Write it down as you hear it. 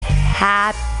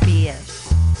happiest.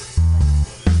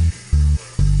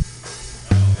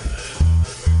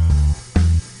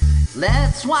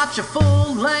 Let's watch a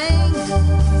full-length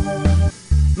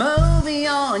movie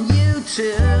on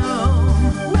YouTube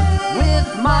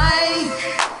with Mike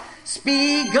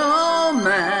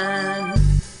Spiegelman.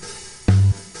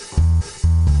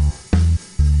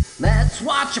 Let's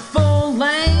watch a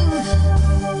full-length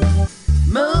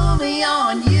movie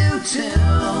on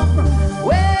YouTube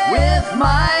with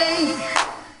Mike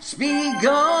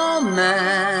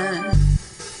Spiegelman.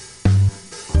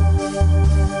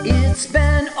 It's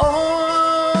been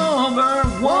over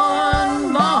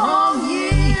 1 long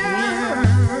year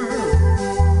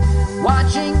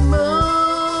watching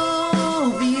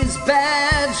movies,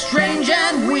 bad, strange,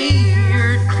 and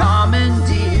weird,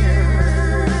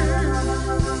 commandeered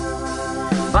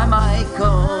by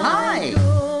Michael. Hi,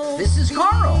 this is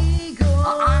Carl.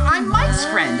 I'm Mike's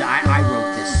friend. I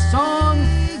wrote this song.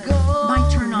 My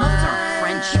turn-ons are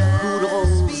French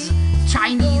poodles,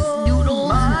 Chinese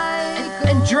noodles,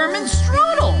 and German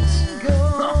strudels.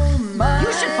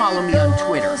 You should follow me on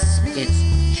Twitter.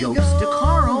 It's Jokes to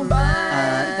Carl.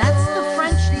 That's the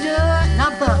French duh,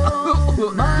 not the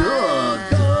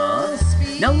duh.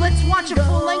 Now let's watch a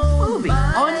full-length movie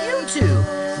on YouTube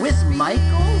with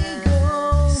Michael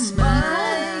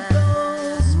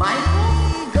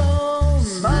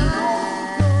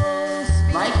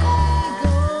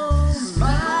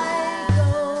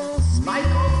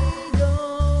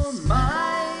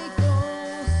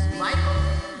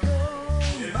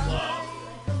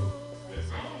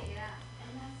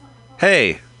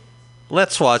Hey,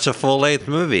 let's watch a full-length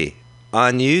movie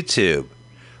on YouTube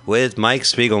with Mike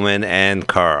Spiegelman and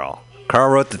Carl. Carl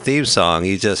wrote the theme song.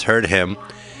 You just heard him.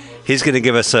 He's going to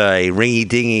give us a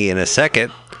ringy-dingy in a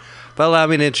second. But allow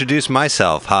me to introduce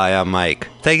myself. Hi, I'm Mike.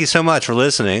 Thank you so much for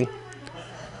listening.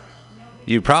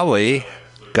 You probably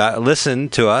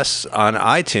listened to us on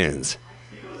iTunes.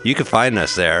 You can find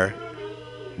us there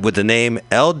with the name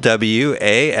LWAFLMOYT.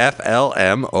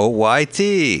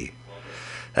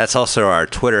 That's also our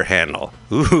Twitter handle.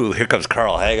 Ooh, here comes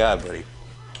Carl. Hang on, buddy.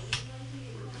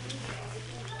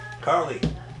 Carly.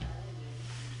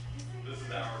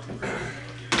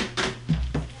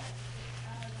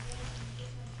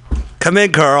 Come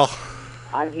in, Carl.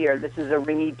 I'm here. This is a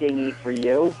ringy dingy for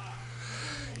you.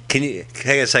 Can you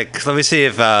hang on a sec? Let me see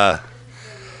if our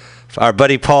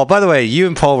buddy Paul. By the way, you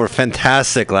and Paul were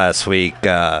fantastic last week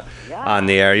on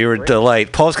the air. You were a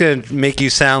delight. Paul's going to make you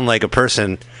sound like a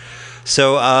person.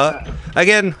 So,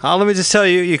 again, let me just tell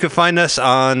you, you can find us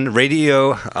on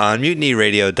radio, on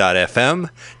MutinyRadio.fm.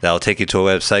 That'll take you to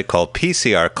a website called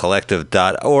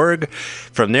PCRcollective.org.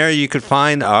 From there, you can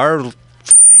find our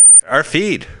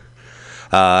feed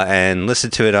and listen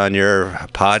to it on your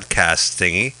podcast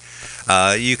thingy.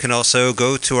 You can also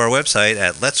go to our website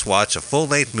at Let's Watch a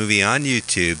Full-Length Movie on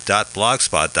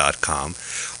YouTube.blogspot.com,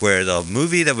 where the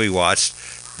movie that we watched,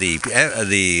 the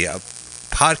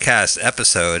podcast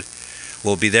episode,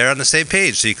 will be there on the same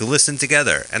page so you can listen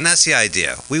together. And that's the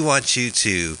idea. We want you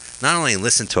to not only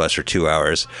listen to us for 2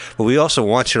 hours, but we also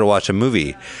want you to watch a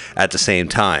movie at the same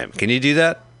time. Can you do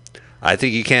that? I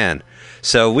think you can.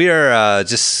 So we are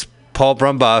just... Paul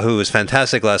Brumbaugh, who was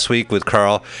fantastic last week with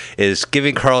Carl, is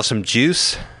giving Carl some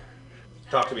juice.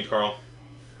 Talk to me, Carl.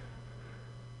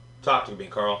 Talk to me,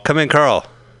 Carl. Come in, Carl.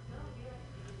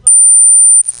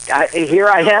 Here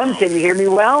I am. Can you hear me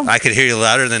well? I could hear you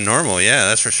louder than normal. Yeah,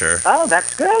 that's for sure. Oh,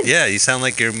 that's good. Yeah, you sound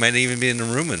like you might even be in the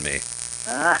room with me.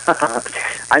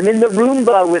 I'm in the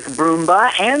Roomba with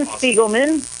Broomba and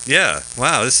Spiegelman. Yeah.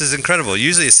 Wow, this is incredible.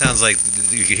 Usually it sounds like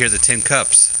you can hear the tin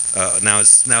cups. Now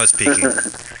it's peaking.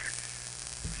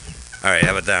 All right,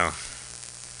 how about now?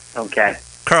 Okay.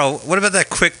 Carl, what about that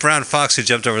quick brown fox who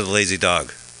jumped over the lazy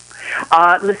dog?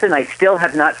 Listen, I still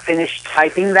have not finished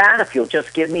typing that. If you'll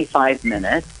just give me 5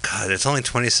 minutes. God, it's only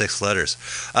 26 letters.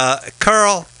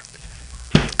 Carl,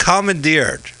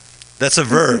 commandeered. That's a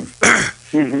verb.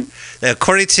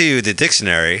 According to the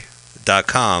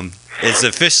dictionary.com, it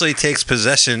officially takes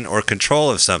possession or control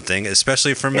of something,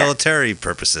 especially for military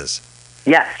purposes.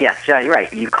 Yes, you're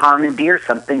right. You commandeer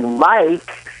something like,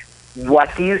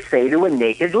 what do you say to a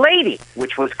naked lady,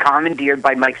 which was commandeered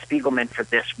by Mike Spiegelman for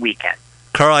this weekend.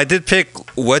 Carl, I did pick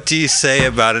what do you say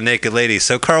about a naked lady.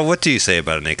 So, Carl, what do you say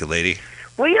about a naked lady?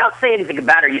 Well, you don't say anything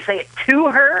about her. You say it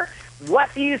to her.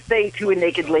 What do you say to a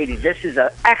naked lady? This is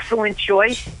an excellent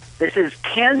choice. This is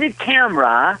Candid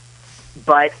Camera,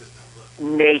 but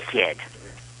naked.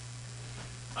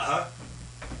 Uh-huh.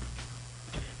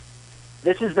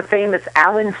 This is the famous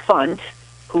Alan Funt,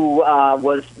 who I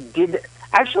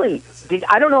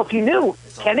don't know if you knew,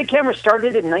 Candid Camera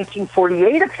started in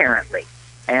 1948, apparently.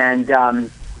 And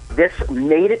this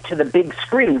made it to the big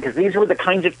screen because these were the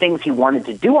kinds of things he wanted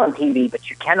to do on TV, but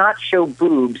you cannot show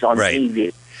boobs on Right.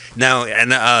 TV. Now,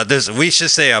 and we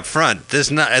should say up front,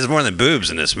 there's more than boobs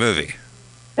in this movie.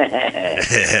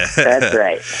 That's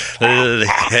right.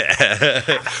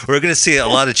 We're going to see a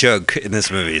lot of junk in this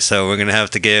movie, so we're going to have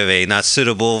to give a not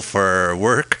suitable for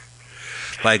work.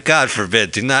 By God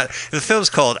forbid, do not. If the film's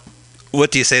called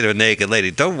 "What Do You Say to a Naked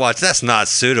Lady?" Don't watch. That's not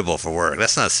suitable for work.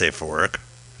 That's not safe for work.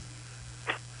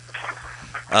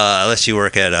 Unless you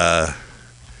work at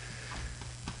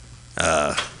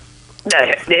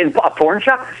In a porn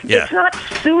shop? Yeah. It's not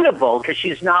suitable because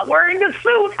she's not wearing a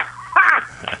suit.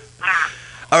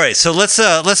 All right, so let's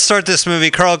start this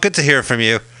movie. Carl, good to hear from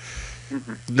you.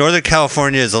 Northern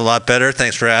California is a lot better.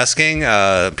 Thanks for asking.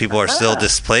 People are still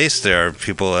displaced. There are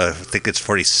people. I think it's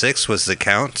 46 was the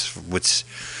count, which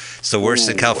is the worst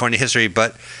in California history.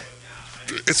 But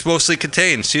it's mostly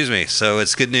contained. Excuse me. So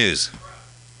it's good news.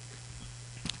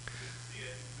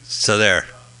 So there.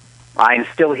 I'm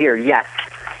still here, yes.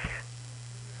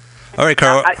 All right,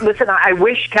 Carl. Listen, I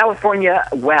wish California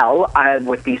well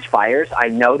with these fires. I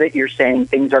know that you're saying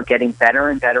things are getting better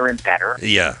and better and better.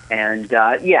 Yeah. And,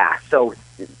 so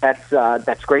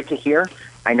that's great to hear.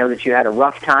 I know that you had a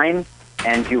rough time,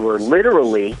 and you were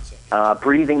literally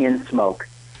breathing in smoke.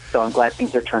 So I'm glad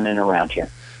things are turning around here.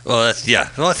 Well,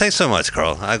 Well, thanks so much,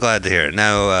 Carl. I'm glad to hear it.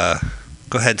 Now,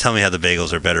 go ahead and tell me how the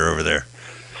bagels are better over there.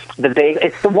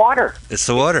 It's the water. It's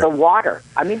the water. The water.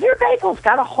 I mean, your bagel's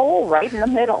got a hole right in the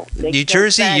middle. New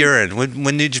Jersey urine.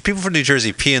 When people from New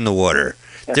Jersey pee in the water,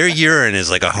 their urine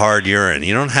is like a hard urine.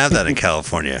 You don't have that in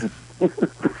California.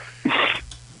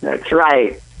 That's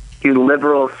right. You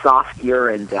liberal soft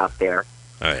urines out there.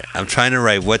 All right. I'm trying to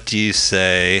write, what do you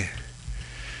say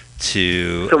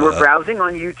to... So we're browsing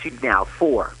on YouTube now.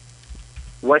 4.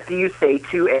 What do you say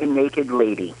to a naked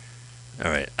lady? All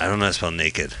right. I don't know how to spell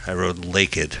naked. I wrote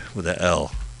laked with an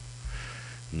L.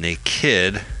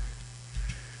 Naked.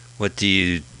 What do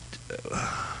you...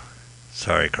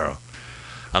 Sorry, Carl.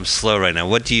 I'm slow right now.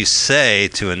 What do you say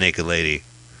to a naked lady?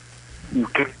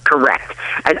 Correct.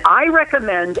 And I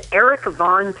recommend Eric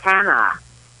Von Tana.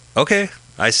 Okay.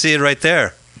 I see it right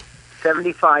there.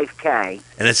 75K.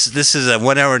 And this is at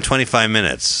 1 hour and 25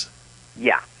 minutes.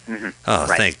 Yeah. Mm-hmm. Oh,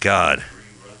 right. Thank God.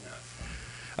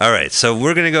 All right, so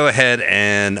we're going to go ahead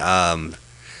and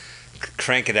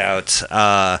crank it out.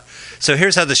 So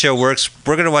here's how the show works.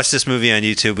 We're going to watch this movie on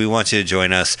YouTube. We want you to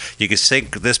join us. You can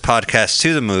sync this podcast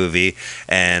to the movie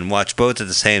and watch both at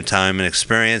the same time and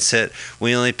experience it.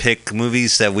 We only pick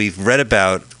movies that we've read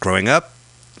about growing up,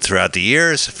 throughout the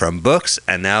years, from books,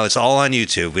 and now it's all on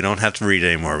YouTube. We don't have to read it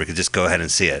anymore. We can just go ahead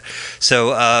and see it.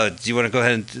 So do you want to go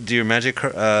ahead and do your magic,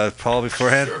 Paul,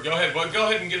 beforehand? Sure, go ahead. Well, go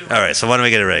ahead and get it ready. All right, so why don't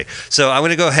we get it ready? So I'm going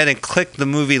to go ahead and click the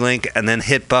movie link and then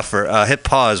hit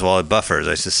pause while it buffers,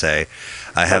 I should say.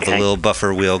 I have the little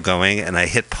buffer wheel going, and I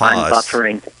hit pause. I'm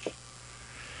buffering.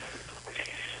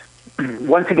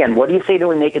 Once again, what do you say to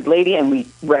a naked lady? And we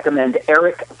recommend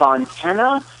Eric Von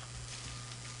Tana.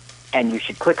 And you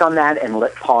should click on that and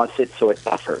pause it so it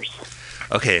buffers.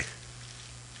 Okay.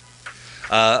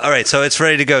 All right, so it's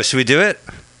ready to go. Should we do it?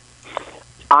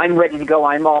 I'm ready to go.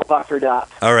 I'm all buffered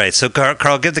up. All right, so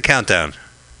Carl, give the countdown.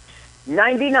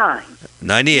 99.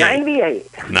 98.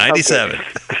 98. 97. Okay.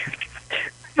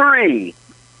 3,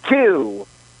 2,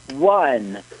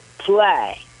 1,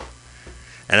 play.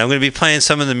 And I'm going to be playing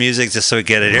some of the music just so we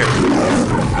get it here.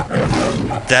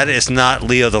 That is not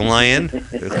Leo the Lion,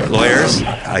 lawyers.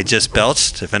 I just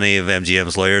belched. If any of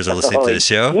MGM's lawyers are listening to the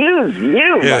show.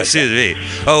 Excuse me.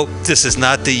 Oh, this is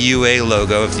not the UA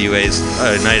logo. If the UA's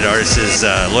United Artists'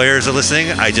 lawyers are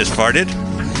listening, I just farted.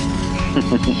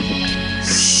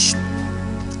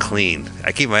 Clean.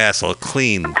 I keep my asshole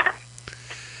clean. All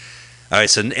right,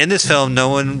 so in this film, no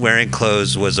one wearing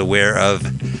clothes was aware of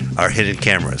our hidden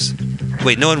cameras.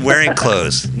 Wait, no one wearing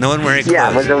clothes. No one wearing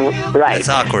clothes. Yeah, right. It's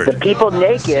awkward. The people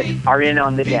naked are in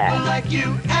on the gag. Like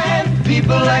you and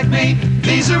people like me.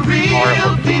 These are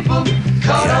real people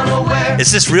caught unaware.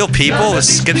 Is this Real People with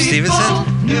Skip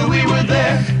Stevenson? Knew we were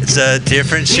there. It's a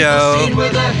different show.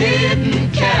 With a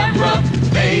hidden camera.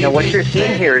 Now, what you're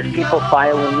seeing here is people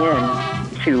filing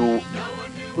in to,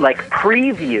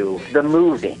 preview the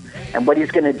movie. And what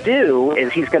he's going to do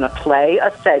is he's going to play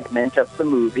a segment of the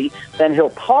movie, then he'll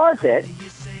pause it,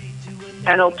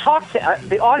 and he'll talk to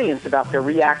the audience about their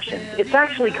reactions. It's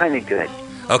actually kind of good.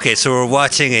 Okay, so we're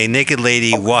watching a naked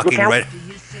lady walking right...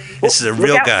 This is a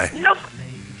real guy. No,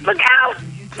 look out!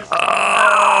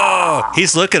 Oh!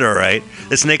 He's looking all right.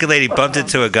 This naked lady bumped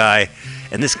into a guy,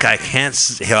 and this guy can't...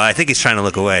 I think he's trying to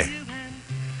look away.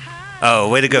 Oh,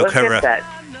 way to go, Look cover at up. that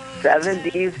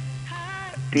 70s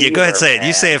Bieber, Yeah, go ahead, say it. man.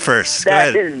 You say it first. Go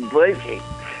That ahead. is bushy.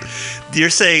 You're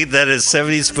saying that is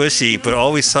 70s bushy, but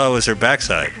all we saw was her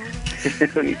backside.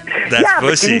 That's Yeah, but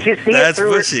bushy. didn't you see it That's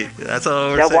through her- bushy. That's all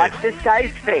we're Now saying. watch this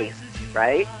guy's face,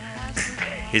 right?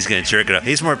 He's gonna jerk it up.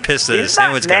 He's more pissed that his He's not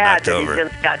sandwich got mad knocked that over. he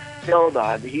just got spilled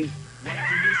on.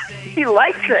 He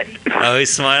likes it. Oh,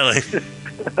 he's smiling.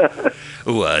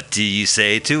 What do you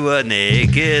say to a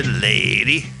naked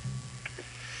lady?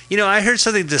 You know, I heard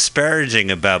something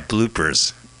disparaging about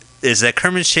bloopers. Is that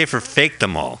Kermit Schaefer faked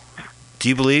them all? Do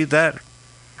you believe that?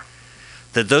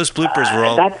 That those bloopers were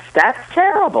all... That's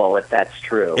terrible if that's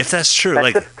true. If that's true,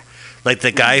 That's like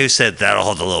the guy who said, that'll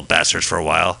hold the little bastards for a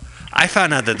while. I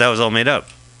found out that was all made up.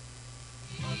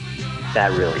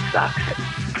 That really sucks.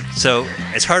 So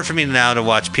it's hard for me now to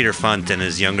watch Peter Funt and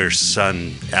his younger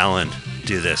son, Alan,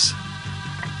 do this.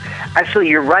 Actually,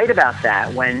 you're right about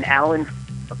that. When Alan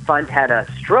Funt had a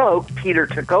stroke, Peter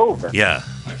took over. Yeah.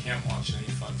 I can't watch any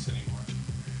Funts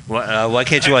anymore. Why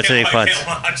can't you watch any I Funt?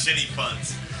 can't watch any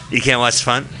Funts. You can't watch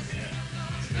Funt?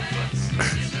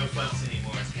 There's no Funts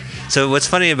anymore. So what's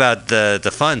funny about the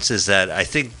Funts is that I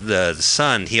think the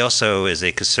son, he also is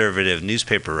a conservative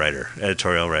newspaper writer,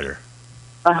 editorial writer.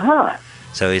 Uh-huh.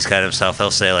 So he's got himself,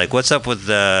 he'll say like, what's up with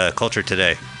the culture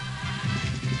today?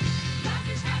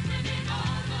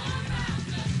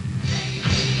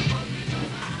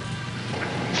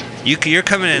 You're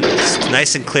coming in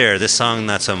nice and clear. This song,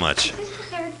 not so much. Is this the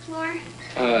third floor?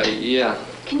 Yeah.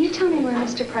 Can you tell me where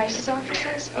Mr. Price's office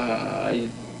is? I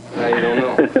don't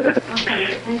know.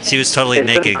 Okay, thank you. She was totally It's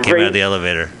a naked, came out great- of the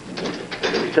elevator.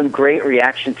 Some great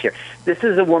reactions here. This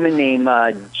is a woman named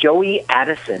Joey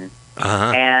Addison,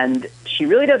 Uh-huh. and she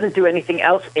really doesn't do anything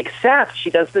else except she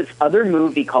does this other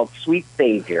movie called Sweet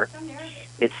Savior.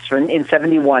 It's in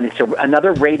 71. It's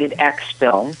another rated X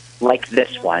film like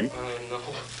this one. No.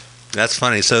 That's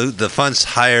funny. So the Funts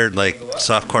hired like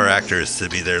softcore actors to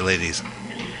be their ladies.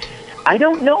 I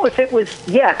don't know if it was,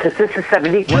 because this is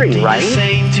 73, right?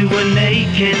 Say to a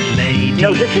naked lady.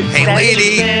 No, this is Hey, 70.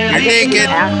 lady, I you're think it's naked.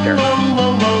 After.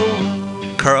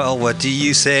 Carl, what do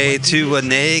you say to a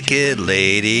naked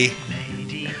lady?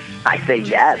 I say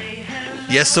yes.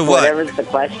 Yes to what? Whatever's the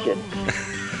question.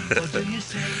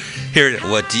 Here,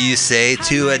 what do you say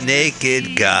to a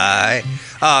naked guy?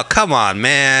 Oh, come on,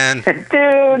 man.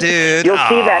 Dude, You'll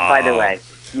see that, by the aw. way.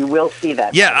 You will see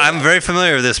that. Yeah, by the I'm way. very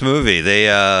familiar with this movie. They,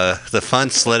 the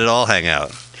Funts let it all hang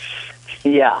out.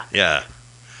 Yeah. Yeah.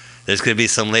 There's going to be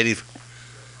some lady.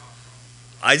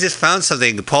 I just found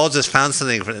something. Paul just found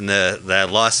something in that I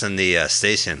lost in the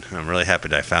station. I'm really happy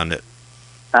that I found it.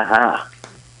 Uh-huh.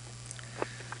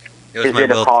 was Is my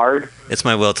it a will. card? It's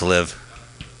my will to live.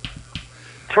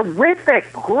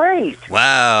 Terrific. Great. I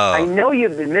Wow. know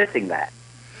you've been missing that.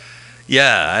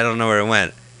 Yeah, I don't know where it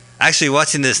went. Actually,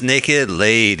 watching this naked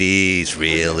ladies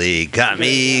really got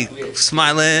me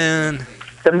smiling.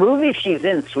 The movie she's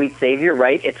in, Sweet Savior,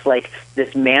 right? It's like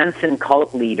this Manson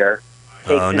cult leader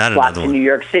takes Oh, his not spot another to one. New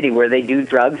York City where they do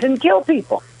drugs and kill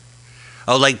people.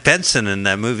 Oh, like Benson in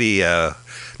that movie,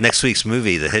 next week's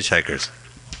movie, The Hitchhikers.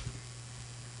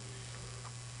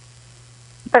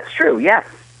 That's true, yes.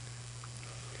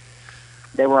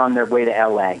 They were on their way to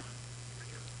L.A.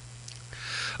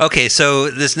 Okay,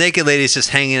 so this naked lady is just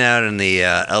hanging out in the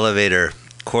elevator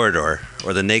corridor,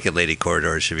 or the naked lady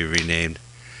corridor should be renamed,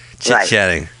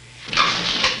 chit-chatting.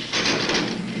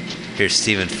 Here's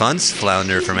Stephen Funts,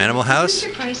 flounder from Animal House.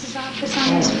 Mr. Price's office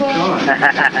on this floor?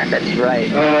 That's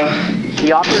right.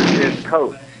 He offers his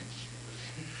coat.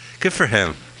 Good for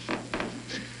him.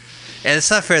 And it's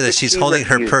not fair that she's holding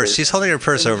her purse. She's holding her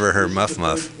purse over her muff.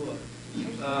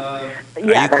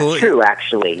 Yeah, that's cool? true,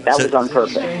 actually. That So- was on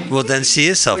purpose. Well, then she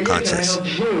is self-conscious. I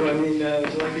mean,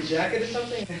 is it like a jacket or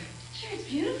something? Sure, it's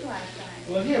beautiful outside.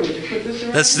 Well, here, would you put this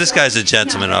around? This guy's a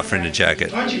gentleman offering a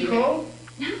jacket. Aren't you cold?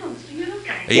 No, it's beautiful.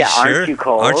 Are you Yeah, sure? aren't you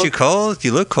cold? Aren't you cold?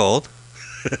 You look cold.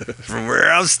 From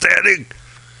where I'm standing.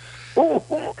 Ooh.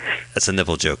 That's a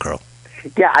nipple joke, Carl.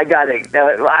 Yeah, I got it.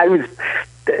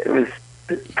 It was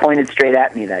pointed straight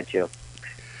at me, that joke.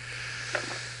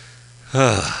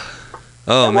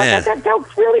 Oh, man. That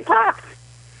joke really popped.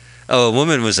 Oh, a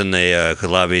woman was in the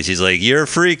lobby. She's like, "You're a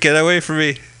freak. Get away from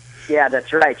me." Yeah,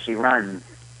 that's right. She runs.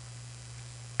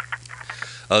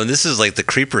 Oh, and this is like the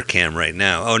creeper cam right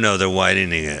now. Oh, no, they're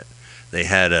widening it. They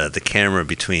had the camera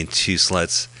between two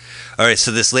sluts. All right,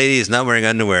 so this lady is not wearing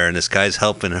underwear, and this guy's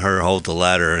helping her hold the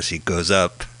ladder as he goes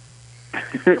up.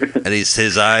 And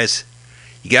his eyes.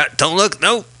 Don't look.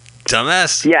 No,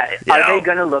 dumbass. Yeah, Yeah. are they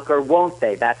going to look or won't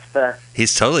they? That's the...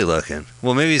 He's totally looking.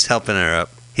 Well, maybe he's helping her up.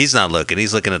 He's not looking.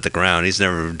 He's looking at the ground. He's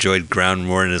never enjoyed ground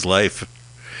more in his life.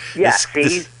 Yeah,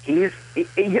 This- see,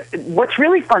 what's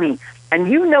really funny and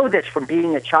you know this from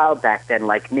being a child back then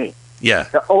like me. Yeah.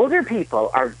 The older people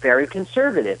are very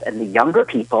conservative, and the younger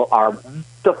people are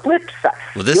the flip side.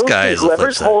 Well, this You'll guy see is the flip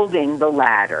whoever's side. holding the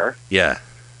ladder. Yeah.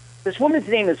 This woman's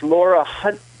name is Laura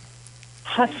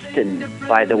Huston,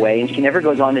 by the way, and she never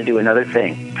goes on to do another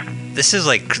thing. This is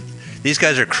like, these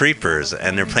guys are creepers,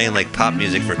 and they're playing like pop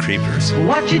music for creepers.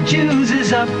 What you choose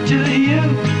is up to you.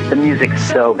 The music's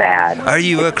so bad. Are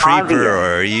you a It's creeper obvious. or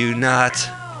are you not?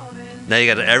 Now you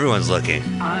got everyone's looking.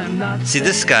 See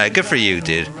this guy, good for you,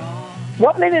 dude.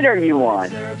 What minute are you on?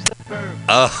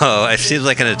 Oh, it seems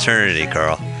like an eternity,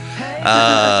 Carl.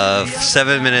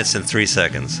 7 minutes and 3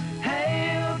 seconds. 7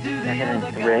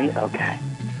 and 3? Okay.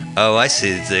 Oh, I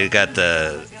see. They got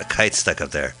a kite stuck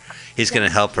up there. He's gonna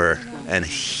help her, and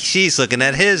she's looking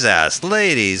at his ass,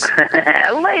 ladies.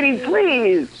 Lady,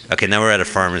 please. Okay, now we're at a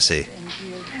pharmacy.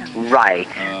 Right.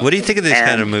 What do you think of these And-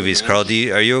 kind of movies, Carl?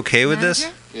 Are you okay with this?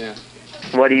 Yeah.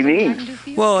 What do you mean?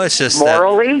 Well, it's just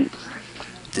Morally?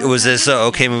 was this an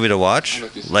okay movie to watch?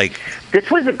 Like,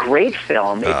 This was a great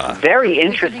film. It's very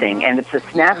interesting, and it's a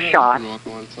snapshot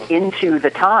into the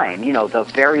time, the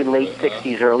very late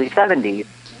 60s, early 70s.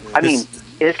 I mean,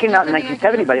 this came out in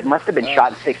 1970, but it must have been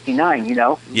shot in 69,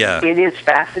 Yeah. It is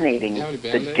fascinating,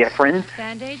 the difference, There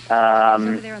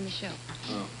on the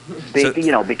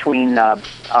show. between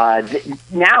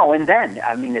now and then.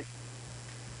 I mean,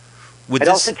 would it this?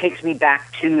 also takes me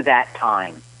back to that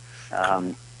time,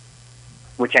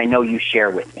 which I know you share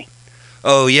with me.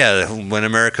 Oh yeah, when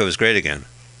America was great again.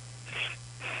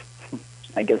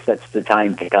 I guess that's the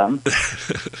time to come.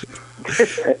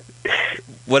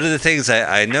 One of the things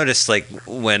I noticed, like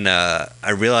when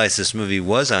I realized this movie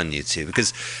was on YouTube,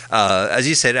 because as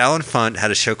you said, Alan Funt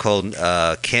had a show called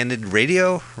Candid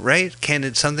Radio, right?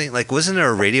 Candid something, like wasn't there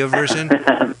a radio version?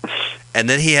 And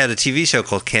then he had a TV show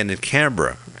called Candid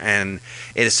Camera, and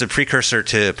it's the precursor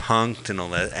to Punk'd and all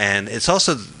that. And it's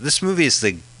also, this movie is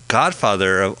the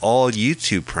godfather of all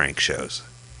YouTube prank shows.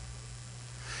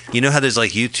 You know how there's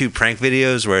like YouTube prank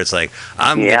videos where it's like,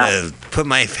 I'm going to put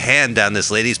my hand down this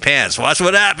lady's pants. Watch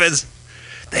what happens.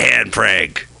 The hand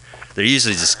prank. They're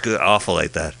usually just awful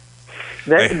like that.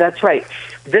 That's right.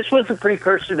 This was a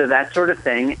precursor to that sort of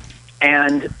thing,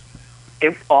 and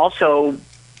it also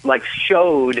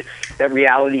showed that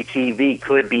reality TV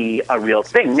could be a real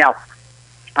thing. Now,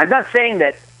 I'm not saying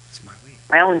that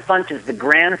Alan Funt is the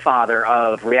grandfather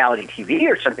of reality TV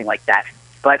or something like that,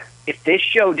 but if this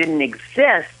show didn't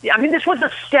exist, I mean, this was a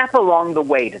step along the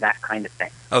way to that kind of thing.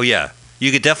 Oh, yeah.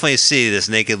 You could definitely see this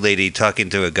naked lady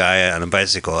talking to a guy on a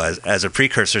bicycle as a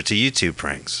precursor to YouTube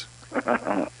pranks.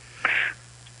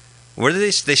 Where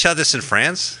did they shot this in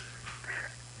France?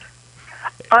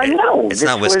 No. It's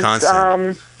not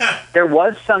Wisconsin. There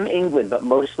was some England, but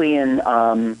mostly in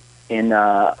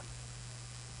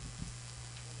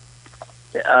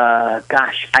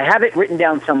gosh, I have it written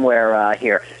down somewhere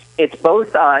here. It's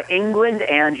both England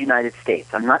and United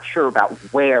States. I'm not sure about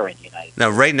where in the United States. Now,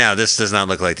 right now, this does not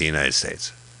look like the United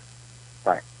States.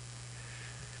 Right.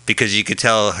 Because you could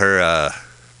tell her,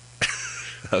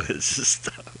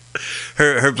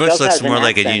 her bush also looks has an more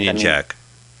like a accent, Union I mean. Jack.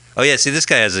 Oh yeah, see this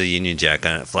guy has a Union Jack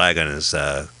flag on his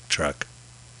truck.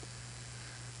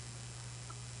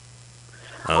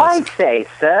 I say,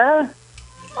 sir,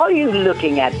 are you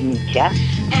looking at me, Jack?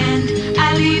 And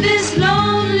I leave this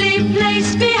lonely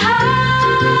place behind.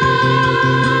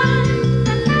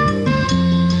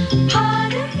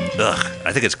 Ugh,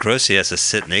 I think it's gross he has to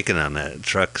sit naked on that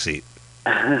truck seat.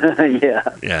 Yeah.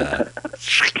 Yeah.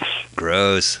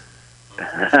 Gross.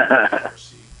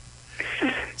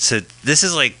 So this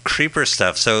is like creeper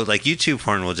stuff. So like YouTube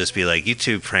porn will just be like,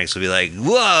 YouTube pranks will be like,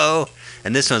 whoa.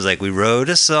 And this one's like, we wrote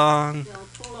a song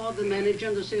to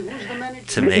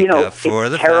make up for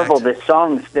it's the terrible. fact. The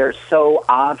songs, they're so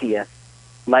obvious.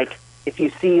 Like, if you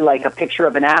see, like, a picture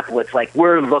of an apple, it's like,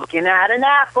 we're looking at an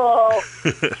apple.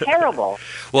 Terrible.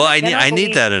 Well, I cannot need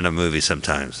believe- that in a movie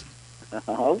sometimes.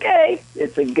 Okay.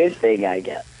 It's a good thing, I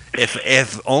guess.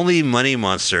 If only Money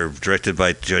Monster, directed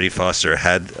by Jodie Foster,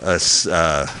 had a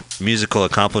musical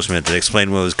accomplishment that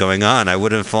explained what was going on, I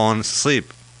wouldn't have fallen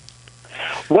asleep.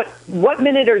 What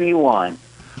minute are you on?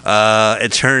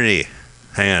 Eternity.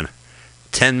 Hang on.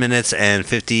 10 minutes and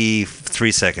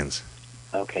 53 seconds.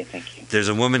 Okay, thank you. There's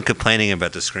a woman complaining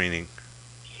about the screening.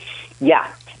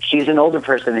 Yeah, she's an older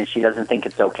person and she doesn't think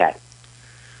it's okay.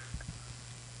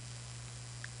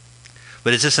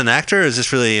 But is this an actor or is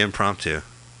this really impromptu?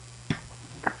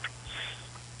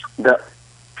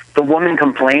 The woman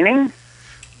complaining?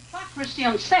 Hypocrisy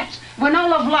on sex, when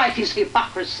all of life is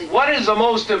hypocrisy. What is the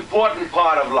most important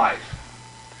part of life?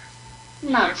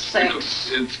 Not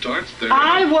sex. It starts there.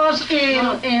 I was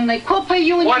in a Cooper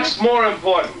Union. What's more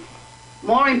important?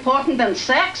 More important than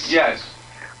sex? Yes.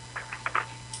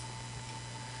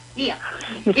 Here.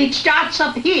 It starts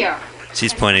up here.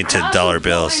 She's pointing to dollar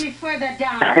bills. Any further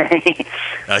down.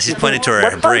 She's pointing to her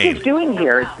What Funk brain. is doing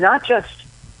here, it's not just,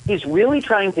 he's really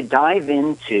trying to dive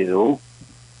into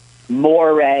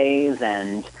mores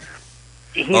and...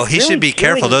 He really should be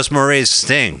careful. doing- Those mores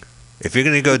sting. If you're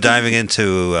going to go diving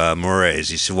into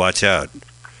mores, you should watch out.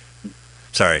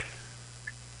 Sorry,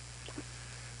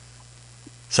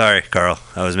 Carl.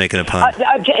 I was making a pun.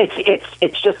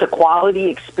 It's just a quality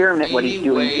experiment what he's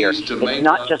doing here. It's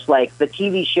not just like the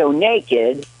TV show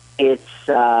Naked.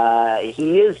 It's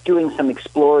he is doing some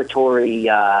exploratory.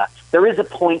 There is a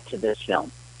point to this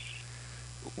film.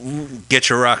 Get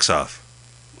your rocks off.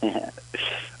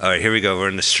 All right, here we go. We're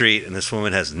in the street, and this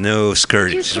woman has no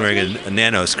skirt. She's wearing a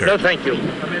nano skirt. No, thank you.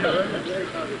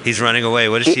 He's running away.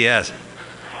 What does she ask?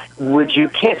 Would you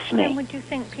kiss Then me? would you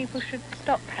think people should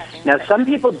stop having Now, some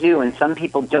people do and some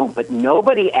people don't, but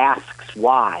nobody asks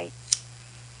why.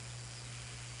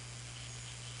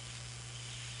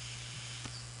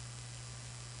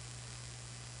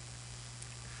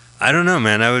 I don't know,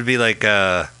 man. I would be like,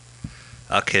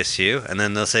 I'll kiss you, and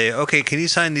then they'll say, "Okay, can you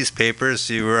sign these papers?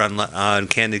 You were on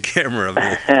candid camera."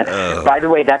 By the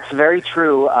way, that's very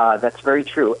true. That's very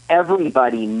true.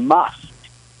 Everybody must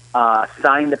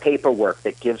sign the paperwork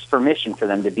that gives permission for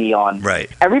them to be on. Right.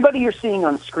 Everybody you're seeing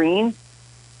on screen,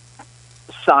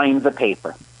 sign the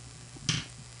paper.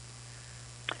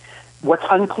 What's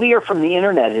unclear from the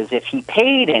internet is if he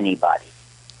paid anybody.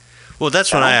 Well,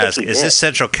 that's what I don't ask. think he Is did. this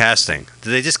central casting?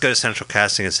 Do they just go to central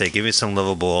casting and say, "Give me some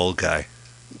lovable old guy"?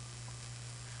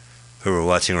 Who we're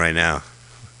watching right now.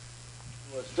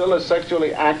 Still as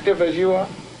sexually active as you are?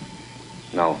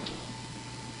 No.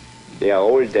 They are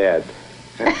all dead.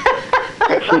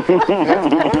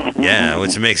 Yeah,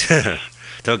 which makes...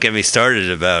 Don't get me started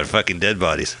about fucking dead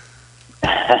bodies.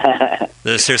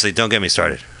 No, seriously, don't get me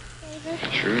started.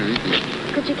 Sure.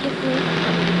 Could you kiss me?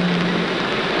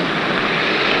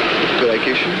 Could I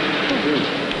kiss you?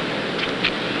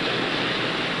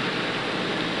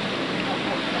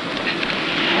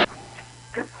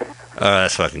 Oh,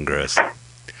 that's fucking gross.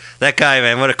 That guy,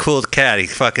 man, what a cool cat. He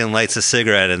fucking lights a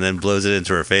cigarette and then blows it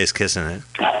into her face, kissing it.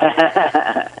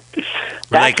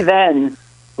 Back then,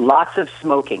 lots of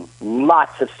smoking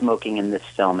in this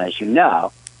film, as you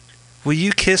know. Will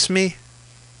you kiss me?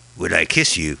 Would I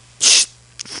kiss you?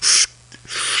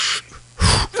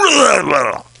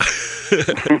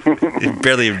 He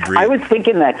barely breathed. I was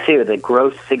thinking that too, the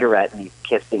gross cigarette and he's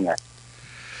kissing her.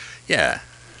 Yeah.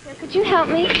 Could you help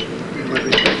me?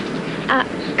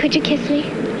 Could you kiss me?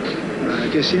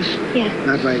 Kiss you? Yeah.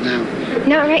 Not right now.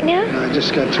 Not right now? No, I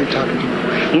just got through talking to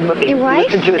my wife. Your wife?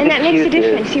 Listen to his And that makes a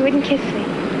excuses. difference. You wouldn't kiss me.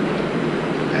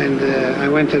 And I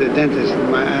went to the dentist.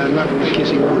 I'm not a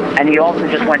kissing woman. And he also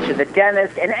just went to the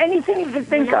dentist and anything you can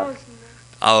think of.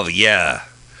 Oh, yeah.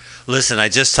 Listen, I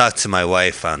just talked to my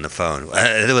wife on the phone.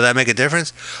 Will that make a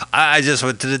difference? I just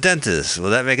went to the dentist.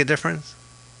 Will that make a difference?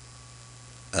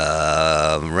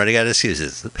 I'm running out of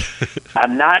excuses.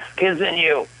 I'm not kissing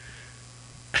you.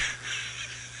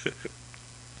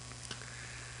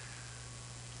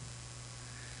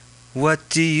 What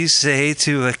do you say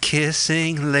to a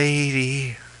kissing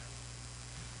lady?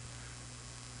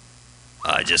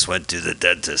 I just went to the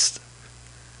dentist.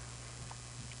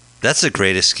 That's a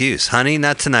great excuse. Honey,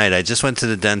 not tonight. I just went to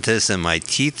the dentist and my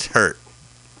teeth hurt.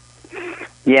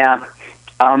 Yeah.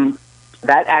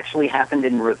 That actually happened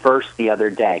in reverse the other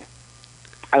day.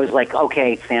 I was like,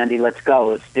 okay, Sandy, let's go.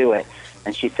 Let's do it.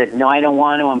 And she said, no, I don't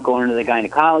want to. I'm going to the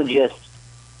gynecologist,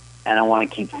 and I want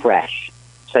to keep fresh.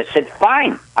 So I said,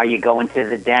 fine. Are you going to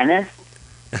the dentist?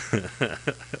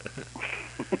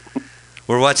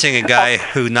 We're watching a guy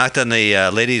who knocked on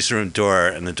the ladies' room door,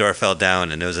 and the door fell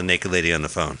down, and there was a naked lady on the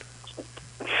phone.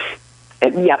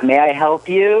 Yeah, may I help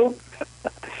you?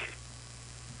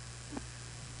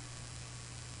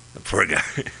 The poor guy.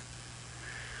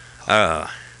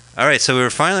 All right, so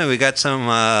we got some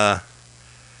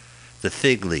the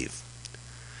fig leaf.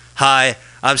 Hi,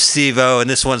 I'm Steve-O, and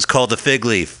this one's called the fig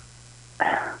leaf.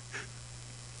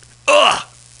 Ugh!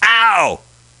 Ow!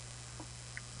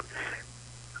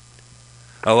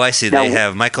 Oh, I see. Now, they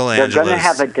have Michelangelo's. They're going to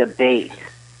have a debate.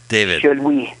 David. Should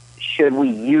we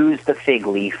use the fig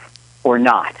leaf or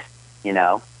not? You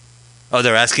know. Oh,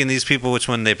 they're asking these people which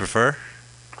one they prefer?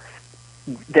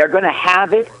 They're going to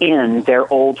have it in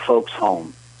their old folks'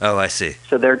 home. Oh, I see.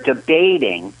 So they're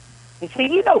debating. You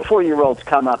see, 4-year-olds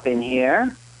come up in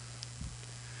here.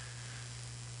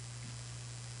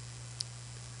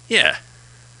 Yeah.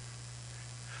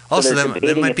 Also, they're there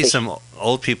debating might if be they some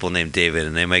old people named David,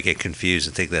 and they might get confused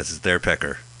and think that's their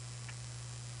pecker.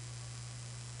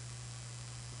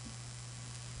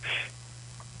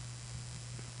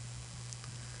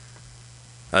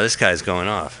 Oh, this guy's going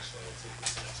off.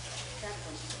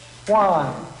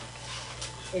 Why?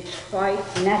 It's quite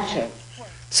natural.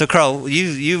 So, Carl,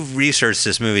 you've researched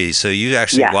this movie, so you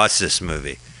actually Yes. watched this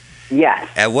movie. Yes.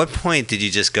 At what point did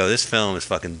you just go, this film is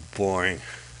fucking boring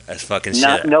as fucking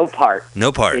shit? No part.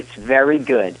 No part. It's very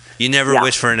good. You never Yeah.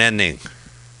 wish for an ending.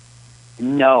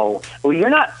 No. Well, you're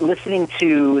not listening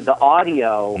to the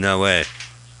audio. No way.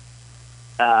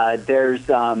 There's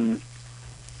a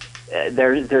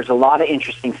lot of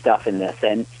interesting stuff in this,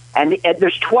 and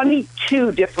there's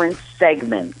 22 different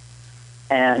segments,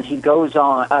 and he goes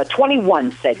on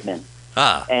 21 segments.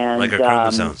 And, like our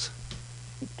chromosomes.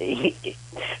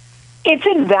 It's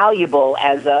invaluable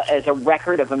as a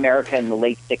record of America in the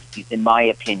late 60s, in my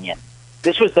opinion.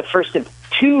 This was the first of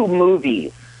two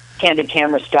movies, candid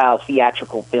camera style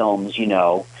theatrical films, you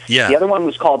know. Yeah. The other one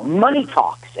was called Money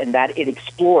Talks, and that it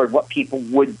explored what people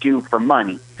would do for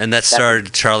money. And that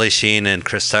starred Charlie Sheen and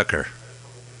Chris Tucker.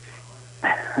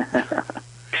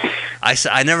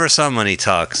 I never saw Money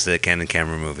Talks, the Candid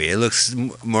Camera movie. It looks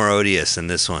more odious than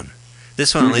this one.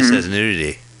 This one at least has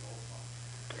nudity.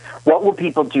 What will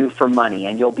people do for money?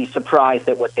 And you'll be surprised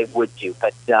at what they would do.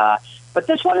 But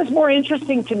this one is more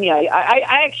interesting to me.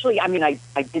 I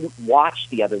didn't watch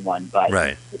the other one, but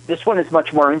Right. this one is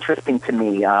much more interesting to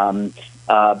me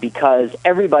because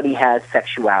everybody has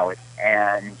sexuality.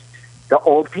 And the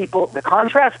old people, the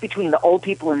contrast between the old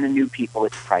people and the new people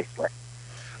is priceless.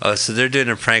 Oh, so they're doing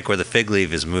a prank where the fig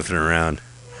leaf is moving around.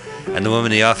 And the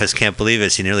woman in the office can't believe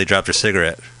it. She nearly dropped her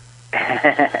cigarette.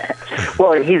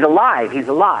 Well, he's alive. He's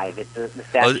alive. The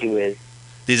statue is.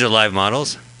 These are live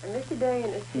models?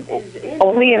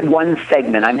 Only in one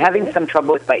segment. I'm having some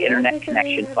trouble with my internet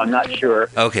connection, so I'm not sure.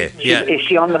 Okay, yeah. Is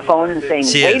she on the phone and saying,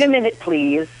 She wait is. a minute,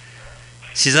 please?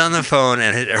 She's on the phone,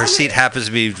 and her seat happens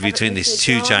to be between these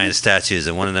two giant statues,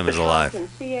 and one of them is alive.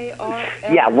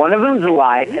 Yeah, one of them's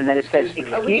alive, and then it says,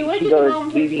 excuse, she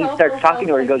goes, he starts talking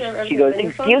to her, she goes,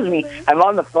 excuse me, I'm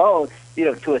on the phone,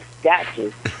 to a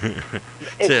statue.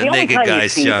 It's a the only naked time you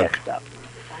guy's see junk. this stuff.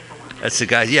 That's the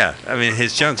guy, yeah. I mean,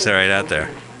 his junk's right out there.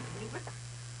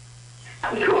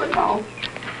 And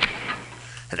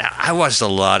I watched a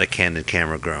lot of Candid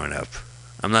Camera growing up.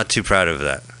 I'm not too proud of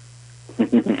that.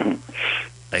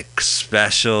 Like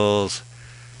specials.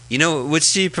 You know,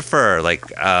 which do you prefer? Like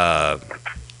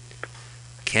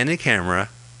Candid Camera,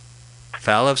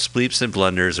 foul ups, bleeps, and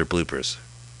blunders, or bloopers?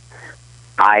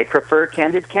 I prefer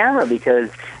Candid Camera because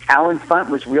Alan Funt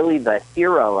was really the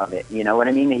hero of it. You know what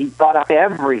I mean? He thought up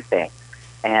everything.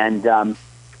 And I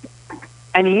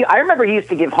remember he used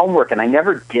to give homework, and I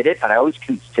never did it, but I always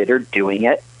considered doing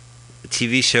it. The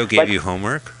TV show gave you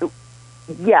homework?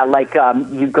 Yeah, like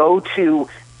you go to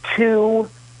two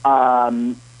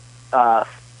phone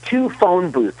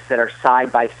booths that are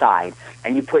side by side,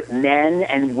 and you put men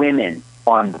and women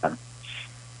on them,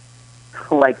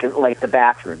 like the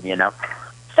bathroom,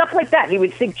 stuff like that. He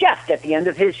would suggest at the end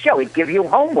of his show, he'd give you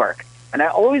homework, and I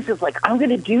always was like, I'm going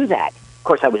to do that. Of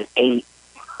course, I was 8.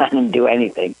 I didn't do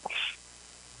anything.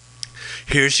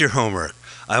 Here's your homework.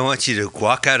 I want you to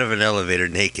walk out of an elevator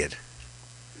naked.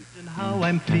 How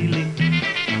I'm feeling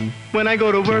when I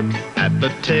go to work at the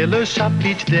tailor shop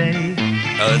each day.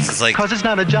 Oh, this is like... 'Cause it's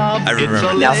not a job, I remember it's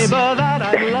a this. labor that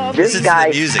I love. This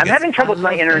guy, I'm having trouble with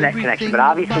my internet connection, but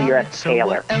obviously you're at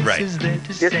Taylor. Right.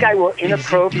 This guy will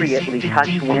inappropriately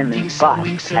touch women's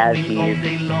butts as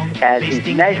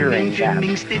he's measuring them, and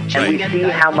we see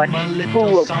how much who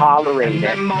will tolerate it.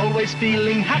 I'm always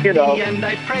feeling happy, and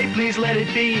I pray please let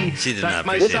it be. She did not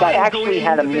This guy actually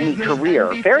had a mini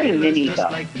career, very mini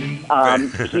though.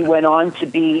 He went on to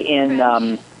be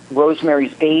in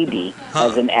Rosemary's Baby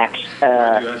as an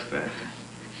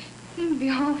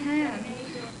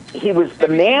he was the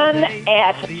man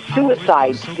at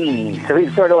suicide scene, so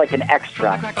he's sort of like an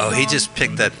extra. Oh, he just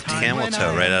picked that camel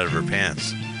toe right out of her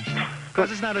pants.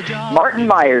 Martin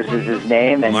Myers is his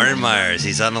name. And Martin Myers,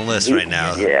 he's on the list right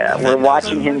now. Yeah, we're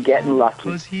watching him getting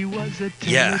lucky.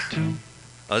 Yeah.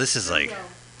 Oh, this is like...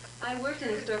 I worked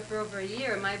in the store for over a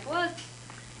year. My boss,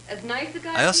 as nice a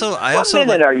guy... I also What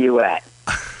minute are you at?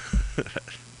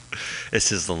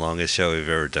 This is the longest show we've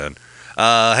ever done.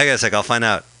 Hang on a sec, I'll find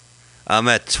out. I'm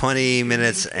at 20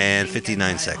 minutes and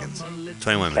 59 seconds.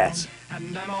 21 minutes.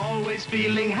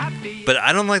 But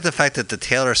I don't like the fact that the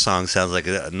Taylor song sounds like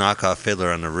a knockoff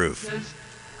Fiddler on the Roof.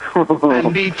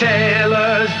 And be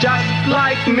tailors just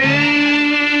like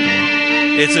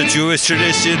me. It's a Jewish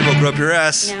tradition. We'll grow up your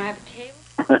ass.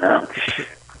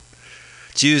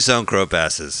 Jews don't grow up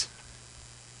asses.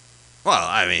 Well,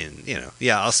 I mean,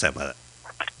 yeah, I'll stand by that.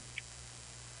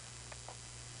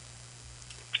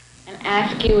 And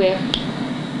ask you if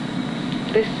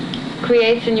this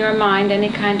creates in your mind any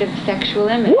kind of sexual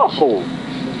image. Whoa!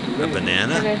 A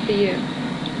banana? How about for you?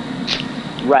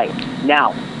 Right.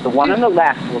 Now, the one on the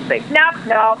left will say,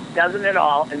 nope, doesn't at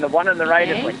all. And the one on the right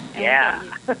is like, yeah.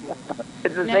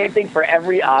 It's the same thing for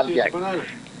every object. And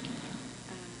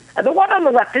the one on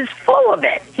the left is full of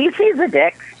it. He sees the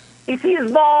dicks. He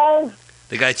sees balls.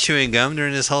 The guy chewing gum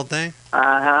during this whole thing?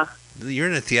 Uh-huh. You're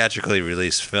in a theatrically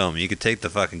released film. You could take the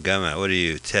fucking gum out. What are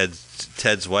you,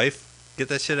 Ted's wife? Get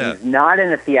that shit out. He's not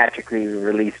in a theatrically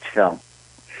released film.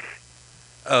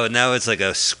 Oh, now it's like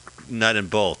a nut and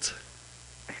bolt.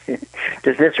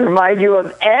 Does this remind you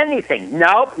of anything?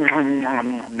 Nope.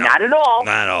 Not at all.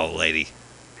 Not at all, lady.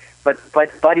 But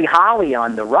Buddy Holly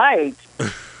on the right,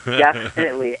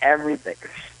 definitely everything.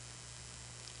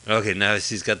 Okay, now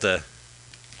she's got the...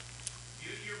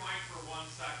 Mute your mic for 1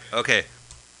 second. Okay.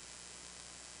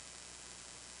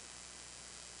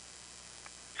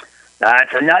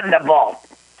 It's a nut and a bolt.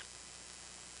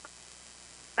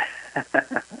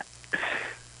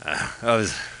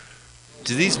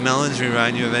 Do these melons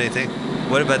remind you of anything?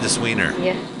 What about this wiener?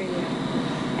 Yes, for you.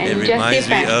 And It just reminds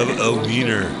the me effect. of a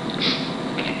wiener.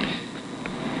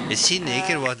 Is she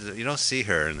naked? You don't see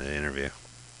her in the interview.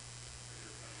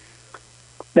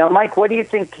 Now, Mike, what do you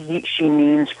think she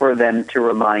means for them to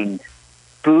remind?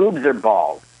 Boobs or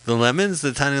balls? The lemons?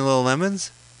 The tiny little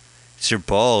lemons? It's your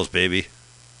balls, baby.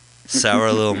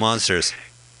 Sour little monsters.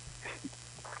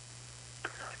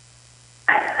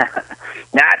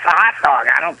 Nah, it's a hot dog.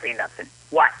 I don't see nothing.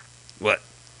 What? What?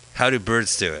 How do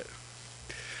birds do it?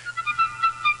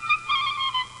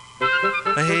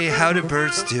 Hey, how do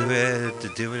birds do it? The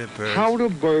doing it birds. How do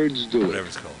birds do it? Whatever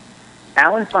it's called.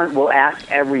 Alan Funt will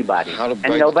ask everybody, How do and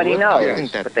birds nobody do it? knows, I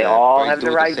think that, but they all birds have do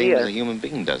their it the same as ideas. a human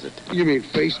being does it. You mean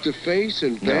face to face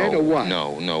in bed or what?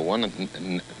 No. No, what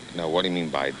do you mean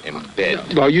by in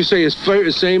bed? Well, you say it's the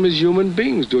same as human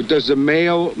beings do. Does the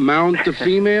male mount the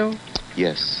female?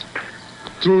 Yes.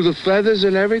 Through the feathers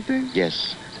and everything?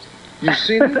 Yes. You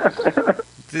seen it?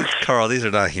 Carl, these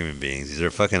are not human beings. These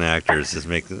are fucking actors just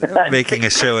making a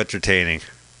show entertaining.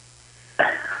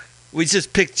 We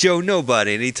just picked Joe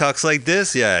Nobody, and he talks like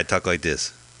this? Yeah, I talk like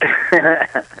this.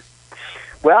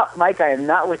 Well, Mike, I am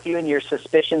not with you in your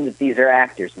suspicion that these are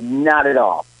actors. Not at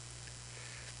all.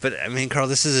 But, I mean, Carl,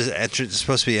 this is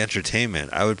supposed to be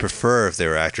entertainment. I would prefer if they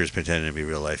were actors pretending to be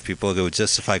real life. People would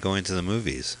justify going to the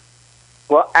movies.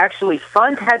 Well, actually,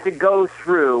 Funt had to go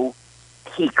through,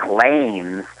 he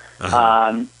claims,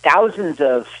 thousands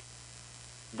of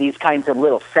these kinds of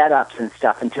little setups and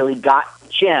stuff until he got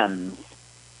gems.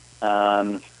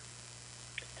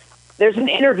 There's an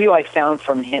interview I found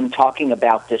from him talking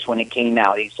about this when it came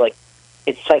out. He's like,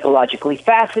 it's psychologically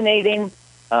fascinating.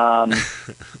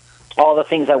 All the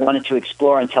things I wanted to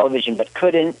explore on television but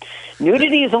couldn't.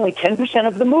 Nudity is only 10%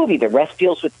 of the movie. The rest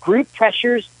deals with group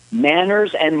pressures,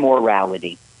 manners, and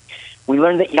morality. We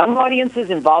learned that young audiences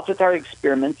involved with our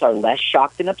experiments are less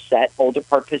shocked and upset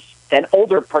than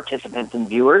older participants and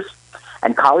viewers,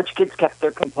 and college kids kept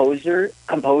their composure.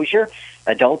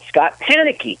 Adults got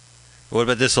panicky. What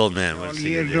about this old man? What's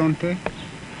he gonna do?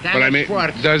 But I mean,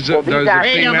 does Well, the these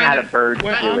actors female... had a bird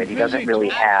do it. He doesn't really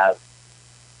have...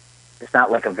 It's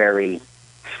not like a very...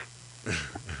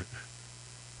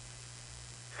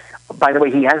 By the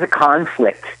way, he has a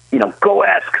conflict. Go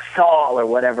ask Saul or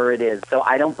whatever it is. So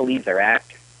I don't believe they're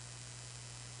actors.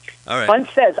 All right.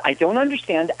 Funt says, I don't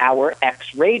understand our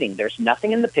X rating. There's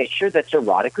nothing in the picture that's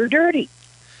erotic or dirty.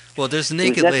 Well, there's It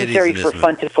naked was ladies necessary in this for movie.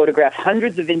 Funt to photograph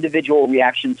hundreds of individual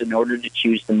reactions in order to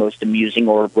choose the most amusing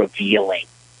or revealing.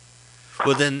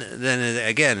 Well, then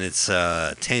again, it's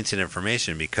tainted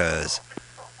information because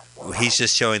he's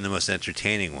just showing the most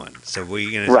entertaining one. So we're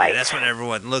going to say, that's what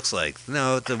everyone looks like.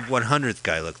 No, the 100th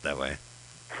guy looked that way.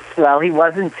 Well, he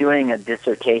wasn't doing a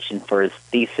dissertation for his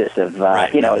thesis of,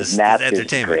 his master's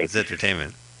degree. It's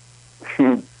entertainment.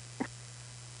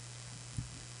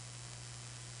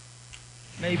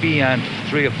 Maybe on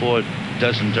 3 or 4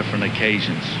 dozen different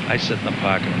occasions. I sit in the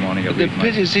park in the morning. The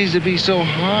pigeon seems to be so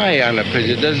high on the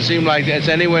pigeon. It doesn't seem like it's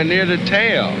anywhere near the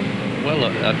tail. Well,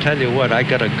 I'll tell you what, I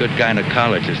got a good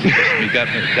gynecologist. He got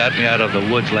me out of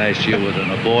the woods last year with an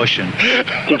abortion.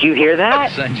 Did you hear that? I'll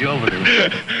send you over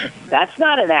to That's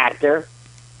not an actor.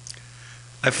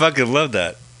 I fucking love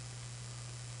that.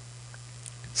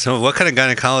 So what kind of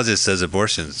gynecologist does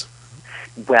abortions?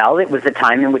 Well, it was a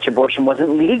time in which abortion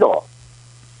wasn't legal.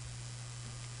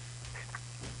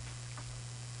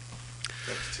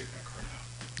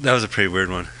 That was a pretty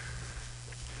weird one.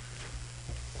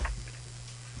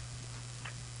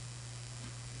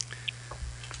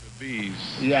 Bees.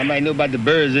 Yeah, I might know about the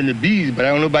birds and the bees, but I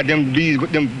don't know about them bees,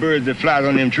 them birds that fly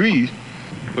on them trees.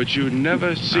 But you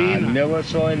never seen? I never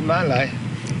saw it in my life.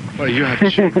 Well, you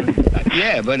have children.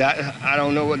 Yeah, but I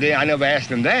don't know what I never asked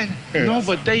them that. No,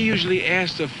 but they usually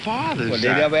ask the fathers. Well, they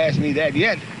never asked me that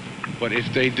yet. But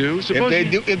if they do,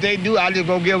 if they do, I just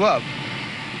gonna give up.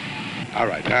 All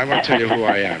right, now I'm gonna tell you who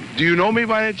I am. Do you know me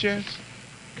by any chance?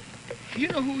 You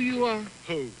know who you are?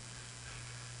 Who?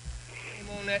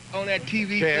 On that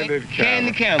TV Candid thing?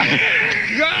 Camera. Candid Camera.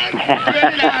 God,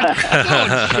 I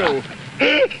thought so. I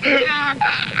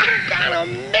gotta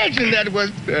mention that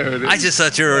was. I just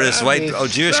thought you were this white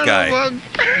Jewish guy.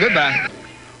 Goodbye.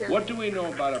 What do we know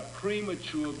about a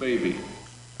premature baby?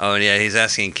 Oh, yeah, he's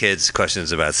asking kids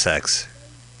questions about sex.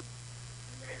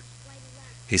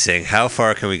 He's saying, how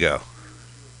far can we go?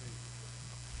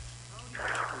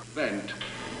 Prevent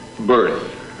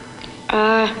birth.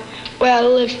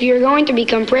 Well, if you're going to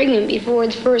become pregnant before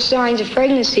the first signs of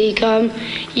pregnancy come,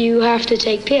 you have to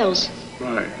take pills.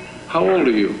 Right. How old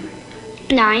are you?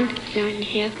 9 and a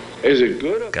half. Is it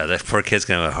good? God, that poor kid's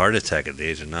going to have a heart attack at the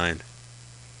age of 9.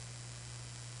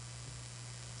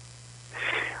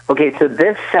 Okay, so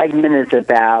this segment is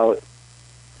about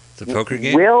the poker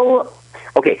game.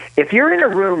 Okay, if you're in a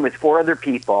room with 4 other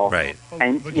people, right,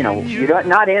 and you're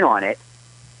not in on it,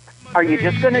 are you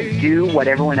just going to do what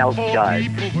everyone else does?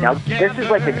 Now, this is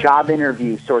like a job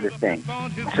interview sort of thing.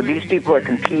 So these people are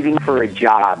competing for a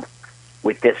job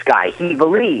with this guy. He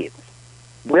believes.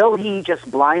 Will he just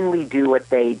blindly do what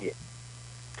they did?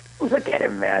 Look at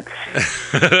him, man.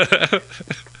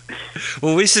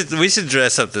 Well, we should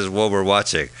dress up this while we're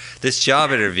watching. This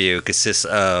job interview consists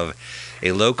of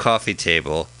a low coffee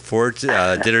table, 4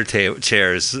 dinner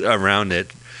chairs around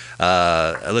it.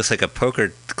 It looks like a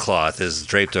poker cloth is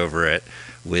draped over it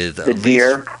with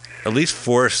at least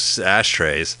 4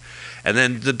 ashtrays, and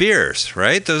then the beers.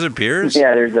 Right? Those are beers.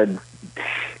 Yeah, there's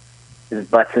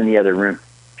butts in the other room.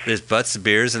 There's butts,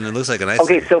 beers, and it looks like a nice.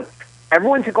 Okay, so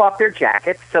everyone took off their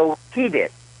jackets. So he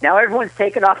did. Now everyone's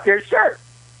taken off their shirt.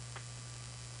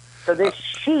 So this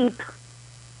sheep.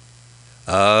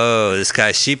 Oh, this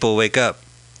guy sheep will wake up.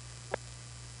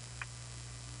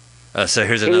 So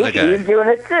here's another guy. He's doing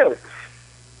it too.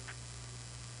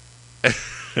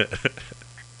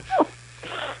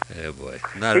 Oh boy!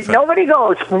 Nobody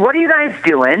goes, what are you guys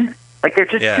doing? Like they're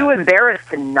just too embarrassed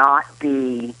to not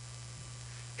be.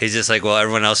 He's just like, well,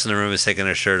 everyone else in the room is taking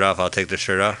their shirt off. I'll take their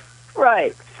shirt off.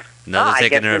 Right. No, they're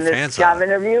taking their pants off. Job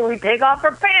interview, we take off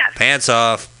our pants. Pants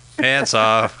off. Pants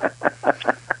off.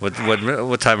 What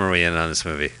time are we in on this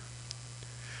movie?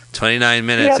 29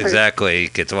 minutes exactly.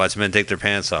 Get to watch men take their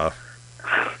pants off.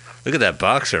 Look at that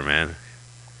boxer, man.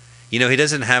 You know, he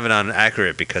doesn't have it on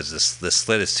accurate because the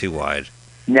slit is too wide.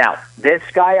 Now, this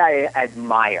guy I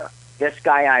admire. This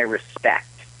guy I respect.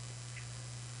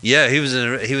 Yeah, he was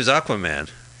Aquaman.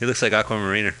 He looks like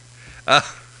Aquamariner.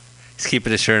 He's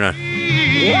keeping his shirt on.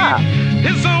 Yeah.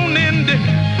 His own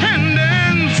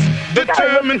independence,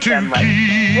 determined to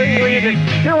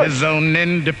keep his own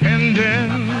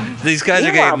independence. These guys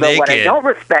are getting naked. What I don't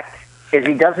respect is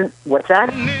he doesn't. What's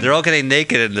that? They're all getting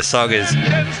naked, and the song is.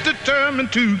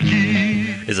 Determined to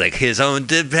keep. It's like his own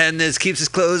independence keeps his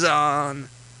clothes on.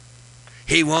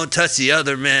 He won't touch the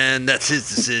other man. That's his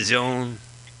decision.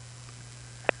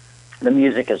 The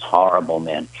music is horrible,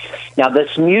 man. Now,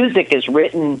 this music is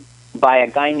written by a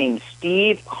guy named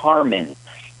Steve Carman,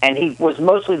 and he was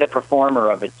mostly the performer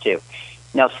of it, too.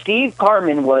 Now, Steve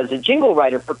Carman was a jingle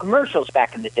writer for commercials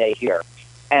back in the day here,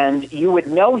 and you would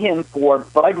know him for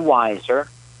Budweiser.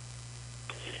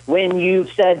 When you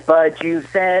said Bud, you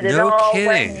said it all. No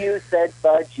kidding. When you said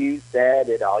Bud, you said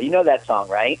it all. You know that song,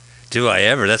 right? Do I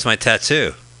ever? That's my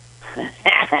tattoo.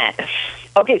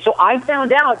 Okay, so I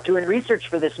found out doing research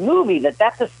for this movie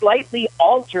that's a slightly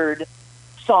altered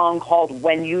song called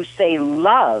When You Say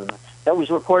Love that was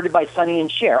recorded by Sonny and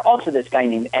Cher, also this guy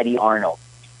named Eddie Arnold.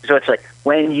 So it's like,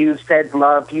 when you said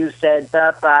love, you said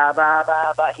ba ba ba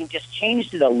ba ba. He just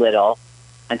changed it a little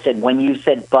and said, when you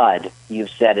said bud,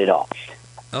 you've said it all.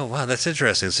 Oh, wow, that's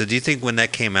interesting. So do you think when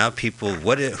that came out, people,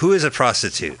 who is a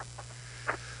prostitute?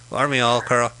 Well, aren't we all,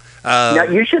 Carl? Now,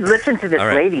 you should listen to this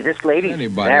lady. This lady's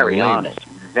very lady. honest.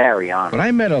 Very honest. But I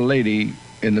met a lady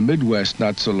in the Midwest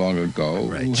not so long ago.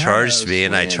 Right, charged me,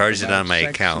 and I charged it on my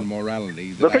account.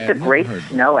 Look at the great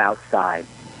snow outside.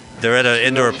 They're at an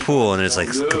indoor pool, and there's like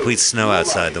complete snow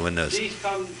outside the windows. She's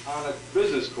come on a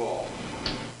business call.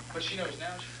 But she knows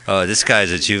now. Oh, this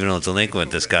guy's a juvenile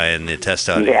delinquent, this guy in the test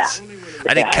audience. Yeah.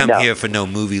 I didn't come here for no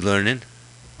movie learning.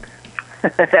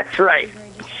 That's right.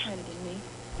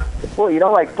 Well, you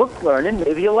don't like book learning,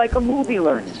 maybe you like a movie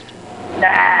learning. Nah,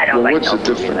 I don't Well, like what's no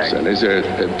the difference then? Is there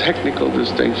a technical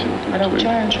distinction between... I don't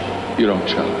charge. You don't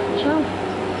charge? No.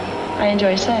 I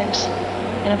enjoy sex.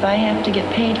 And if I have to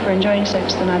get paid for enjoying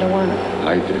sex, then I don't want it.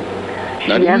 I do.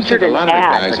 Now, do you think a lot of the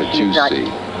guys that you see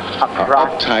are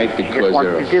uptight because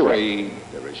they're afraid,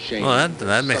 they're ashamed? Well,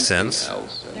 that makes sense.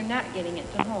 They're not getting it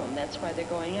from home. That's why they're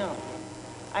going out.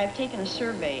 I've taken a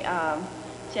survey.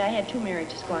 See, I had 2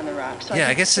 marriages go on the rocks. So Yeah,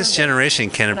 I guess this generation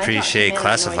can appreciate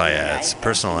classified ads,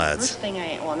 personal ads. First thing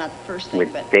well, not the first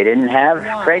thing, but they didn't have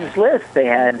Craigslist. They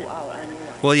had.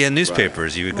 Well, yeah,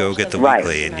 newspapers. You would go get the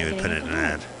weekly and you would put it in an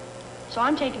ad. So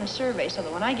I'm taking a survey so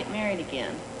that when I get married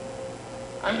again,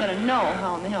 I'm going to know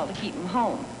how in the hell to keep them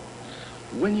home.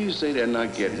 When you say they're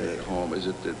not getting it at home, is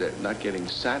it that they're not getting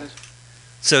satisfied?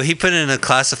 So he put in a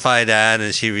classified ad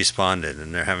and she responded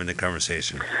and they're having the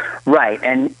conversation. Right,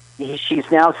 and she's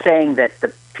now saying that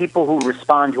the people who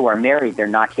respond who are married, they're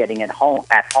not getting it home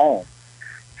at home.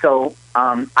 So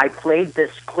I played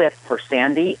this clip for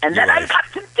Sandy, and then I've got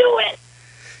to do it.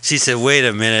 She said, wait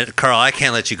a minute, Carl, I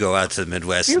can't let you go out to the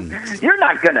Midwest. You're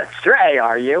not going to stray,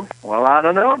 are you? Well, I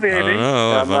don't know, baby. I don't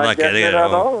know if I'm not getting it at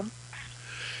home.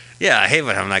 Yeah, I hate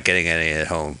when I'm not getting any at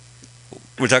home.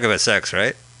 We're talking about sex,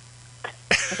 right?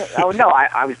 Oh, no,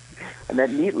 I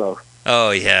meant meatloaf.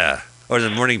 Oh, yeah. Or the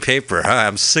morning paper. Huh?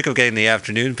 I'm sick of getting the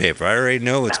afternoon paper. I already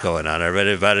know what's going on. I read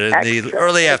about it in the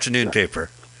early afternoon paper.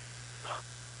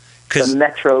 The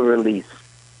Metro release.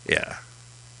 Yeah.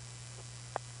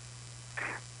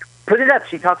 Put it up.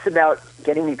 She talks about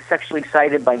getting sexually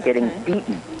excited by getting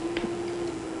beaten.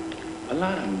 A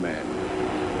lot of men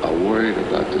are worried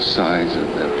about the size of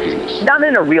their penis. Not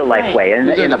in a real life way.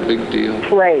 Is that a big deal?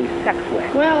 Play, sex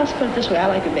way. Well, let's put it this way. I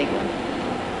like a big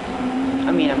one.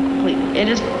 I mean, I'm completely... It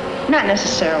is not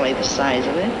necessarily the size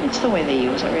of it. It's the way they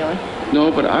use it, really.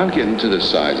 No, but I'm getting to the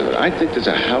size of it. I think there's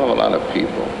a hell of a lot of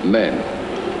people, men,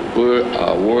 who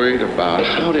are worried about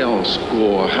how they'll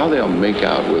score, how they'll make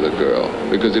out with a girl,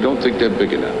 because they don't think they're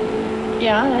big enough.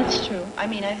 Yeah, that's true. I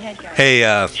mean, I've had guys... Hey,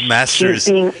 Masters...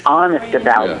 She's being honest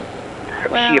about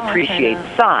Well, she appreciates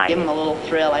size. Give them a little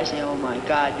thrill. I say, oh my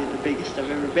God, you're the biggest I've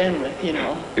ever been with, you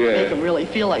know. Yeah. Make them really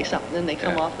feel like something. Then they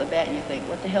come off the bat and you think,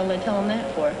 what the hell did I tell them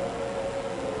that for?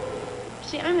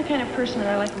 See, I'm the kind of person that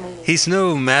I like them a little... He's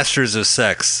no Masters of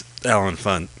Sex, Alan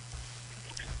Funt.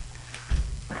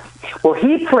 Well,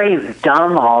 he plays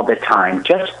dumb all the time,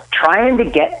 just trying to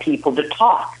get people to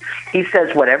talk. He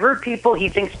says whatever he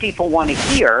thinks people want to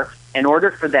hear in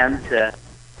order for them to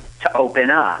open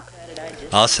up.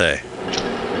 I'll say.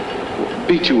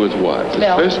 Beat you with what?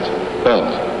 Belt. Fist?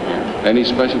 Belt. Yeah. Any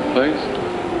special place?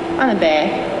 On the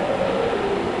back.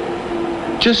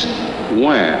 Just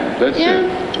wham. That's it.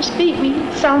 Yeah, just beat me.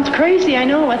 Sounds crazy, I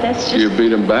know, but that's just... Do you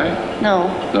beat him back? No.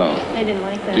 No. They didn't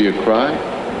like that. Do you cry?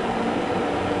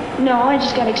 No, I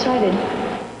just got excited.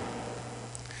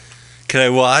 Can I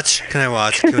watch?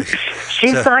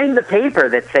 She signed the paper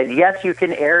that said, yes, you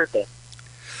can air this.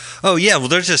 Oh, yeah, well,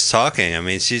 they're just talking. I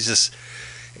mean,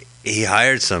 he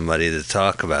hired somebody to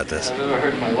talk about this. I've ever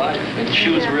heard in my life. And she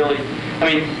was really, I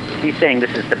mean... He's saying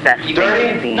this is the best thing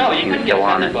I've seen. No, you couldn't get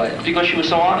offended by it because she was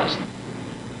so honest.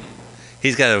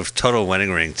 He's got a total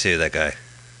wedding ring, too, that guy.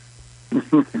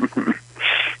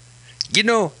 You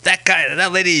know,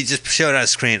 that lady you just showed on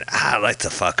screen, I'd like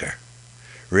to fuck her.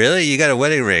 Really? You got a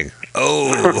wedding ring?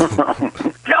 Oh.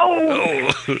 No!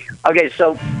 Okay,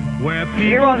 so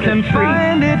here on the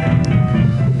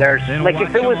street, there's, like,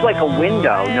 if it was like a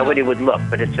window, nobody would look,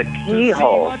 but it's a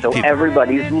keyhole, so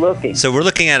everybody's looking. So we're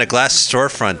looking at a glass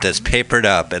storefront that's papered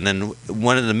up, and then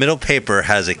one of the middle paper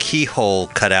has a keyhole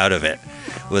cut out of it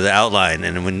with an outline,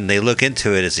 and when they look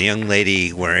into it, it's a young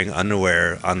lady wearing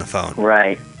underwear on the phone.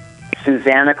 Right.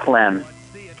 Susanna Clem.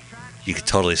 You could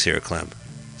totally see her Clem.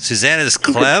 Susanna's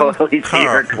You Clem? could totally see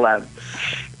her Clem.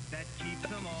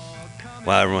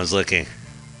 Wow, everyone's looking.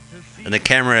 And the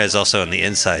camera is also on the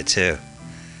inside, too.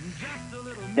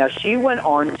 Now, she went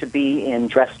on to be in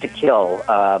Dressed to Kill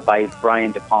by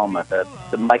Brian De Palma,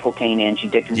 the Michael Caine, Angie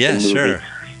Dickinson movie. Sure.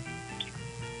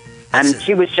 And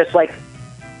she was just like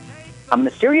a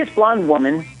mysterious blonde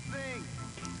woman.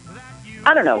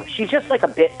 I don't know. She's just like a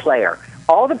bit player.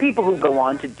 All the people who go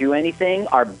on to do anything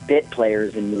are bit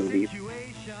players in movies.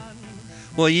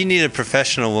 Well, you need a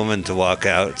professional woman to walk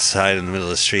outside in the middle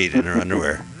of the street in her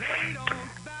underwear.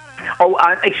 Oh,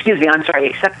 excuse me. I'm sorry.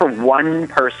 Except for one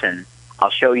person. I'll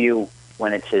show you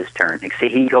when it's his turn. See,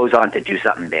 he goes on to do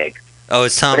something big. Oh,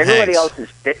 it's Tom Hanks. But everybody Hanks. else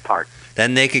is bit parts. That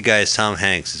naked guy is Tom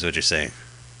Hanks, is what you're saying.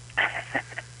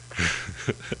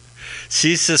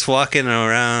 She's just walking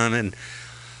around and...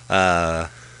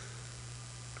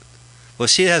 Well,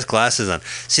 she has glasses on.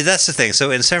 See, that's the thing. So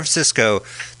in San Francisco,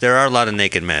 there are a lot of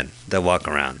naked men that walk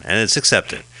around, and it's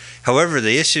accepted. However,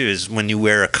 the issue is when you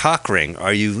wear a cock ring,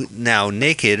 are you now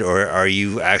naked or are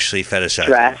you actually fetishizing?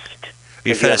 Dressed.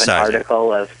 You If you have an fetishizing.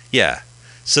 article of... Yeah.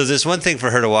 So there's one thing for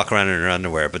her to walk around in her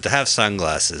underwear, but to have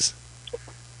sunglasses.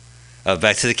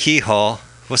 Back to the keyhole.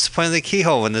 What's the point of the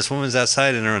keyhole when this woman's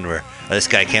outside in her underwear? Oh, this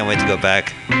guy can't wait to go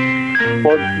back.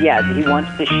 Well, yeah, he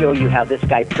wants to show you how this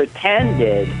guy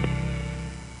pretended,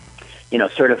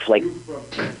 sort of like...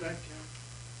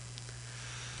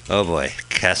 Oh boy,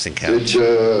 casting couch.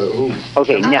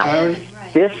 Okay, now,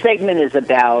 this segment is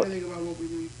about...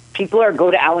 People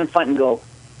go to Alan Funt and go,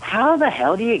 how the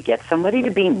hell do you get somebody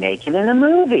to be naked in a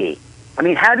movie? I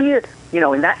mean, how do you,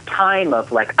 in that time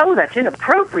of like, oh, that's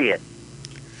inappropriate.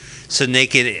 So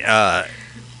naked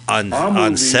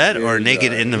on set or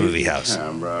naked in the movie house?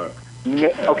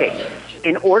 Okay,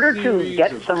 in order to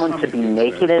get someone to be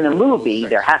naked in a movie,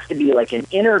 there has to be like an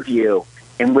interview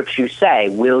in which you say,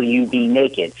 will you be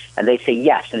naked? And they say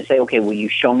yes. And they say, okay, will you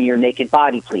show me your naked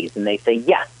body, please? And they say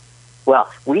yes.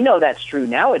 Well, we know that's true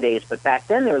nowadays, but back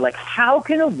then they were like, how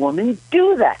can a woman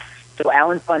do that? So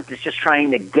Alan Funt is just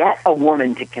trying to get a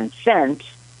woman to consent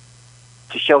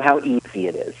to show how easy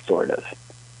it is, sort of.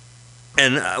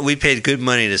 And we paid good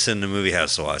money to send the movie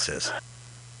house to watch this.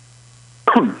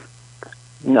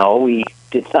 No, we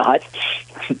did not.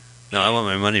 No, I want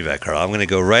my money back, Carl. I'm going to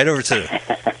go right over to...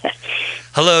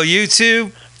 Hello,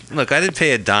 YouTube. Look, I didn't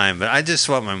pay a dime, but I just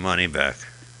want my money back.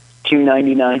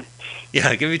 $2.99.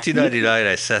 Yeah, give me $2.99.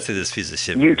 I sat through this piece of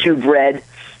shit. YouTube Red.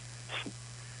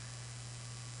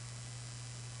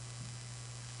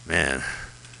 Man.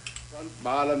 Front,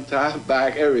 bottom, top,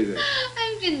 back, everything.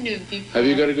 I've been nude before. Have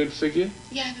you got a good figure?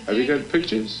 Yeah, Have you got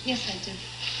pictures? Yes, I do.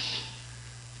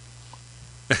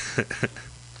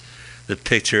 The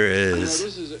picture is...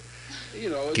 This is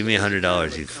give me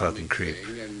 $100, you fucking creep.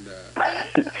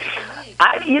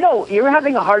 You're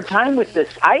having a hard time with this.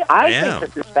 I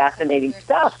think this is fascinating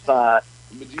stuff.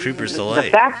 Creeper's The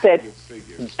delight. fact that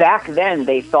back then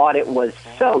they thought it was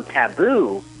so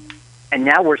taboo, and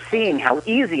now we're seeing how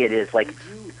easy it is. Like,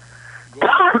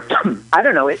 I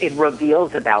don't know, it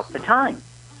reveals about the time.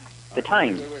 The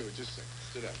time.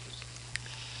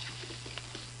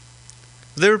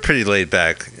 They were pretty laid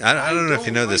back. I don't know if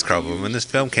you know this, Carl, but when this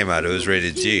film came out, it was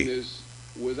rated G.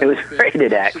 It was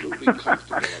rated X. It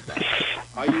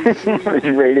was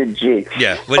rated G.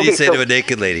 Yeah, what do you say to a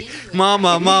naked lady?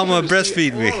 Mama,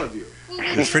 breastfeed me.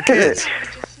 It's for kids.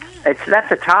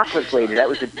 That's a topless lady. That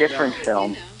was a different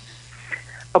film.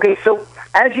 Okay, so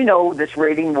as you know, this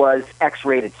rating was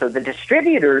X-rated. So the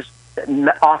distributors,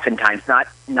 oftentimes, not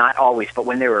always, but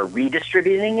when they were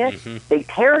redistributing it, they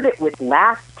paired it with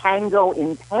Last Tango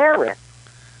in Paris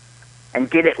and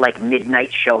did it like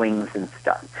midnight showings and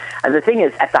stuff. And the thing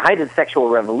is, at the height of the sexual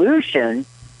revolution,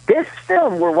 this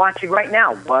film we're watching right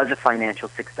now was a financial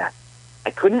success. I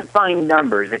couldn't find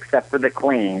numbers except for the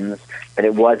claims that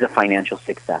it was a financial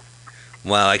success.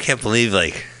 Wow, I can't believe,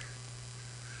 I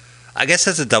guess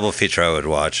that's a double feature I would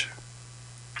watch.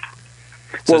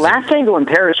 So well, Last Tango in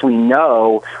Paris, we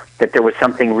know that there was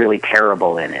something really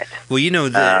terrible in it. Well,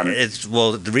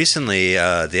 recently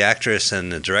the actress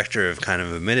and the director have kind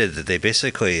of admitted that they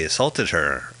basically assaulted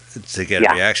her to get a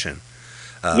reaction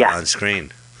on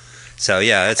screen. So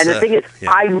yeah, and the thing is,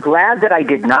 I'm glad that I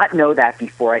did not know that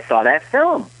before I saw that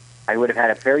film. I would have had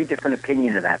a very different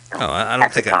opinion of that film. Oh, I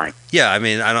don't think. I'm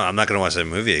not going to watch that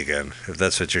movie again. If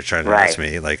that's what you're trying to ask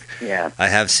me, I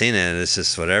have seen it. And it's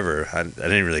just whatever. I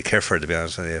didn't really care for it, to be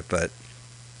honest with you, but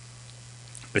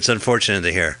it's unfortunate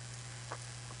to hear.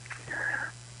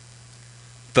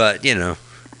 But in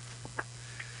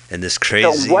this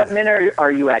crazy. So, what minute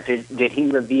are you at? Did he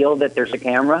reveal that there's a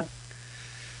camera?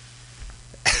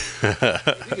 I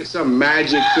think it's some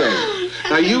magic thing.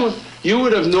 Now you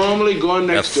would have normally gone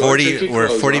next door. We're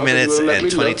 40 minutes and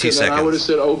 22 seconds. I would have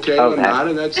said okay or not,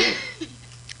 and that's it.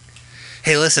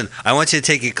 Hey, listen, I want you to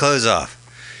take your clothes off.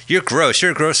 You're gross.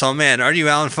 You're a gross old man. Aren't you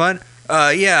Alan Funt?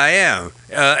 Yeah, I am.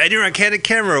 And you're on candid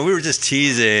camera. We were just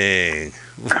teasing.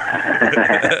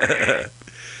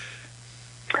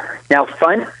 Now,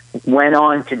 Funt went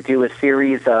on to do a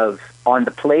series on the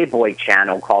Playboy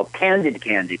channel called Candid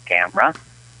Camera.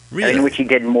 Really? In which he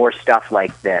did more stuff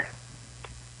like this.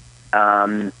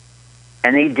 And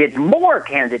he did more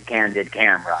Candid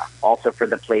Camera, also for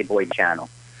the Playboy channel.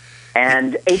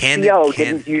 And HBO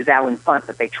didn't use Alan Funt,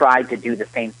 but they tried to do the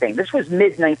same thing. This was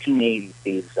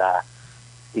mid-1980s,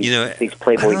 these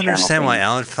Playboy channel I don't understand why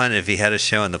Alan Funt, if he had a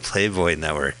show on the Playboy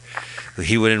Network,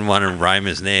 he wouldn't want to rhyme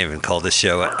his name and call the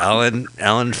show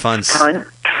Alan Funt's...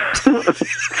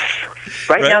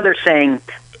 Right now they're saying...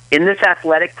 In this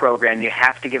athletic program, you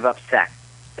have to give up sex.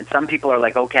 And some people are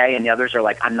like, okay, and the others are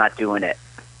like, I'm not doing it.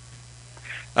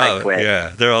 I Oh, quit.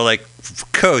 yeah. They're all like,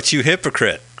 Coach, you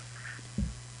hypocrite.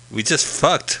 We just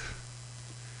fucked.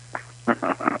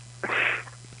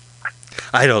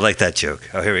 I don't like that joke.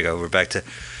 Oh, here we go. We're back to a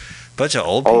bunch of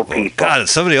old people. God,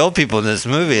 so many old people in this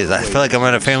movie. I feel like I'm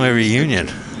at a family reunion.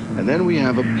 And then we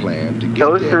have a plan to get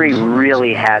Those three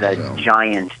really had a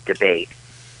giant debate.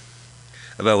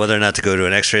 About whether or not to go to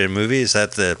an X-rated movie? Is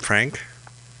that the prank?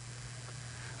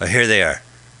 Oh, here they are.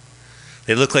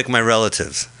 They look like my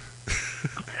relatives.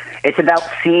 It's about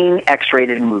seeing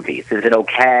X-rated movies. Is it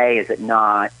okay? Is it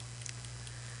not?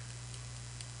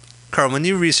 Carl, when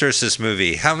you researched this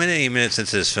movie, how many minutes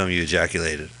into this film you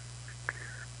ejaculated?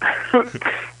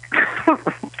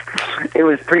 It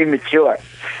was premature.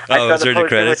 I Oh, saw was the there any poster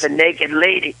credits? with the naked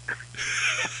lady.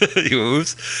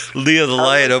 Oops. Leo the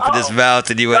lion opened his mouth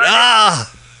and you went,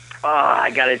 ah! Oh,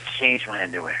 I gotta change my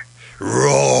underwear.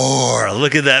 Roar!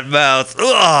 Look at that mouth.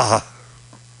 Ah!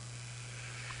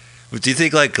 Do you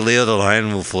think, like, Leo the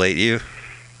lion will fillet you?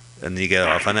 And you get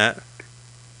off on that?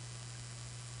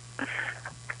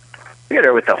 Look at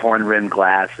her with the horn-rimmed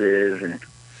glasses and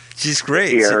she's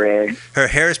great. earring. Her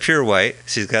hair is pure white.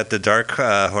 She's got the dark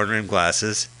horn-rimmed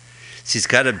glasses. She's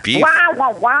got a beef. Wow,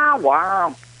 wow, wow,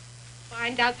 wow.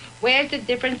 Find out where's the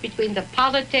difference between the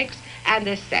politics and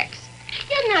the sex.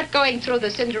 You're not going through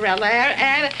the Cinderella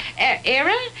era.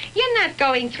 You're not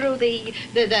going through the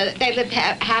they lived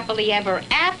happily ever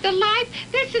after life.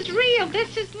 This is real.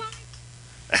 This is life.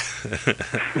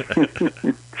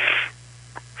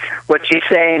 What she's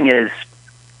saying is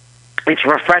it's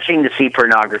refreshing to see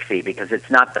pornography because it's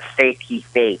not the fakey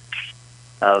fake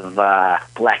of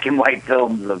black and white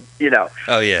films of,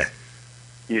 Oh, yeah.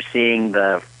 You're seeing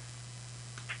the...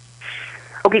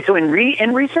 Okay, so in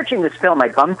researching this film, I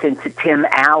bumped into Tim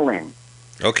Allen.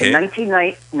 Okay. In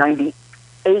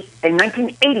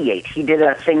 1988, he did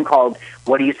a thing called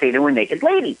What Do You Say to a Naked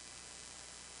Lady?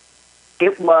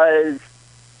 It was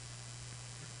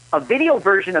a video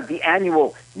version of the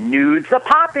annual Nudes a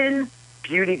Poppin'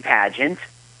 beauty pageant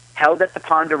held at the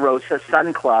Ponderosa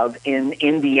Sun Club in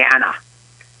Indiana.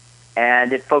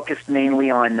 And it focused mainly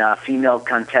on female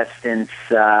contestants,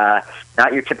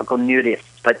 not your typical nudists,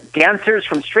 but dancers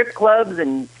from strip clubs,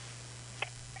 and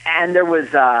there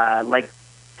was like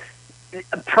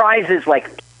prizes like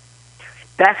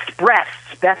best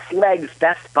breasts, best legs,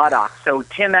 best buttocks. So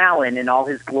Tim Allen, in all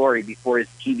his glory before his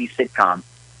TV sitcom,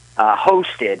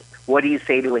 hosted What Do You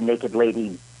Say to a Naked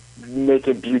Lady,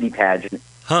 naked beauty pageant.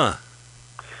 Huh.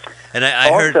 And I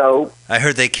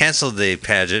heard they canceled the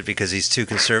pageant because he's too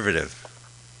conservative.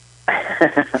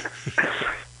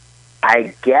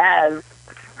 I guess.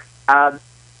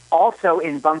 Also,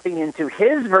 in bumping into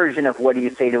his version of What Do You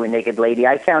Say to a Naked Lady,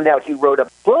 I found out he wrote a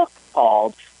book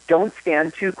called Don't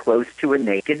Stand Too Close to a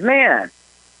Naked Man.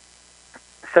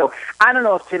 So I don't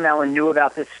know if Tim Allen knew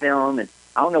about this film, and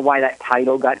I don't know why that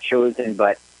title got chosen,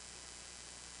 but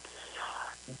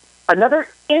another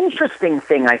interesting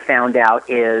thing I found out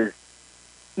is,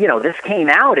 this came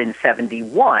out in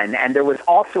 71, and there was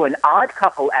also an Odd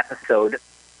Couple episode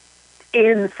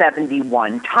in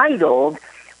 71 titled,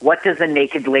 What Does a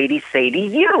Naked Lady Say to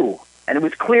You? And it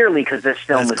was clearly because this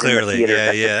film was in the theaters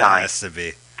at the time. That has to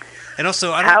be. And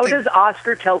also, I don't How think... does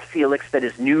Oscar tell Felix that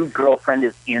his new girlfriend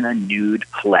is in a nude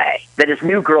play?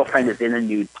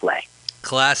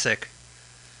 Classic.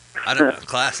 I don't know.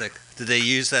 Classic. Did they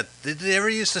use that? Did they ever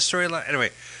use the storyline?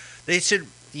 Anyway, they should...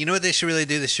 You know what they should really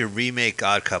do? They should remake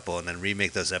Odd Couple and then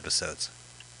remake those episodes.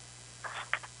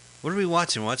 What are we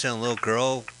watching? Watching a little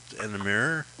girl in the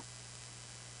mirror?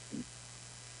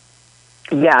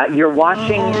 Yeah, you're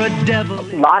watching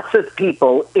lots of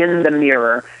people in the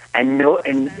mirror, and it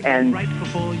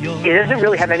doesn't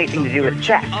really have anything to do with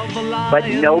sex. But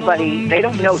they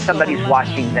don't know somebody's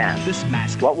watching them.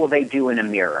 What will they do in a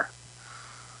mirror?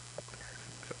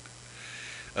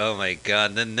 Oh my God.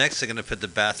 And then next they're going to put the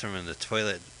bathroom in the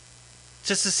toilet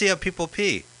just to see how people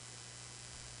pee.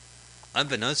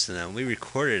 Unbeknownst to them, we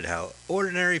recorded how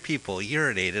ordinary people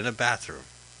urinate in a bathroom.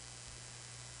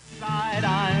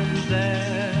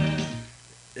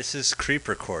 This is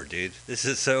creeper core, dude. This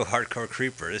is so hardcore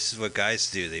creeper. This is what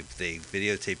guys do. They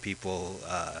videotape people.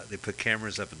 They put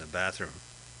cameras up in the bathroom.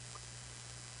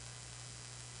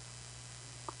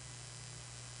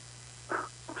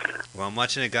 Well, I'm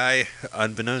watching a guy,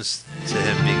 unbeknownst to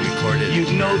him, being recorded. You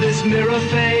know this mirror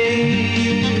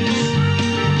face.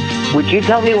 Would you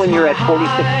tell me when you're at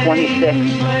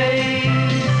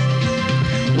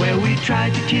 4626? Where we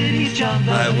tried to kid each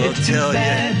other. I will tell you,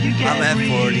 I'm at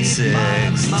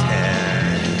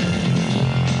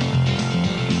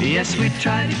 4610. Yes, we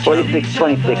try to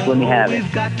 4626, let me have it.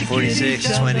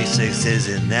 4626 is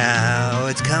it now.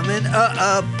 It's coming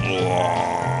up.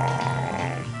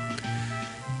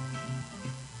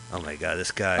 Oh my God,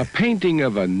 this guy. A painting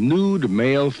of a nude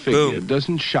male figure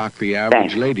doesn't shock the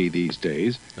average lady these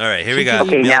days. All right, here we go.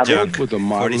 Okay, now junk. With a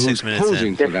model 46 who's minutes posing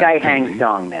in. for This that guy painting. hangs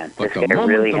dong, man. But This the guy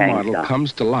moment really the hangs model dong.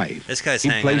 comes to life, This guy's he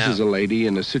hanging places out. a lady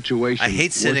in a situation. I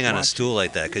hate sitting worth on a watching. stool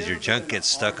like that because your junk gets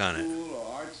stuck on it.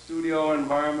 Art studio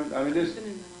environment. I mean, this.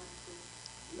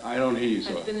 I don't hear you,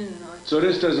 I've been in an art. so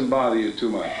this doesn't bother you too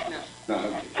much.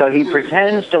 No. So he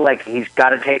pretends to, like, he's got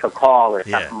to take a call or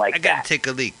Yeah, something like I gotta that. take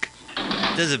a leak.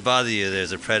 Does it bother you?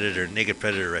 There's a predator, naked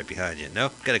predator right behind you. No,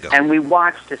 gotta go. And we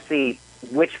watch to see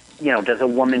which, does a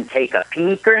woman take a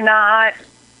peek or not?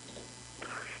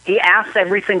 He asks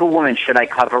every single woman, should I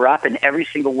cover up? And every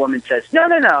single woman says,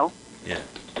 no. Yeah.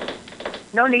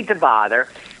 No need to bother.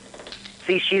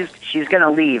 See, she's going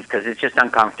to leave because it's just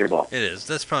uncomfortable. It is.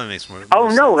 That probably makes more. Oh,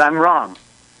 more no, sense. I'm wrong.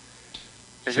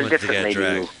 There's She a wants to different get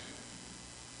lady.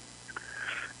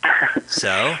 dragged.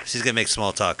 So she's gonna make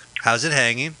small talk. How's it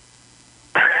hanging?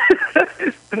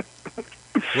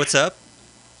 What's up?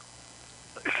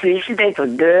 See, she takes a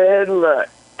good look.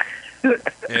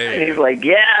 There you He's go. like,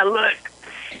 yeah, look.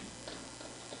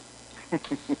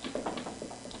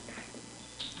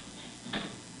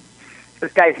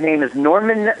 This guy's name is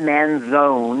Norman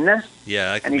Manzone, Yeah,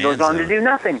 I like and he the goes on to zone. do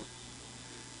nothing.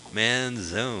 Man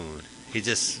zone. He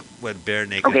just went bare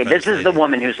naked. Okay, in this front is of the lady.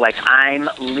 woman who's like, I'm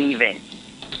leaving.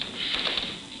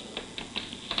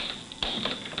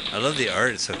 I love the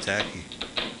art. It's so tacky.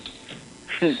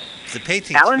 The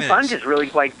painting's Alan finished. Funge is really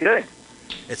quite good.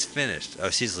 It's finished. Oh,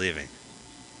 she's leaving.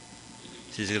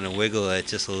 She's gonna wiggle it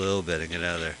just a little bit and get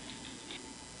out of there.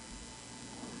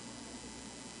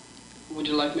 Would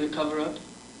you like me to cover up?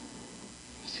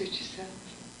 Suit yourself.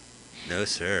 No,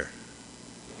 sir.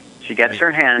 She gets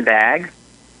her handbag.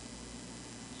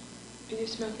 Are you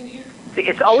smoking here? See,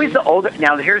 it's always the older.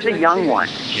 Now, here's a young one.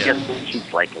 Yeah.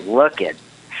 She's like, looking.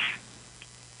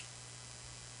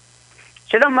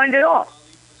 She don't mind at all.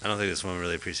 I don't think this woman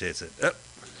really appreciates it. Oh.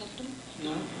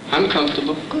 No. I'm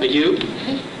comfortable. Are you?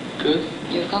 Good.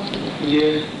 You're comfortable.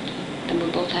 Yeah. Then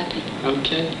we're both happy.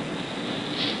 Okay.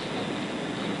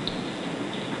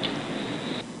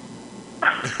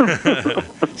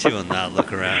 She will not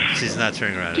look around. She's not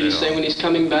turning around Did you at say all. when he's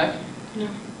coming back? No.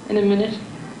 In a minute.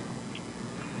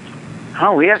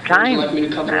 Oh, we have Would time. you like me to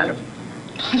cover up?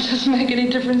 It doesn't make any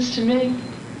difference to me.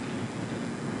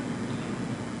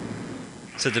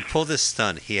 So to pull this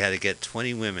stunt, he had to get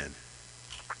 20 women.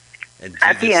 And do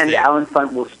At the this end, thing. Alan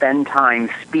Funt will spend time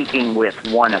speaking with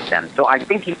one of them. So I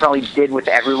think he probably did with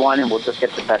everyone, and we'll just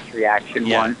get the best reaction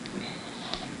one.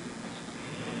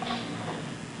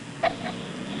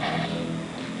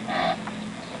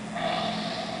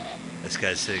 This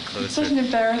guy's sitting It closer. doesn't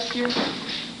embarrass you.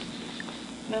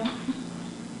 No.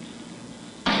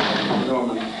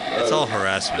 Norman, It's all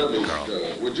harassment, Carl.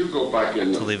 would you go back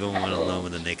in? To leave a woman alone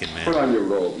with a naked Put man. on your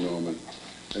robe, Norman,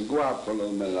 and go out for a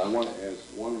little minute. I want to ask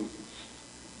one.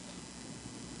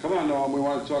 Come on, Norman. We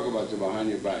want to talk about you behind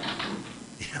your back.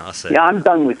 Yeah, I'll say. Yeah, I'm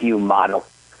done with you, model.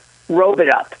 Robe it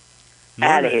up.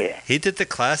 Out of here. He did the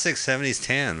classic 70s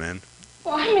tan, man.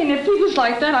 Well, I mean, if he was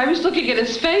like that, I was looking at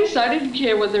his face. I didn't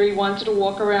care whether he wanted to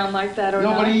walk around like that or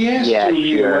not. Nobody asked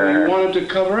you whether you wanted to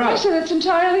cover I up. said it's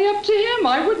entirely up to him.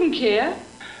 I wouldn't care.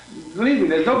 Believe me,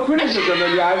 there's no criticism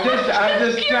in you. I'm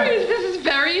just Curious. This is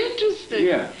very interesting.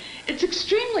 Yeah. It's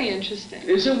extremely interesting.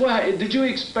 Is it why? Did you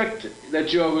expect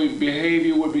that your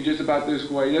behavior would be just about this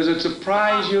way? Does it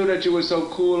surprise you that you were so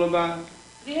cool about it?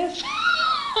 Yes.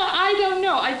 I don't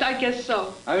know. I guess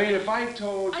so. I mean, if I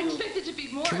told I you... expected to be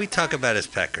more. Can we talk about his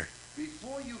pecker?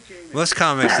 Most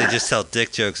comics, they just tell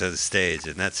dick jokes on the stage,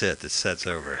 and that's it. The set's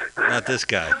over. Not this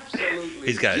guy.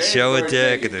 He's got to show a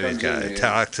dick, and then he's got to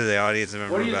talk to the audience and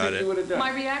remember about it.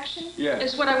 My reaction Yeah.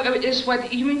 is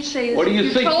what you mean to say is What do you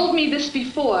if think? told me this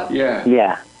before. Yeah.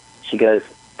 Yeah. She goes,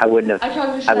 I wouldn't have. I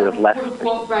probably I would have left. would have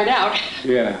walked right out.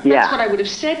 Yeah. That's Yeah. what I would have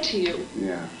said to you.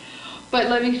 Yeah. But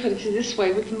let me put it this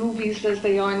way: with movies as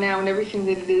they are now and everything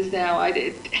that it is now, I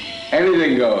did.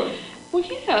 Anything goes. Well,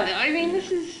 yeah. I mean,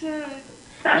 this is.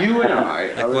 You and I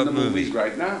Like are what in the movies movie?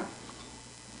 right now.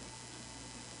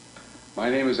 My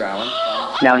name is Alan.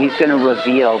 Now he's going to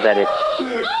reveal that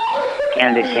it's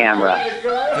candid camera.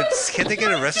 But can't they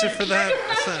get arrested for that?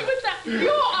 That's not- You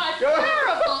are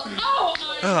terrible.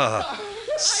 Oh,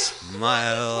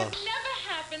 smile.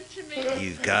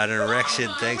 You've got an erection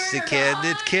thanks to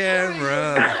candid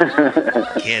camera.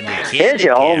 Candid Here's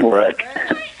your camera. homework.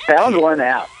 Found one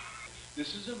out.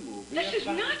 This is a movie. This is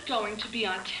not going to be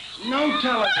on television. No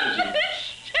television.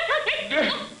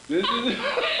 This is.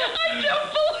 I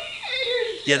don't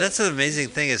believe Yeah, that's the amazing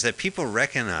thing is that people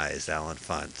recognized Alan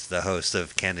Funt, the host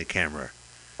of Candid Camera.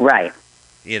 Right.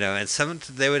 You know, and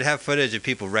they would have footage of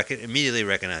people immediately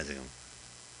recognizing him.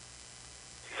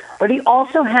 But he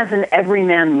also has an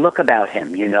everyman look about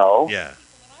him, you know? Yeah.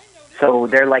 So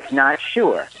they're like not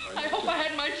sure. I hope I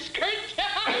had my skirt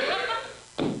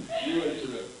down.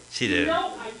 She did.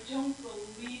 No, I don't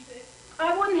believe it.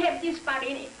 I wouldn't have this part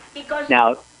in it because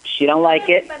Now, she don't like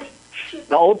it.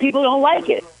 The old people don't like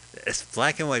it. It's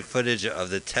black and white footage of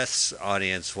the test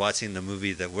audience watching the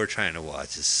movie that we're trying to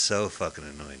watch is so fucking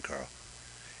annoying, Carl.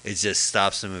 It just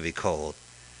stops the movie cold.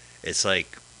 It's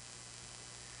like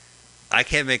I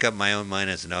can't make up my own mind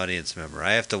as an audience member.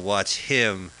 I have to watch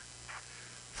him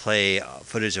play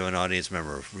footage of an audience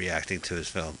member reacting to his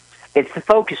film. It's the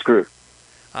focus group.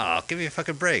 Oh, give me a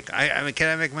fucking break. I mean, can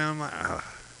I make my own mind? Oh.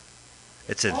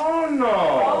 It's a... Oh, no.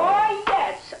 Oh,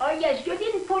 yes. Oh, yes. You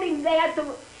didn't put him there to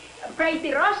pray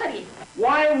the rosary.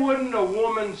 Why wouldn't a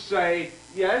woman say,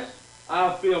 yes,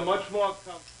 I'll feel much more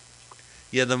comfortable?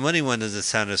 Yeah, the money one doesn't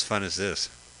sound as fun as this.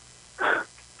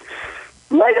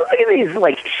 Like, look at these,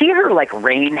 like, see her, like,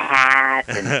 rain hat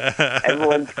and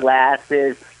everyone's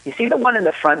glasses. You see the one in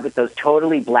the front with those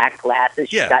totally black glasses?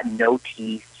 She's got no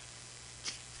teeth.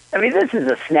 I mean, this is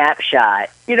a snapshot.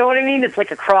 You know what I mean? It's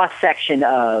like a cross-section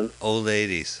of... Old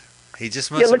ladies. He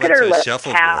just must have look went at her to a left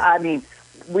shuffleboard. cow. I mean,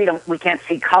 we can't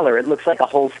see color. It looks like a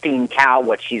Holstein cow,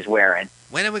 what she's wearing.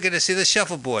 When are we going to see the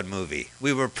shuffleboard movie?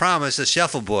 We were promised a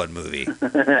shuffleboard movie.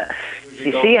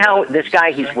 You see how this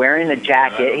guy, he's wearing a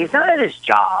jacket. He's not at his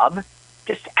job.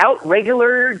 Just out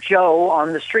regular Joe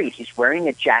on the street. He's wearing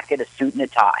a jacket, a suit, and a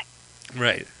tie.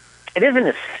 Right. It isn't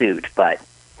a suit, but...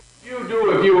 You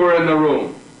do if you were in the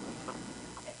room.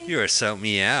 You are so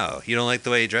meow. You don't like the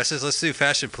way he dresses? Let's do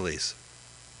Fashion Police.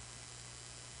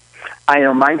 I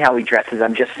don't mind how he dresses.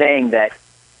 I'm just saying that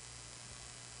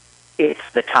it's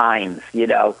the times, you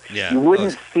know. Yeah. You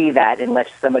wouldn't see that unless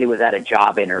somebody was at a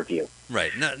job interview.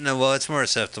 Right. No. Well, it's more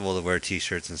acceptable to wear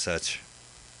T-shirts and such.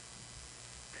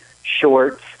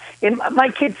 Shorts. In my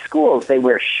kids' schools, they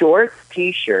wear shorts,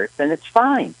 T-shirts, and it's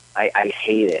fine. I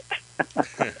hate it.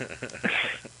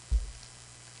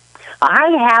 I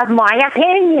have my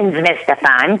opinions, Mr.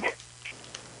 Funt.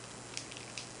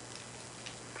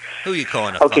 Who are you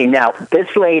calling a Okay, now,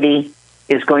 this lady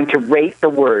is going to rate the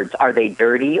words. Are they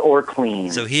dirty or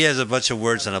clean? So he has a bunch of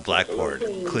words on a blackboard.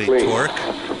 Clean. Clean.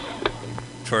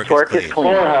 Torque? Torque is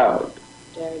clean. Okay.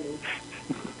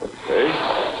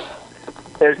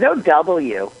 There's no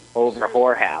W over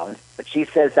whorehound, but she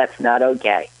says that's not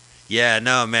okay. Yeah,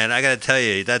 no, man, I got to tell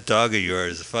you, that dog of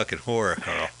yours is a fucking whore,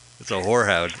 Carl. It's a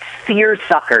whorehound.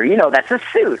 Seersucker. You know, that's a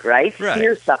suit, right? Right.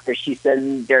 Seersucker. She says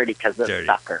is dirty because of Dirty.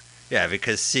 sucker. Yeah,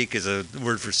 because seek is a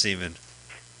word for semen.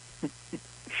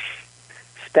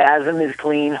 Spasm is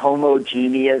clean.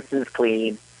 Homogeneous is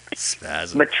clean.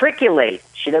 Spasm. Matriculate.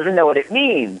 She doesn't know what it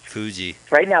means. Fuji.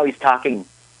 Right now he's talking.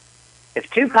 If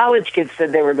two college kids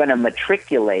said they were going to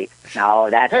matriculate, no,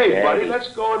 that's Hey, dirty. buddy,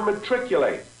 let's go and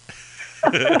matriculate.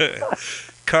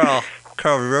 Carl,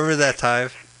 remember that time?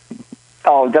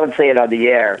 Oh, don't say it on the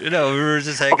air. You know, we were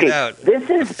just hanging out. This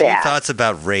is A few bad. thoughts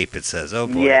about rape, it says. Oh,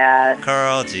 boy. Yeah.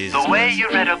 Carl, Jesus. The way you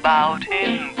read about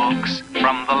in books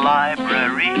from the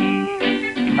library.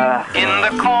 In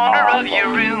the corner of your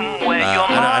room where your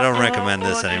I don't recommend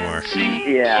this anymore.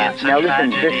 Yeah. Now listen,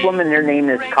 this woman, her name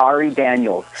is Kari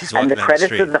Daniels. She's And walking the down the credits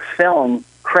street. of the film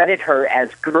credit her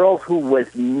as girl who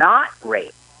was not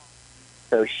raped.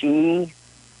 So she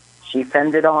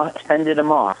fended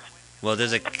him off. Well,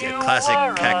 there's a classic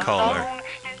cat caller.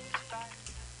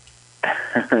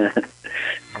 Well,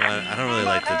 I don't really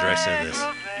like the direction of this.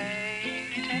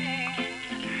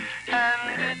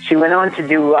 She went on to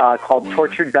do called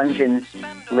Torture Dungeon,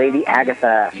 Lady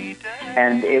Agatha,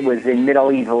 and it was in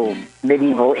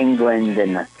medieval England,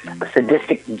 and a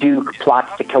sadistic duke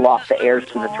plots to kill off the heirs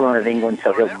to the throne of England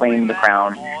so he'll claim the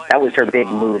crown. That was her big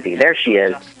movie. There she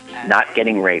is, not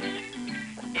getting raped.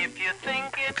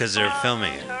 Because they're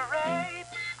filming it.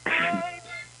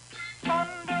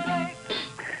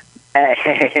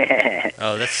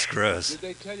 Oh, that's gross.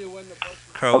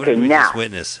 Carl, what Okay, did we now, just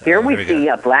witness? here Oh, we go. see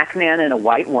a black man and a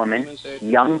white woman,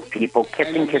 young people,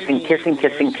 kissing.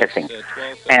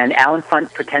 And Alan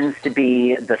Funt pretends to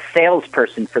be the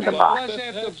salesperson for the box.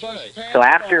 So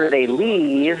after they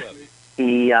leave,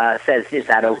 he says, is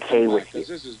that okay with you?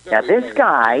 Now, this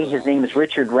guy, his name is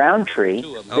Richard Roundtree.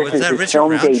 Oh, This is is that his Richard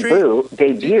film Roundtree?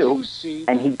 debut,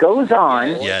 and he goes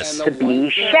on Yes. to be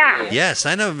Shaq. Yes,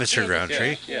 I know Mr.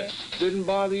 Roundtree. Didn't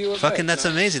bother you. Fucking, that's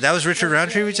amazing. That was Richard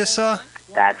Roundtree we just saw?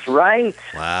 That's right.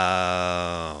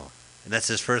 Wow. And that's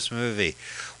his first movie.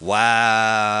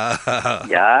 Wow.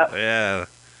 Yeah. Yeah.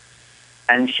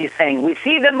 And she's saying, we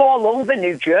see them all over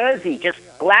New Jersey, just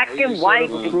black and white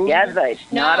together. It's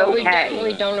not No, we okay.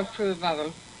 definitely don't approve of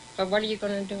them. But what are you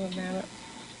going to do about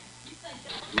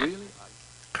it?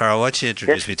 Carl, why don't you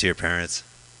introduce me to your parents?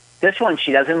 This one,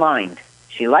 she doesn't mind.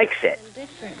 She likes it.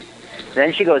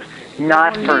 Then she goes,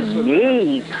 not for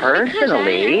me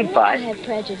personally, I but... have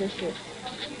prejudices.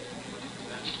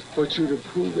 But you to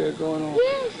prove they're going on.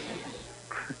 Yes.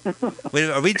 Wait,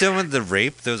 are we done with the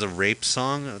rape? There was a rape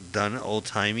song done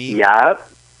old-timey? Yeah.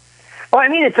 Well, I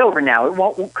mean, it's over now. It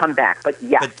won't come back. But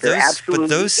yeah, there absolutely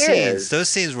those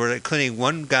scenes were including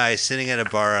one guy sitting at a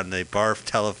bar on the bar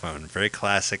telephone, very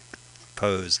classic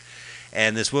pose,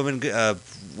 and this woman,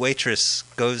 waitress,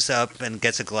 goes up and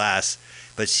gets a glass,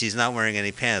 but she's not wearing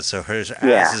any pants, so her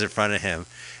ass is in front of him.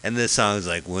 And this song's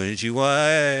like, wouldn't you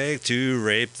like to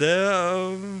rape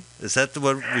them? Is that the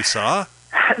one we saw?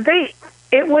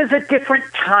 It was a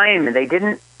different time.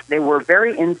 They were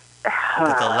very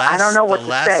I don't know what to say. The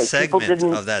last segment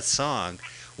of that song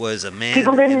was a man.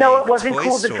 People didn't know it wasn't toy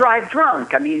cool store. to drive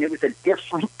drunk. I mean, it was a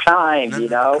different time, you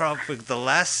know? Carl, the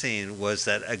last scene was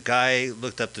that a guy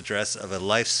looked up the dress of a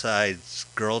life-size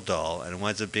girl doll, and it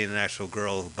winds up being an actual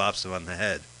girl who bops him on the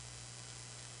head.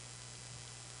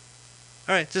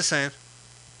 All right, just saying.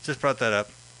 Just brought that up.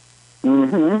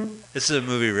 Mm-hmm. This is a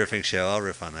movie riffing show. I'll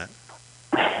riff on that.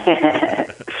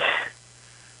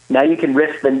 Now you can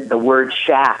riff the word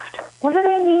shaft. What do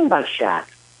they mean by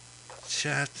shaft?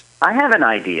 Shaft. I have an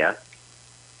idea.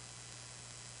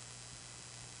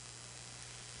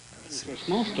 It's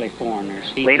mostly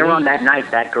foreigners. Later on that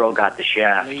night, that girl got the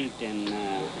shaft.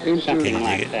 Something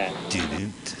like that.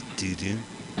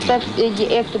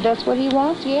 If that's what he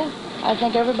wants, yeah. I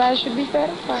think everybody should be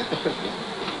satisfied.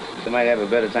 They might have a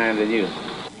better time than you.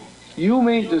 You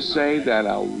mean to say that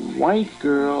a white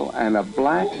girl and a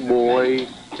black boy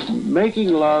making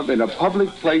love in a public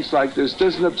place like this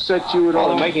doesn't upset you at all?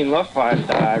 Well, the making love part,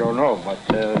 I don't know, but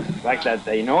the fact that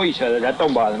they know each other, that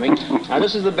don't bother me. Now,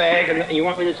 this is the bag, and you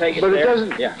want me to take it But there? it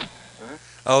doesn't... Yeah.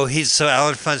 Oh, so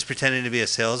Alan Funn's pretending to be a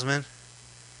salesman?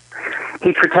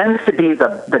 He pretends to be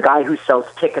the guy who sells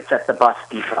tickets at the bus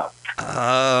depot.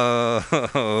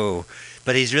 Oh,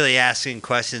 but he's really asking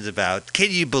questions about, can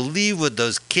you believe what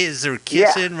those kids are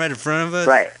kissing right in front of us?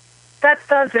 Right. That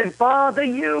doesn't bother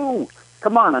you.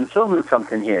 Come on, I'm filming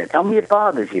something here. Tell me it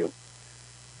bothers you.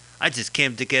 I just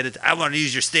came to get it. I want to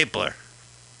use your stapler.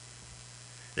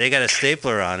 They got a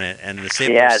stapler on it, and the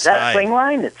stapler is that swing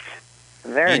line? It's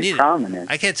very prominent.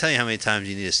 I can't tell you how many times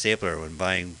you need a stapler when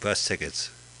buying bus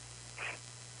tickets.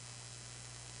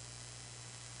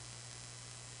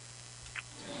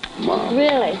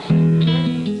 Really?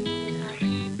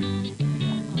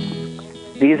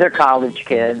 These are college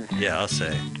kids. Yeah, I'll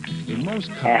say. In most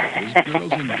colleges,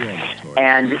 girls in dormitories.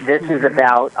 And this is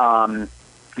about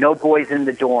no boys in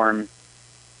the dorm.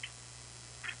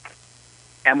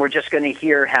 And we're just going to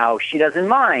hear how she doesn't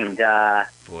mind.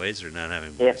 Boys are not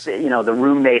having boys. If, the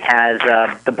roommate has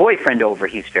the boyfriend over.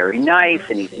 He's very nice,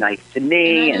 and he's nice to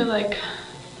me. And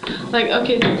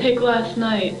okay, take last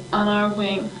night on our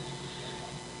wing.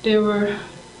 There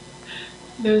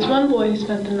was one boy who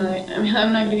spent the night. I mean,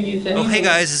 I'm not going to use that. Oh, hey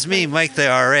guys, it's me, Mike the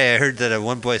RA. I heard that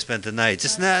one boy spent the night.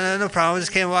 Just no problem.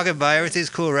 Just came walking by.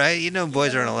 Everything's cool, right? You know,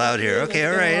 boys aren't allowed here. Okay,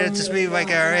 all right. It's just me, Mike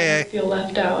the RA. I feel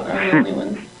left out or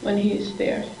lonely when he's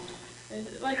there.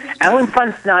 Alan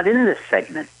Funn's not in this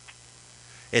segment.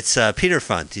 It's Peter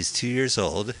Funt. He's 2 years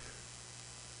old.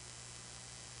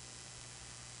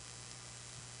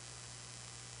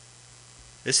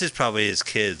 This is probably his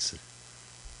kids.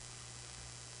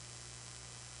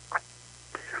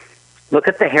 Look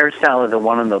at the hairstyle of the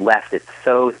one on the left. It's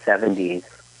so 70s.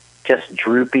 Just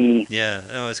droopy. Yeah,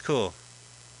 no, it's cool.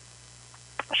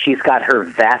 She's got her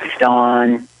vest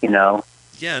on,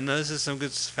 Yeah, no, this is some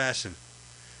good fashion.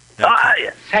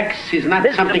 Sex is not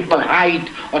something to hide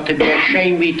or to be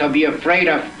ashamed with or be afraid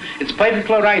of. It's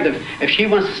perfectly all right if she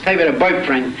wants to stay with a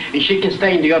boyfriend and she can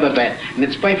stay in the other bed, and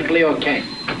it's perfectly okay.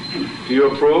 Do you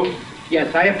approve?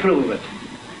 Yes, I approve of it.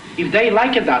 If they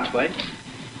like it that way.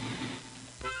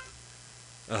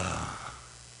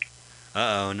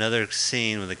 Uh-oh, another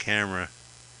scene with a camera.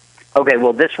 Okay,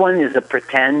 well, this one is a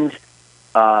pretend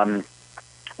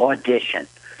audition.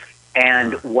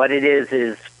 And what it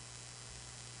is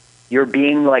you're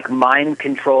being,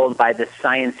 mind-controlled by the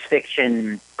science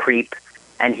fiction creep,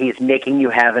 and he's making you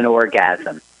have an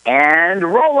orgasm. And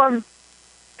roll them!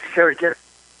 So just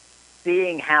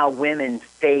seeing how women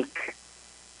fake...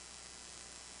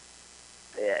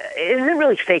 It isn't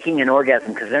really faking an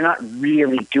orgasm because they're not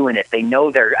really doing it. They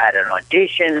know they're at an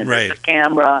audition and there's a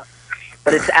camera.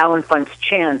 But it's Alan Funt's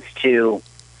chance to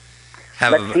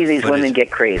let's see these women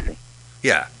get crazy.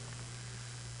 Yeah.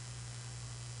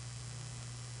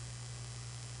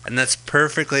 And that's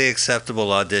perfectly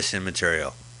acceptable audition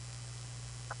material.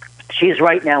 She's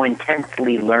right now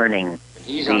intensely learning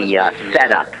the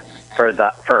setup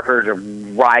for her to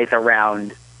rise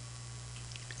around.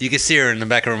 You can see her in the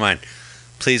back of her mind.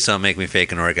 Please don't make me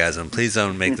fake an orgasm. Please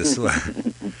don't make this.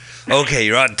 Okay,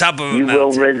 you're on top of a You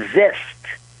mountain. will resist,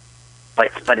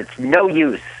 but it's no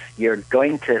use. You're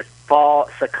going to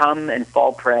succumb and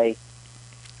fall prey.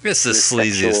 It's the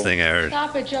sleaziest thing I heard.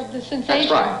 Stoppage of the sensation.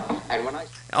 That's right. And when I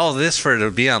All this for it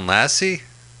to be on Lassie?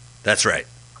 That's right.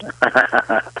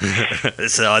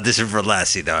 It's an audition for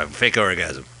Lassie now. Fake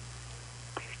orgasm.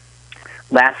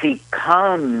 Lassie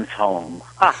comes home.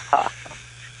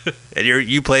 And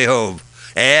you play home.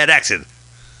 And action.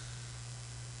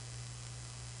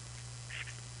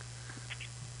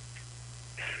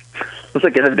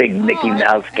 Look at the big Mickey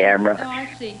Mouse camera. Oh,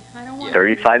 I see. I don't want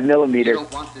 35 millimeter.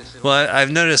 Well,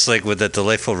 I've noticed, like, with that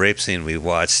delightful rape scene we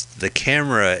watched, the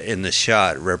camera in the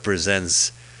shot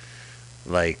represents,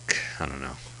 like, I don't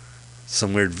know,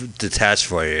 some weird detached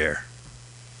voyeur.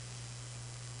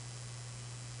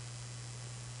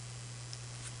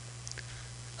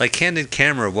 Like, candid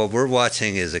camera, what we're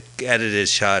watching is a edited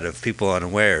shot of people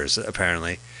unawares,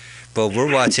 apparently. But we're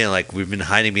watching, like, we've been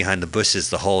hiding behind the bushes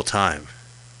the whole time.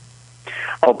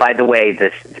 Oh, by the way,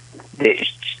 they're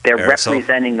Aerosol?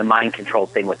 representing the mind control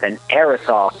thing with an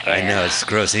aerosol can. I know, it's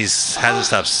gross. He hasn't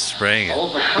stopped spraying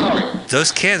it.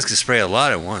 Those cans can spray a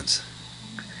lot at once.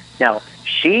 Now,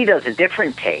 she does a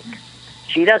different take.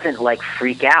 She doesn't, like,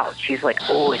 freak out. She's like,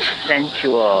 oh, it's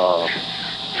sensual.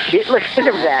 Look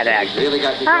at that act. really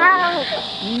got you No.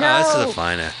 Oh, this is a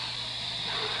fine act.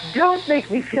 Don't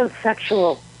make me feel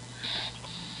sexual.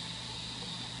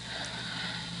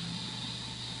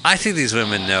 I think these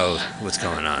women know what's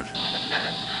going on.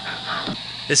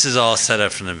 This is all set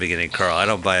up from the beginning, Carl. I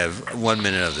don't buy 1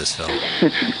 minute of this film.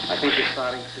 I think you're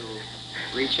starting to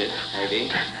reach it,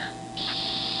 maybe.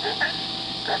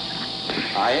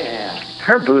 I am.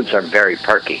 Her boobs are very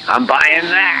perky. I'm buying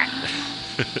that.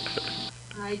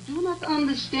 I do not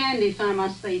understand, if I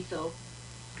must say so.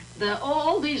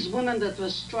 All these women that were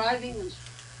striving and...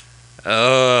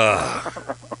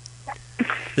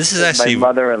 This is actually my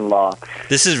mother-in-law.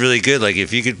 This is really good. Like,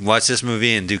 if you could watch this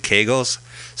movie and do Kegels,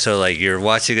 so like you're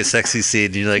watching a sexy scene,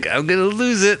 and you're like, I'm gonna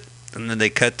lose it, and then they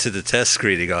cut to the test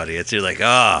screening audience. You're like,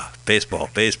 baseball,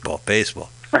 baseball, baseball.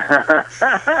 Like,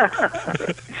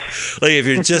 if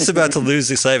you're just about to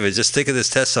lose excitement, just think of this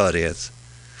test audience.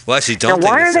 Well, actually, don't. Now,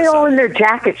 why are they all in their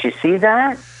jackets? You see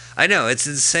that? I know, it's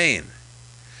insane.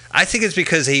 I think it's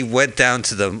because he went down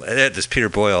to this Peter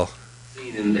Boyle.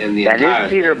 In the That entire is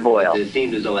Peter thing, Boyle. It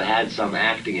seemed as though it had some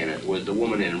acting in it. Was the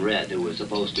woman in red who was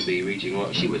supposed to be reaching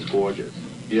on? She was gorgeous.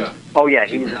 Yeah. Oh yeah,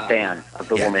 he was a fan of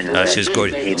the woman. She was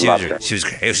gorgeous. He She loved her. was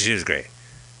great. She was great.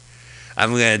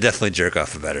 I'm gonna definitely jerk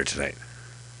off about her tonight.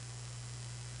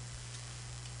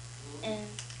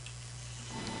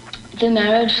 The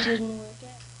marriage didn't work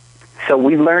out. So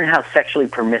we learn how sexually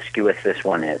promiscuous this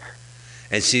one is.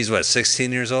 And she's what,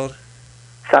 16 years old?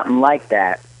 Something like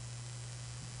that.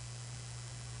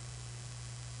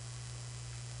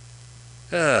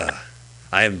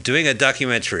 I am doing a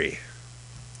documentary.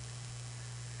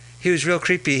 He was real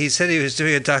creepy. He said he was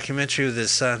doing a documentary with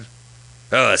his son.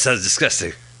 Oh, that sounds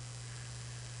disgusting.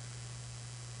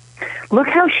 Look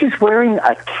how she's wearing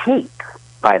a cape,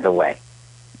 by the way.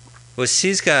 Well,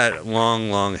 she's got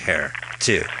long hair,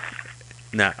 too.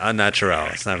 Not unnatural.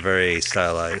 It's not very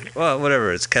stylized. Well,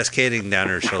 whatever. It's cascading down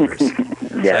her shoulders.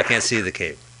 So I can't see the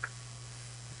cape.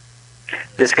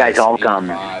 This guy's all gum.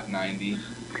 590.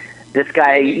 This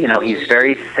guy, he's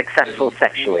very successful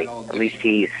sexually. At least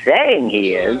he's saying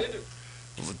he is.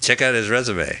 Check out his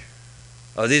resume.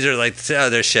 Oh, these are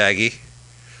they're Shaggy.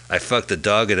 I fucked a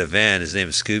dog in a van. His name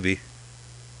is Scooby.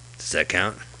 Does that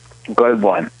count? Good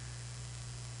one.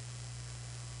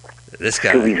 This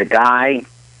guy. Scooby's a guy.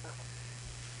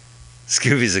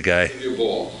 Scooby's a guy. Your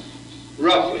ball.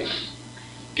 Roughly.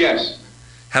 Guess.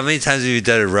 How many times have you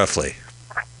done it roughly?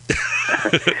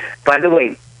 By the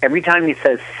way, every time he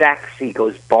says sex, he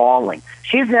goes bawling.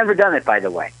 She's never done it, by the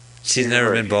way. She's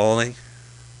never been bowling?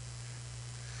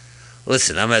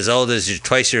 Listen, I'm as old as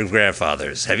twice your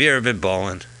grandfathers. Have you ever been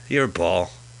bowling? You ever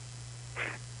ball?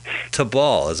 To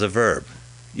ball is a verb.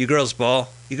 You girls ball?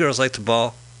 You girls like to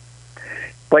ball?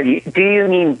 But do you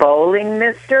mean bowling,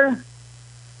 mister?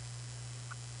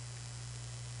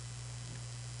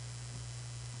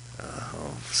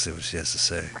 Let's see what she has to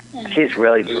say. She's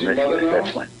really promiscuous,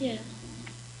 this one. Yeah.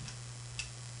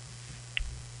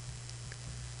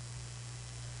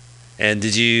 And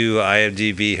did you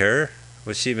IMDb her?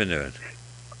 What's she been doing?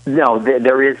 No,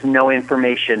 there is no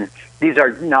information. These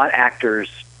are not actors.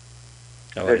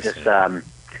 Oh, They're just the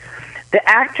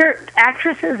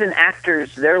actresses and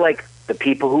actors. They're like the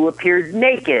people who appeared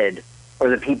naked, or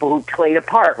the people who played a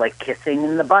part, like kissing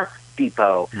in the bus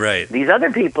depot. Right. These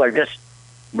other people are just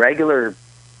regular,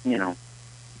 Joe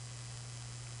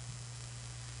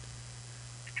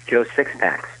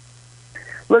Sixpacks.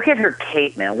 Look at her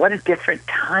cape, man. What a different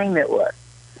time it was.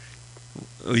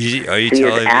 Are you See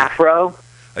telling his me? afro?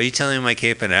 Are you telling me my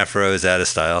cape and afro is out of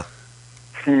style?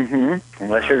 Mm-hmm.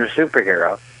 Unless you're a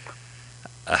superhero.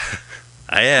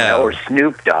 I am. Or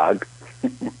Snoop Dogg.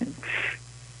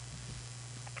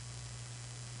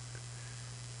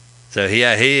 So he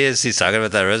is. He's talking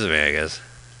about that resume, I guess.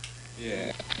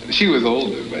 Yeah. She was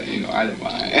older, but, I didn't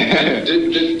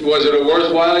mind. Was it a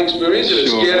worthwhile experience? Did it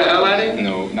scare the hell out of you?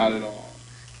 No, not at all.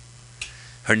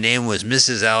 Her name was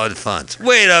Mrs. Lwaflmoyt.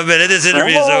 Wait a minute, this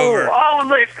interview's over.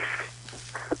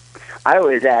 I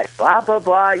was at blah, blah,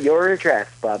 blah, your address,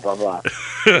 blah, blah, blah.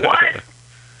 What?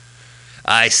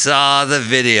 I saw the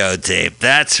videotape.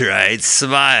 That's right.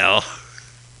 Smile.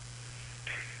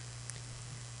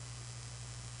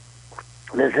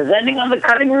 This is ending on the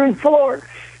cutting room floor.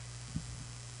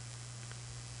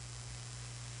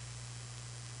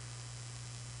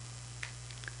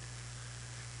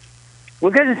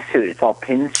 Look at his suit. It's all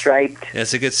pinstriped. Yeah,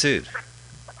 it's a good suit.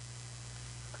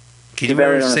 Can Too you wear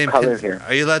bad the we don't same have color here.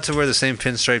 Are you allowed to wear the same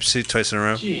pinstripe suit twice in a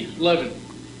row? Gee, 11.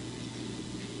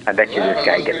 I bet you this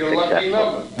guy gets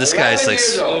successful. This guy's like,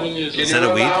 years is that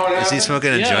a weed? Is he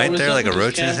smoking a Yeah, I joint was there, up like a at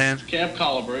roach in his Camp- hand? Camp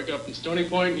Colleberg up in Stony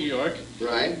Point, New York.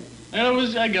 Right.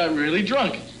 And I got really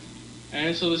drunk.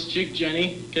 And so this chick,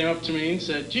 Jenny, came up to me and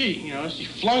said, gee, she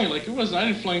flung it like it wasn't.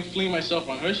 I didn't fling myself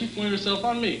on her. She flung herself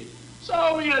on me.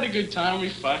 So we had a good time. We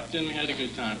fucked and we had a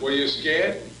good time. Were you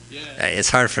scared? Yeah.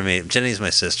 It's hard for me. Jenny's my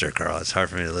sister, Carl. It's hard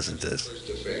for me to listen to this.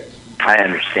 I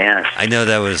understand. I know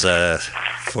that was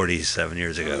 47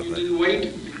 years ago. But. Didn't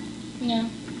wait? No.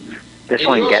 This In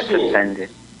one your gets school, offended.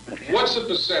 What's the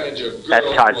percentage of girls?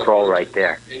 That's Todd Kroll right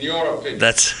there. In your opinion?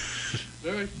 That's.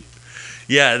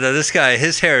 Yeah, no, this guy,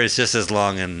 his hair is just as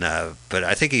long, but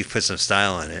I think he put some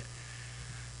style in it.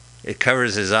 It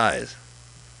covers his eyes.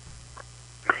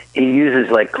 He uses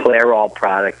like Clairol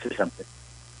products or something.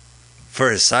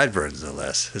 For his sideburns, no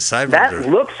less. His sideburns That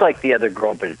are... looks like the other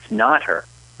girl, but it's not her.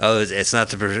 Oh, it's not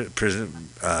the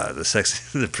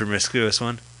the promiscuous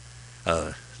one?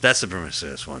 Oh, that's the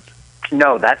promiscuous one.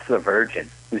 No, that's the virgin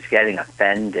who's getting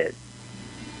offended.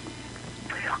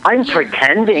 I'm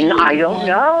pretending I don't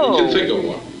know. You can think of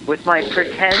one. With my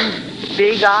pretend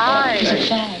big eyes.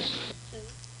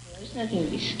 There's nothing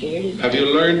to be scared of. Have you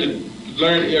learned?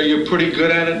 Are you pretty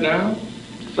good at it now?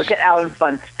 Look at Alan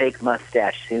Funt's fake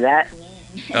mustache. See that?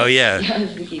 Oh, yeah.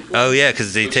 Oh, yeah,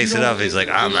 because he takes it off. He's like,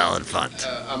 I'm Alan Funt.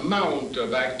 Amount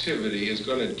of activity is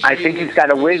going to change. I think he's got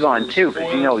a wig on, too,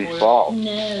 because he's bald.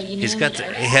 No, He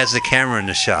has the camera in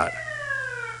the shot.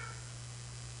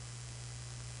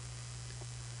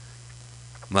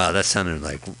 Wow, that sounded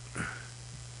like...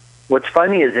 What's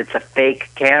funny is it's a fake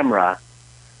camera.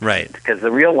 Right. Because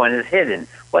the real one is hidden.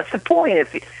 What's the point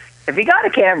if you got a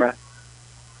camera?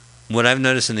 What I've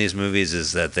noticed in these movies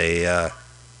is that they...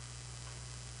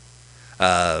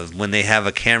 when they have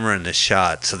a camera in the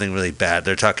shot, something really bad,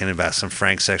 they're talking about some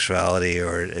frank sexuality,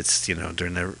 or it's,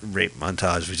 during the rape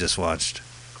montage we just watched.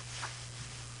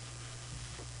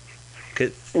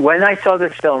 When I saw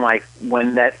this film,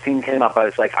 when that scene came up, I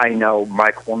was like, I know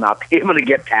Mike will not be able to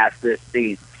get past this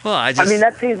scene. Well, I mean,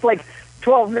 that scene's like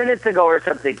 12 minutes ago or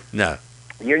something. No.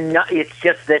 You're not. It's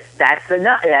just that's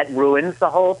enough. That ruins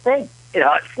the whole thing.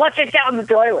 Flush it down the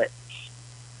toilet.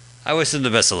 I wish them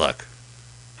the best of luck.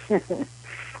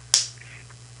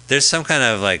 There's some kind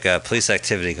of police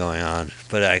activity going on,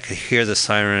 but I could hear the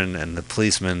siren and the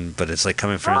policeman, but it's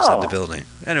coming from inside the building.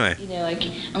 Anyway.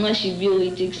 Unless you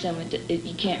really dig someone,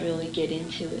 you can't really get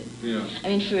into it. Yeah. I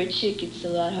mean, for a chick, it's a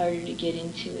lot harder to get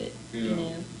into it,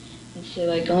 Yeah. And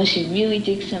so, unless you really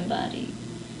dig somebody,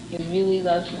 you really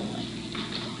love them,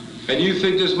 And you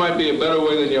think this might be a better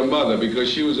way than your mother because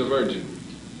she was a virgin?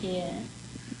 Yeah.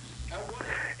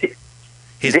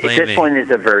 This one is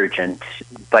a virgin,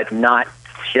 but not.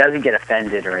 She doesn't get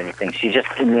offended or anything. She's just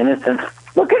innocent.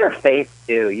 Look at her face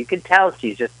too. You can tell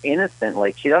she's just innocent.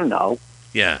 Like she don't know.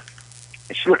 Yeah.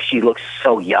 She looks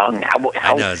so young.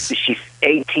 How is she?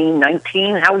 18,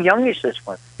 19? How young is this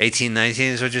one? 18,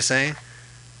 19 is what you're saying?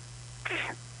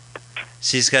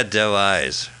 She's got doe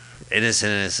eyes.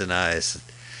 Innocent eyes.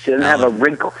 She doesn't have a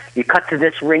wrinkle. You cut to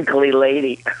this wrinkly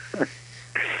lady.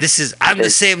 I'm the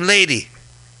same lady.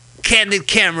 Candid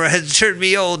camera has turned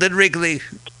me old and wriggly.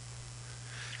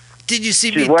 Did you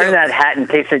see She's me? wearing that hat in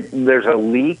case there's a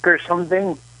leak or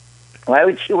something. Why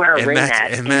would she wear a rain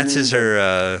hat? It matches her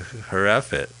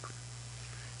outfit.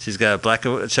 She's got a black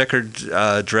checkered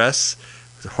dress,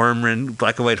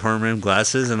 black and white horn rimmed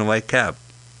glasses, and a white cap.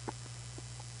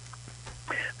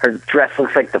 Her dress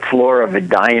looks like the floor of a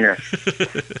diner.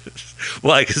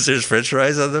 Why? Because there's French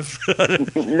fries on the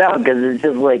front? No, because it's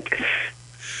just like,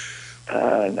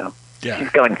 no. Yeah. She's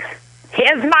going,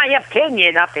 here's my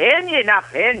opinion.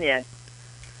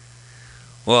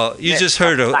 Well, you just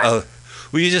heard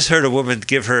a woman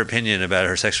give her opinion about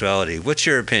her sexuality. What's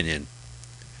your opinion?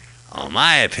 Oh,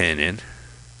 my opinion.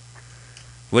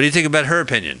 What do you think about her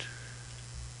opinion?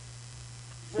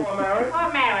 For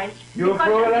marriage. You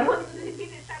approve of that?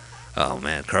 Oh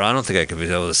man, Carl, I don't think I could be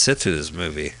able to sit through this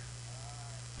movie.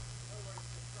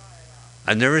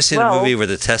 I've never seen a movie where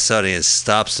the test audience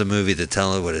stops the movie to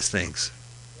tell it what it thinks.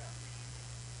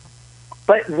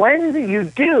 But when you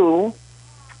do,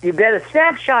 you get a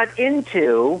snapshot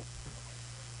into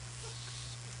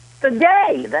the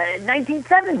day, the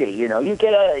 1970. You know, you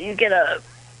get a.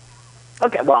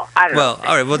 Okay, well, I don't know. Well,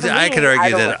 all right. Well, I could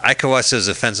argue that I could watch those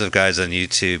offensive guys on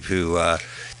YouTube who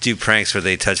do pranks where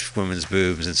they touch women's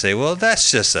boobs and say, "Well,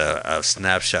 that's just a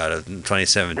snapshot of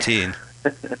 2017."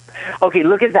 Okay,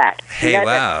 look at that. Hey,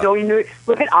 wow.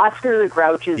 Look at Oscar the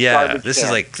Grouch's garbage this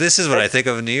can. is what I think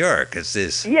of New York. It's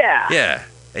this. Yeah. Yeah,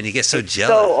 and you get so It's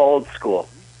jealous. so old school.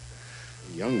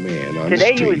 Young man on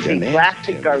Today the you would street see and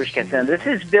plastic garbage cans. Now this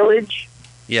is Village.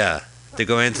 Yeah, they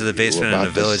go into the basement of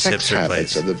the Village sex hipster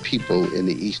habits place. of the people in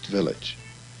the East Village.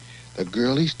 The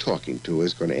girl he's talking to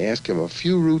is going to ask him a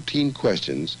few routine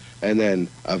questions and then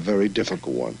a very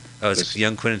difficult one. Oh, it's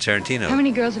young Quentin Tarantino. How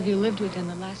many girls have you lived with in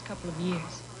the last couple of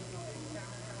years?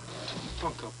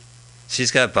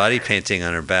 She's got body painting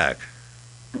on her back,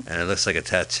 and it looks like a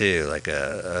tattoo, like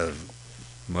a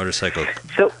motorcycle.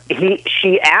 So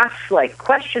she asks like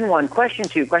question 1, question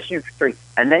 2, question 3,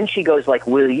 and then she goes like,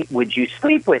 would you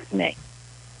sleep with me?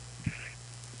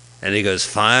 And he goes,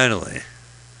 finally.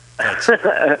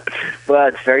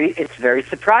 Well, it's very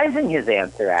surprising, his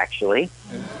answer, actually.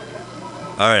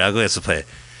 All right, I'll go ahead and play it.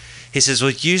 He says,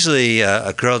 well, usually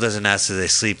a girl doesn't ask if they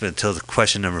sleep until the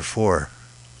question number 4.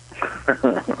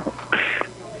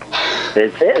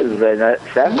 This is the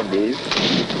 70s.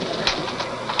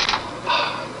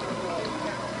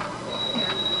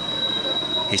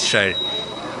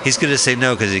 He's going to say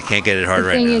no because he can't get it hard The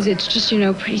right thing now. is, it's just,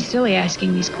 pretty silly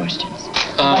asking these questions.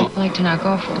 I'd like to knock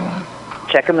off for a while.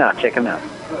 Check him out.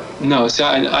 No, see,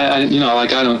 I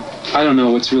don't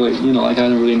know what's really, I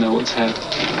don't really know what's happening.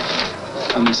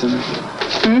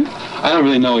 Understand? I don't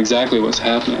really know exactly what's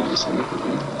happening.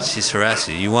 She's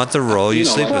harassing you. You want the role, you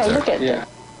sleep with her. Yeah.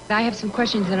 I have some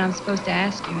questions that I'm supposed to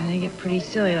ask you, and they get pretty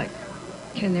silly, like,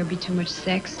 can there be too much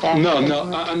sex? No,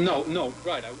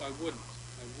 right, I wouldn't.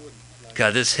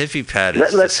 God, this hippie pad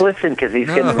is... Let's listen, because he's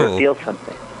going to reveal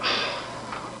something.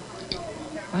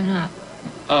 Why not?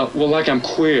 Well, like I'm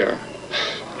queer.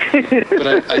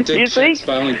 But I dig chicks,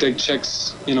 but I only dig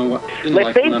chicks,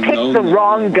 Like they picked the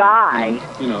wrong guy,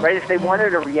 right? If they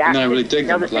wanted a reaction. And I really dig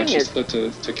now, them, the like thing she is, split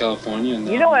to California. And,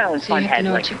 Alan Fun had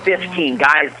like 15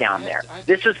 guys down there.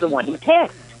 This was the one he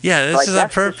picked. Yeah, this is on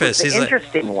purpose. This was He's the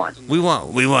interesting one. We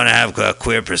want to have a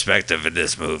queer perspective in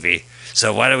this movie.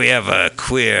 So why don't we have a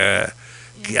queer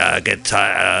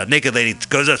naked lady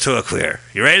goes up to a queer?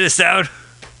 You ready to sound?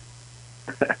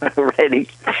 Ready.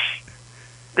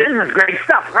 This is great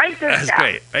stuff. Write this down. That's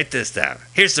great. Write this down.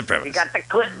 Here's the premise. You got the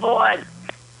clipboard.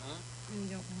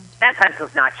 That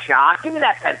pencil's not sharp. Give me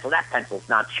that pencil. That pencil's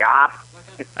not sharp.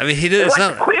 I mean, he did. It's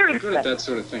not good at that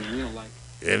sort of thing,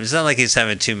 It's not like he's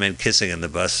having two men kissing in the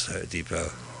bus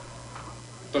depot.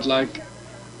 But I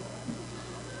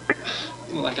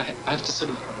have to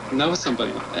sort of know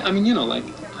somebody. I mean,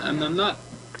 I'm not.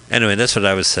 Anyway, that's what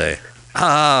I would say.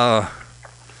 Oh,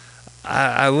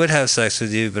 I would have sex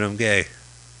with you, but I'm gay.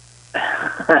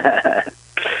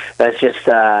 That's just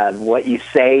what you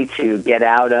say to get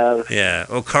out of. Yeah.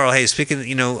 Oh, Carl, hey,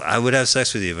 speaking, I would have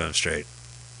sex with you, but I'm straight.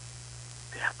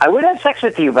 I would have sex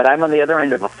with you, but I'm on the other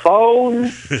end of a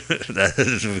phone.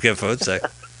 We get phone sex.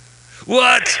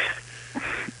 What?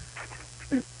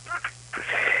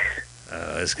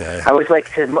 Oh, this guy. I was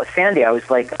like to Sandy, I was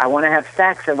like, I want to have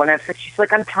sex. She's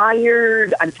like, I'm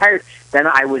tired. Then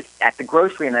I was at the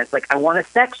grocery, and I was like, I want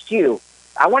to sext you.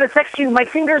 My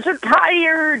fingers are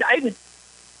tired.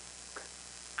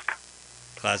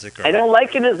 Classic girl. I don't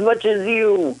like it as much as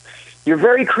you. You're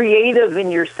very creative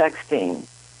in your sexting.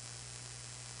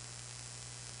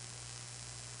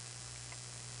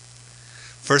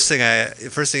 First thing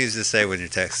you just say when you're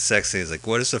texting is like,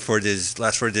 what is the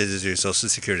last 4 digits of your social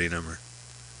security number?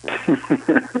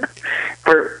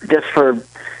 for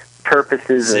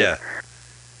purposes of... Yeah.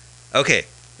 Okay,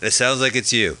 it sounds like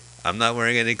it's you. I'm not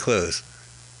wearing any clothes.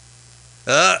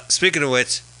 Speaking of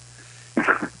which,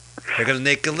 here comes a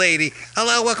naked lady.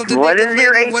 Hello, welcome to What Naked is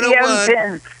your Lady ATM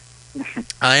 101. pin?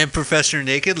 I am Professor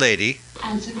Naked Lady.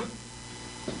 Answer.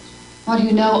 What do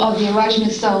you know of the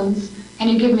erogenous zones? Can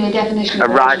you give me a definition of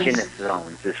Erogenous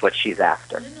zones is what she's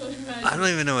after. I don't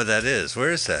even know what that is.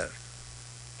 Where is that?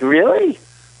 Really?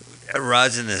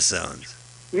 Erogenous zones.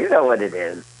 You know what it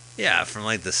is. Yeah, from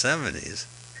like the 70s.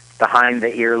 Behind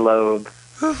the earlobe.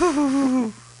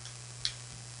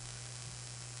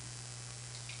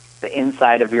 The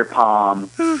inside of your palm.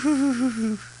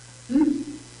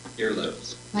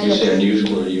 Earlobes. My You say lips.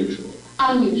 unusual or usual?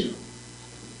 Unusual.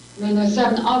 I mean, there are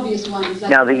certain obvious ones.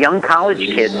 Now, the young college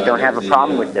kids don't have a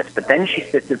problem with this, but then she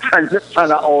sits in front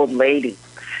of old lady.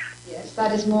 Yes,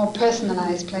 that is more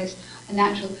personalized place, a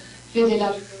natural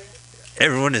physiological.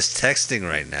 Everyone is texting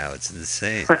right now. It's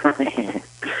insane.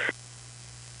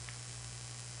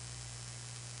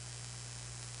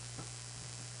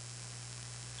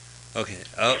 Okay.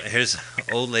 Oh, here's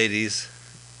elderly ladies.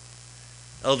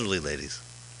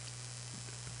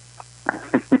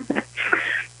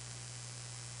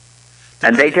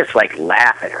 And they just like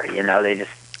laugh at her, you know. They just.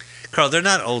 Carl, they're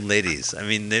not old ladies. I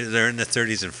mean, they're in their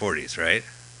 30s and 40s, right?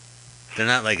 They're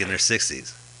not like in their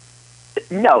 60s.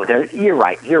 No, you're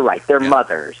right. They're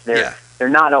mothers. They're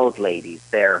not old ladies.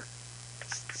 They're.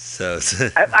 So.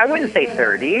 I wouldn't say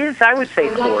 30s. I would say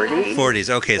 40s. 40s.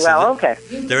 Okay. So well, okay.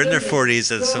 They're in their 40s,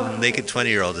 and some naked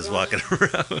 20-year-old is walking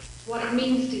around. What it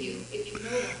means to you, if you know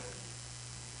that.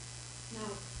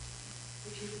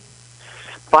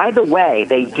 By the way,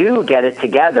 they do get it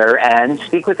together and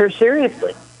speak with her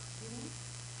seriously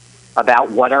about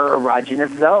what are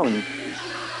erogenous zones.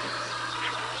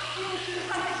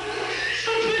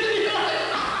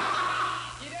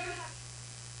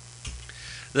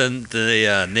 Then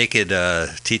the naked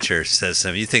teacher says to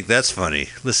him, "You think that's funny?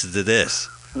 Listen to this.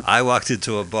 I walked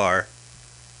into a bar,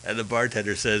 and the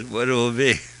bartender said, 'What will it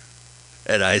be?'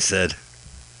 And I said,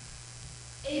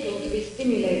 Able to be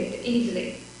stimulated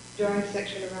easily during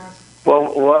sexual arousal.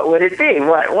 Well, what would it be?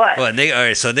 What? Well, all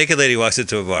right, so a naked lady walks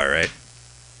into a bar, right?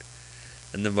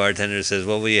 And the bartender says,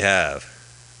 'What will you have?'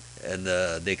 And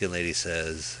the naked lady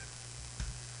says,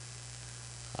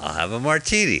 'I'll have a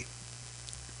martini.'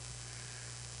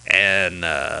 And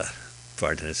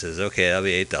bartender says, 'Okay, that'll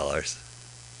be $8.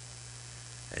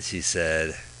 And she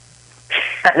said,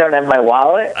 'I don't have my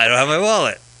wallet.' I don't have my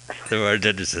wallet. The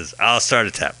bartender says, 'I'll start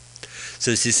a tab.'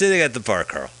 So she's sitting at the bar,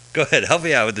 Carl. Go ahead, help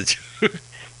me out with the joke.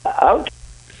 Okay.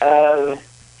 All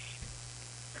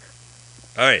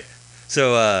right.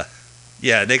 So,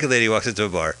 yeah, a naked lady walks into a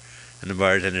bar, and the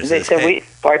bartender says, "Hey."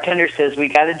 Bartender says, "We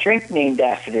got a drink named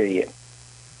after you."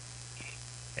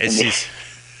 And she's...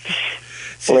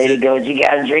 Lady goes, "You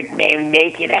got a drink named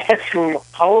Naked Ass from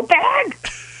Whole Bag?"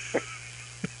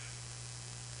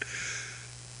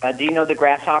 Do you know the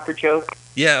grasshopper joke?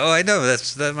 Yeah, I know.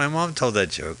 That my mom told that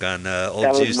joke on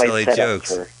Old Jews Telling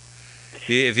Jokes.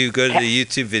 If you go to the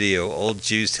YouTube video, Old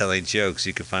Jews Telling Jokes,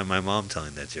 you can find my mom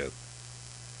telling that joke.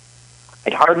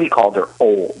 I'd hardly call her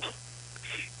old.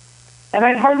 And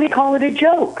I'd hardly call it a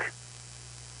joke.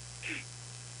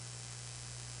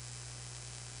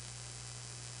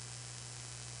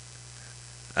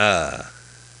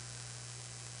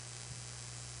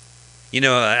 You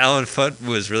know, Alan Fudd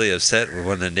was really upset when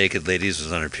one of the naked ladies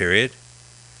was on her period.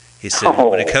 He said,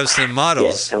 when it comes to the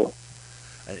models,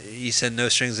 he said no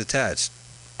strings attached.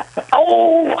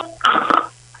 Oh!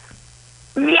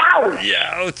 Ouch!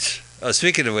 Ouch! Oh,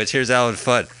 speaking of which, here's Alan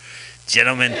Fudd.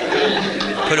 Gentlemen,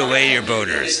 put away your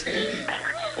boners.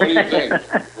 What do you think?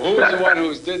 Who was the one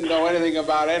who didn't know anything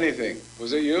about anything?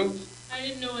 Was it you? I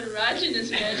didn't know what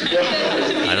erogenous meant.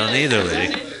 I don't either,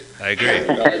 lady. I agree.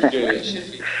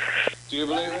 Do you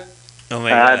believe it? Oh my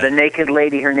God. The naked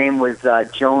lady, her name was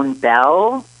Joan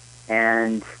Bell,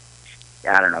 and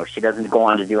I don't know, she doesn't go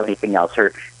on to do anything else.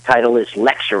 Her title is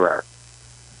lecturer.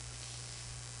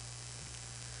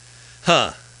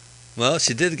 Huh. Well,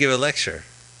 she did give a lecture.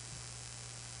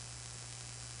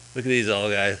 Look at these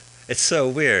old guys. It's so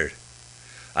weird.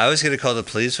 I was going to call the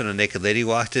police when a naked lady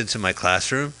walked into my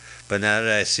classroom, but now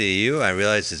that I see you, I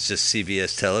realize it's just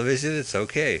CBS television. It's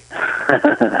okay.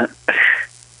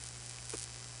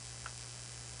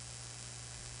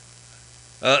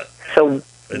 So,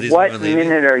 what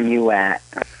minute are you at?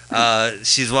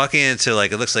 She's walking into,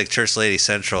 like, it looks like Church Lady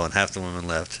Central, and half the women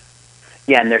left.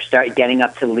 Yeah, and they're getting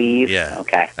up to leave. Yeah.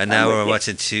 Okay. And now we're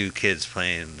watching three kids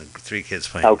playing.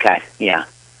 Okay. Yeah.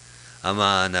 I'm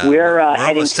on. We're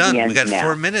heading almost to done. the end We got now.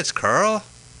 4 minutes, Carl.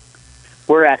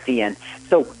 We're at the end.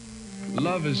 So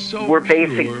Love is so we're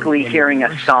basically hearing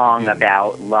a song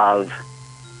about love.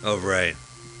 Oh, right.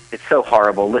 It's so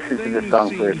horrible. Listen to the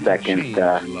song for a second.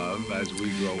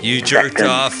 You jerked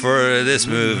off for this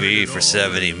movie for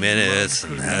 70 minutes,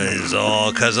 and that is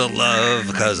all because of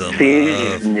love,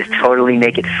 It's totally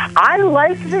naked. I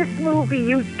like this movie.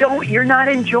 You're not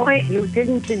enjoying. You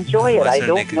didn't enjoy it. I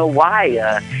don't know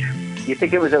why. You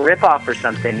think it was a ripoff or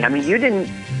something? I mean, you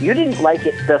didn't like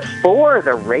it before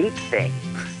the rape thing.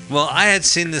 Well, I had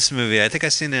seen this movie. I think I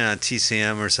seen it on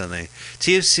TCM or something.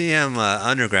 TCM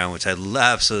Underground, which I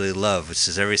absolutely love, which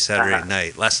is every Saturday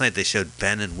night. Last night they showed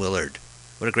Ben and Willard.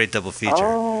 What a great double feature.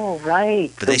 Oh,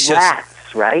 right. But the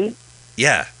Rats, right?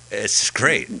 Yeah, it's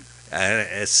great.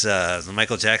 It's the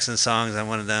Michael Jackson songs on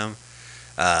one of them.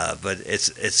 But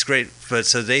it's great. But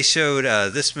so they showed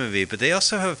this movie, but they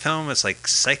also have a film that's like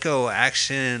Psycho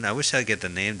Action. I wish I'd get the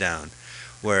name down.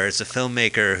 Where it's a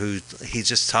filmmaker he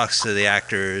just talks to the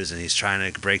actors and he's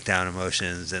trying to break down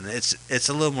emotions, and it's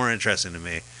a little more interesting to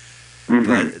me. Mm-hmm.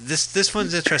 But this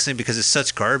one's interesting because it's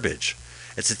such garbage.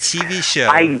 It's a TV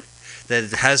show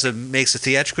that makes a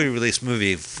theatrically released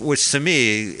movie, which to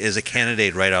me is a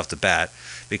candidate right off the bat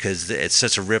because it's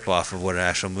such a rip-off of what an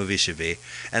actual movie should be.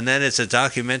 And then it's a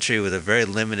documentary with a very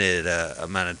limited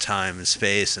amount of time and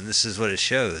space, and this is what it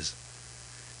shows,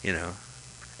 you know.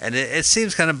 And it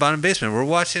seems kind of bottom basement. We're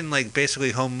watching like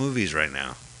basically home movies right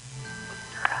now.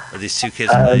 Are these two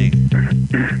kids playing?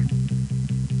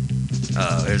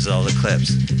 Oh, here's all the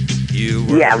clips.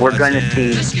 We're going to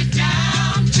see.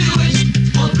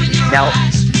 Now,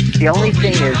 the only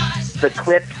thing is the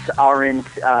clips aren't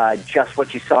just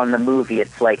what you saw in the movie.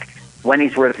 It's like when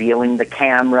he's revealing the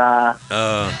camera.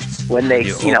 When they,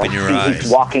 see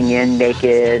he's walking in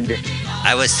naked.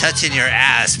 I was touching your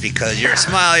ass because you're a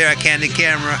smile, you're a candid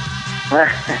camera.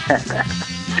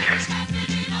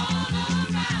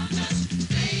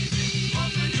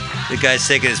 The guy's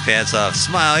taking his pants off.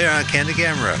 Smile, you're on candid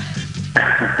camera.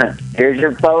 Here's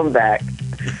your phone back.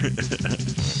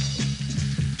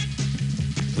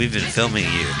 We've been filming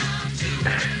you.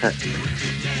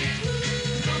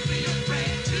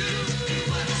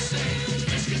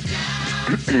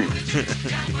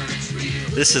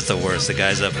 This is the worst. The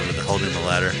guy's up holding the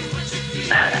ladder.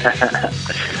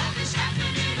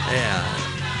 Yeah.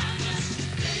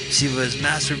 She was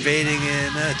masturbating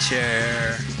in a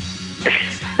chair.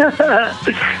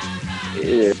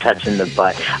 Touching the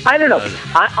butt. I don't know.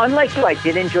 Unlike you, I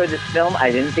did enjoy this film.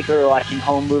 I didn't think we were watching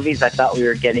home movies. I thought we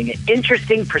were getting an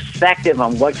interesting perspective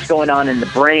on what's going on in the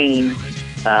brain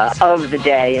of the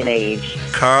day and age.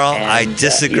 Carl, I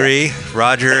disagree.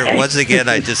 Roger, once again,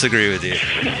 I disagree with you.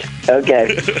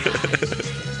 Okay.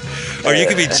 Or you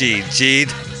could be Gene. Gene,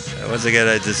 once again,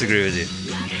 I disagree with you.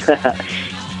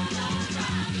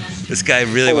 This guy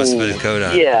really wants to put his coat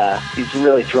on. Yeah, he's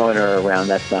really throwing her around.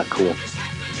 That's not cool.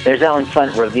 There's Alan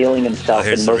Funt revealing himself.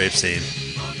 Here's the rape scene.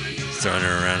 He's throwing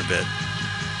her around a bit.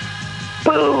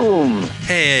 Boom!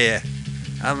 Hey,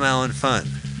 I'm Alan Funt.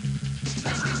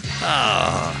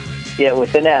 Oh. Yeah,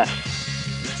 with an F.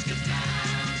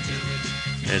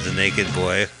 There's a naked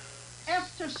boy.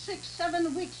 After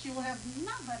 6-7 weeks, you will have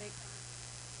nobody.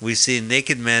 We see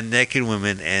naked men, naked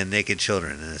women, and naked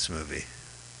children in this movie.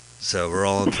 So we're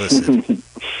all implicit.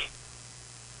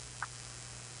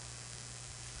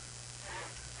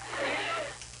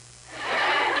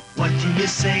 What do you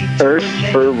say Earth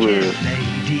for Rue.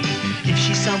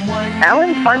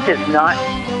 Alan Funt is not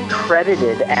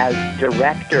credited as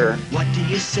director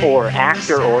or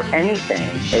actor or anything.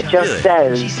 It just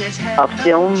says a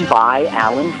film by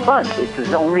Alan Funt. It's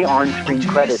his only on-screen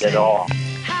credit at all.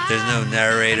 There's no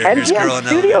narrator. MGM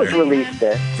Studios released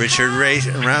it. Richard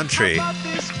Roundtree,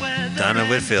 Donna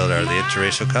Whitfield are the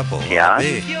interracial couple. Yeah.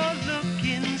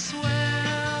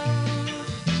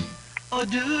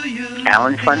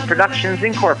 Alan Funt Productions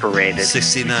Incorporated.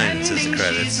 69 says the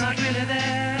credits.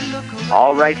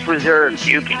 All rights reserved.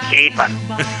 You can keep them.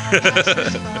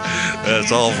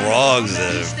 That's all wrongs.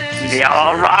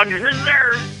 All wrongs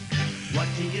reserved.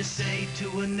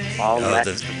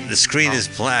 The screen is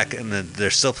black, and they're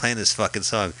still playing this fucking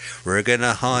song. We're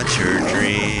gonna haunt your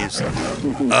dreams.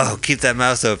 Oh, keep that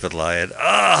mouth open, Lion.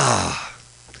 Oh,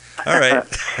 all right.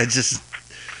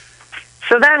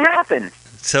 So that happened.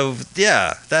 So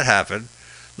yeah, that happened.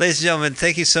 Ladies and gentlemen,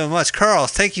 thank you so much, Carl.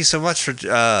 Thank you so much for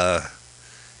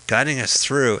guiding us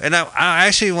through. And I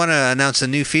actually want to announce a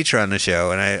new feature on the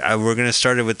show, and we're going to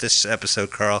start it with this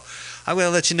episode, Carl. I'm going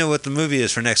to let you know what the movie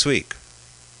is for next week.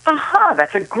 Aha,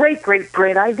 that's a great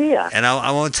idea. And I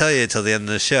won't tell you until the end of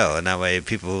the show, and that way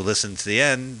people who listen to the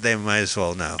end, they might as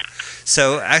well know.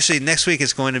 So actually, next week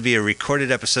is going to be a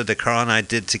recorded episode that Carl and I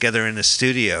did together in the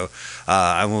studio.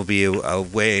 I will be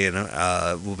away, and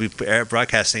we'll be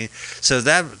broadcasting. So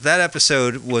that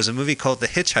episode was a movie called The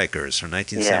Hitchhikers from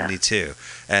 1972.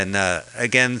 And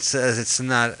again, it's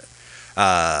not...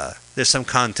 there's some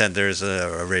content. There's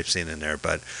a rape scene in there,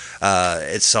 but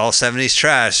it's all 70s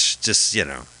trash. Just,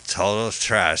 total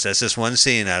trash. That's just one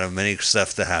scene out of many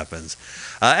stuff that happens.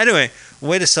 Anyway,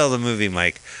 way to sell the movie,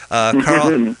 Mike.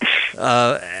 Carl,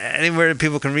 anywhere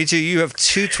people can reach you. You have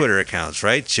 2 Twitter accounts,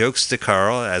 right? Jokes to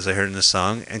Carl, as I heard in the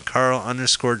song, and Carl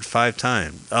 _11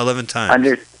 times.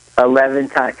 11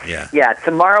 times. Yeah. Yeah,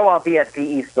 tomorrow I'll be at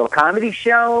the Eastville Comedy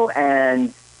Show,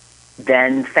 and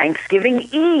then Thanksgiving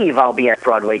Eve I'll be at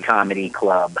Broadway Comedy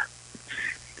Club.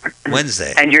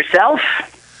 Wednesday. And yourself?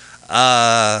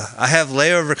 I have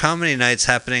Layover Comedy Nights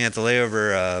happening at the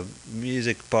Layover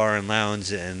Music Bar and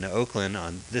Lounge in Oakland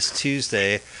on this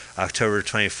Tuesday, October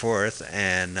 24th,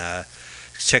 and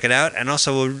check it out. And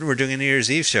also, we're doing a New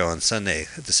Year's Eve show on Sunday,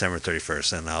 December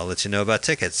 31st, and I'll let you know about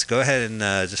tickets. Go ahead and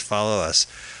just follow us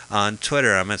on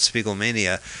Twitter. I'm at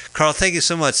Spiegelmania. Carl, thank you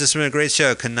so much. This has been a great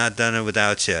show. Could not have done it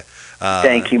without you.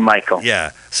 Thank you, Michael.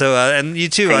 Yeah. So, and you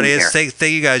too, audience. Thank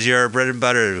you guys. You're our bread and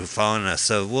butter following us.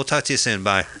 So we'll talk to you soon.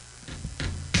 Bye.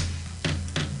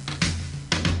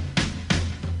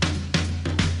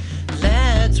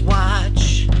 Let's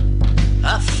watch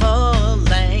a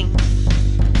full-length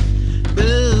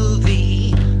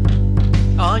movie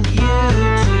on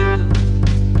YouTube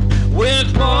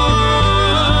with Mike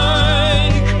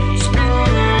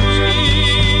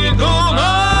Spiegelman.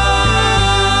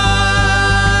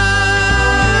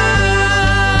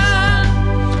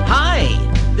 Hi,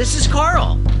 this is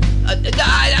Carl.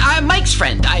 I'm Mike's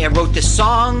friend. I wrote this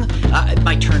song.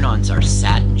 My turn-ons are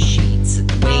satin sheets and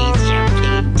the way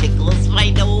champagne tickles my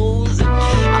nose.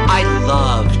 I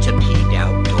love to peek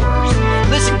outdoors.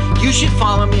 Listen, you should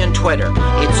follow me on Twitter.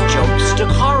 It's Jokes to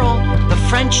Carl, the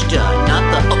French duh, not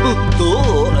the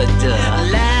duh.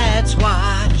 Let's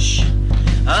watch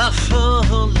a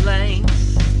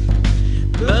full-length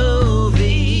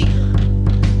movie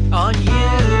on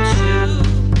YouTube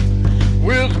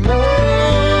with more.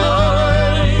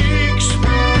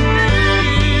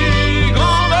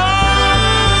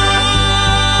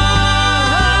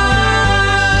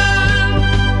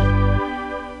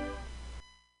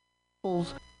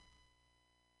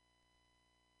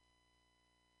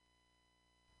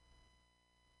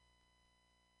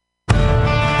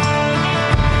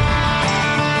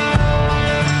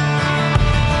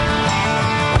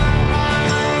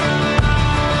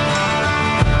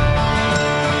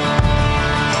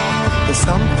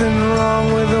 Something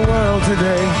wrong with the world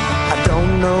today. I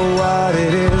don't know what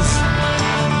it is.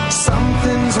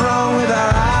 Something's wrong with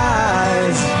our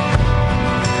eyes.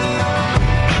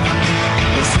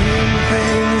 We're seeing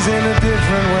things in a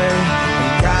different way,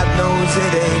 and God knows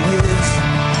it ain't his.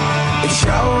 It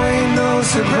sure ain't no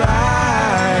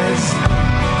surprise.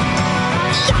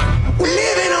 We're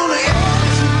living on the edge.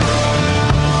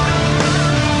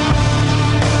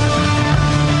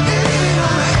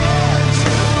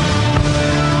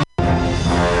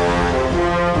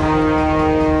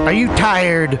 Are you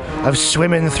tired of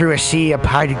swimming through a sea of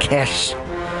podcasts?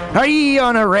 Are ye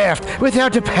on a raft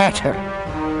without a paddle?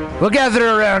 Well, gather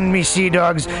around me, sea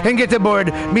dogs, and get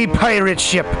aboard me pirate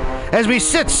ship as we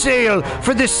set sail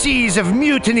for the seas of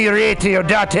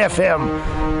MutinyRadio.fm.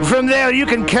 From there, you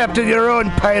can captain your own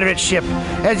pirate ship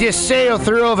as you sail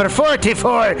through over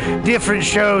 44 different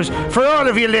shows for all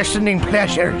of your listening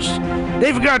pleasures.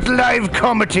 They've got live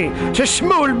comedy to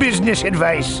small business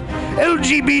advice,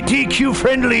 LGBTQ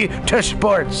friendly to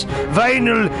sports,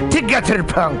 vinyl to gutter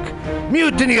punk.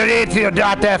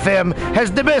 MutinyRadio.fm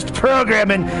has the best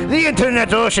programming the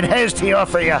internet ocean has to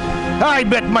offer you. I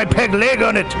bet my peg leg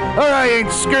on it, or I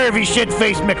ain't scurvy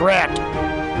shit-faced McRat.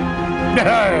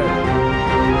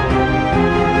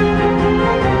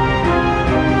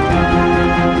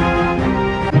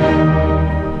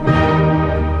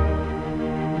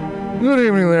 Good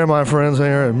evening there, my friends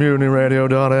here at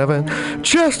MutinyRadio.fm.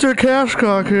 Chester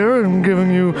Cashcock here, and giving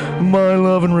you my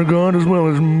love and regard as well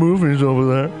as movies over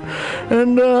there.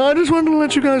 And I just wanted to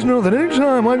let you guys know that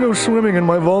anytime I go swimming in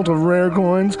my vault of rare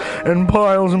coins and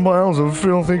piles of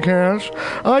filthy cash,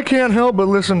 I can't help but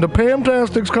listen to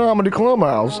Pamtastic's Comedy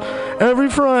Clubhouse every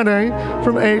Friday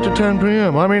from 8 to 10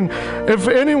 p.m. I mean, if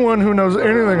anyone who knows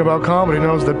anything about comedy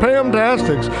knows that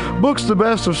Pamtastic's books the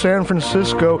best of San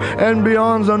Francisco and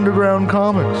beyond's underground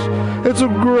comics. It's a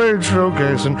great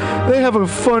showcase, and they have a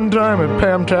fun time at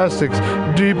Pamtastic's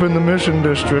deep in the Mission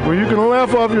District, where you can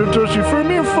laugh off your tushy for a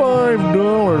mere $5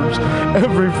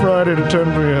 every Friday to 10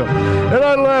 p.m. And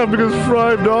I laugh because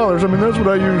 $5, I mean, that's what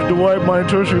I use to wipe my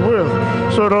tushy with.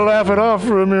 So to laugh it off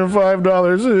for a mere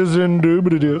 $5 is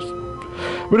indubitious.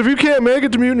 But if you can't make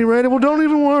it to Mutiny Radio, well, don't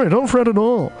even worry. Don't fret at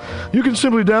all. You can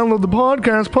simply download the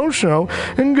podcast post-show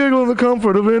and giggle in the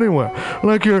comfort of anywhere,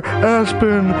 like your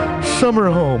Aspen summer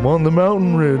home on the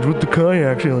mountain ridge with the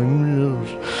kayak feeling.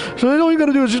 So all you got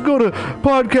to do is just go to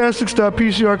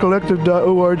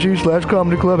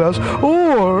podcastics.pcrcollective.org/comedy clubhouse,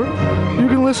 or you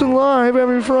can listen live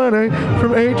every Friday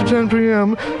from 8 to 10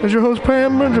 p.m. as your host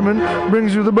Pam Benjamin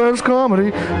brings you the best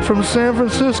comedy from San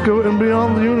Francisco and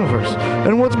beyond the universe.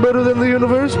 And what's better than the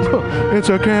universe? It's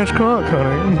a cash cock,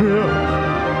 honey. Yeah.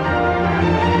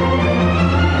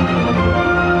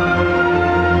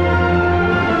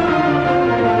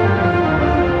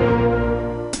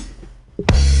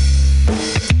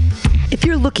 If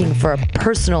you're looking for a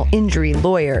personal injury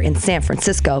lawyer in San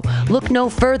Francisco, look no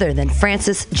further than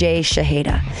Francis J.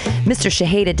 Shaheda. Mr.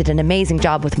 Shaheda did an amazing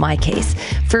job with my case.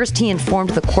 First, he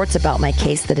informed the courts about my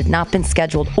case that had not been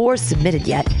scheduled or submitted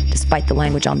yet, despite the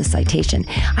language on the citation.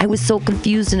 I was so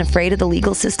confused and afraid of the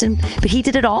legal system, but he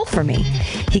did it all for me.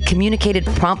 He communicated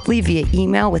promptly via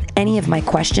email with any of my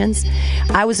questions.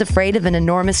 I was afraid of an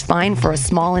enormous fine for a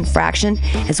small infraction,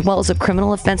 as well as a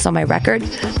criminal offense on my record,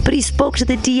 but he spoke to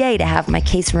the DA to have my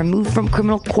case removed from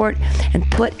criminal court and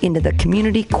put into the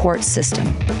community court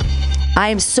system. I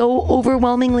am so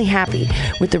overwhelmingly happy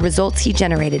with the results he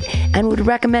generated and would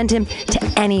recommend him to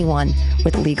anyone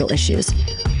with legal issues.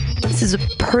 This is a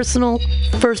personal,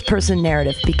 first-person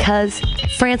narrative because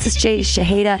Francis J.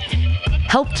 Shaheda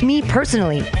helped me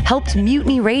personally, helped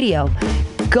Mutiny Radio.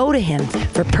 Go to him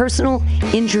for personal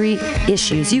injury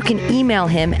issues. You can email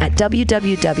him at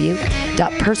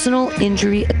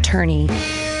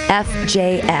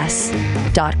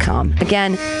www.personalinjuryattorneyfjs.com.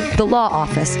 Again, the law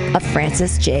office of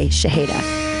Francis J. Shaheda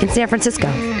in San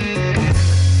Francisco.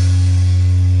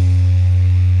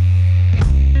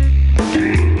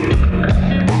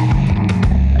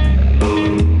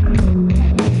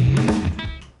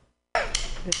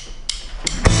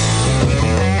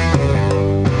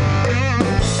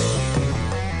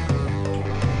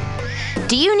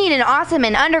 Do you need an awesome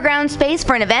and underground space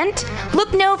for an event?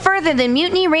 Look no further than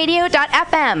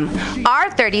MutinyRadio.fm. Our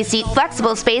 30-seat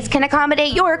flexible space can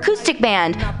accommodate your acoustic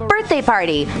band, birthday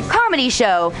party, comedy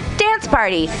show, dance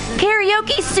party,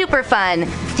 karaoke super fun,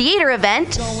 theater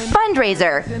event,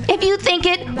 fundraiser. If you think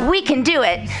it, we can do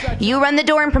it. You run the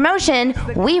door and promotion,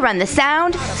 we run the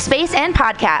sound, space, and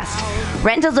podcast.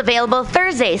 Rentals available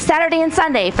Thursday, Saturday, and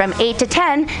Sunday from 8 to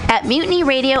 10 at Mutiny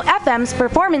Radio FM's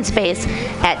performance space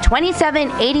at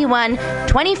 2781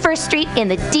 21st Street in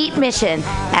the Deep Mission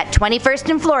at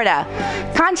 21st in Florida.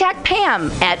 Contact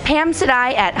Pam at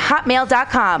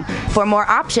pamsadai@hotmail.com for more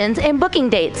options and booking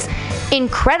dates.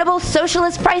 Incredible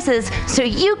socialist prices so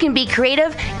you can be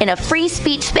creative in a free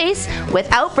speech space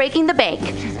without breaking the bank.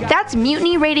 That's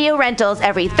Mutiny Radio Rentals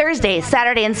every Thursday,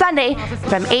 Saturday, and Sunday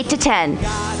from 8 to 10.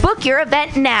 Book your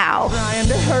event now. Trying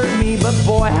to hurt me, but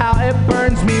boy, how it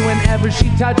burns me whenever she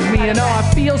touches me, and oh, I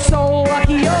feel so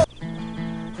lucky. Oh.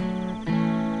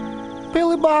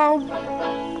 Billy Bob,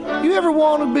 you ever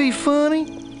want to be funny?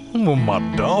 Well, my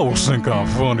dogs think I'm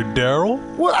funny, Daryl.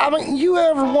 Well, I mean, you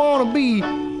ever want to be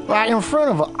like in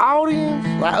front of an audience,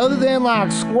 like other than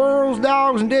like squirrels,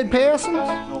 dogs, and dead peasants?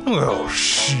 Oh,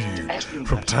 shoot.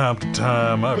 From time to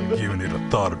time, I've given it a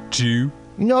thought or two.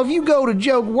 You know, if you go to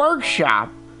Joke Workshop,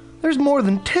 there's more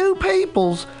than 2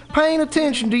 peoples paying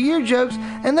attention to your jokes,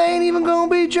 and they ain't even gonna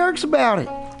be jerks about it.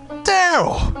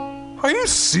 Daryl, are you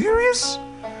serious?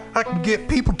 I can get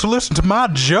people to listen to my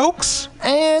jokes?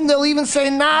 And they'll even say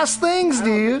nice things to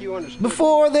you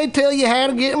before they tell you how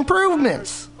to get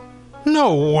improvements.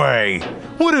 No way.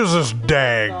 What is this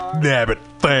dag-nabbit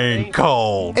thing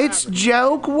called? It's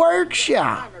Joke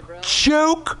Workshop.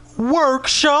 Joke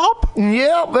Workshop?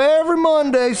 Yep, every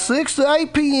Monday, 6 to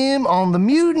 8 p.m. on the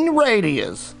Mutiny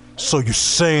Radios. So you're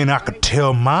saying I could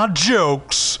tell my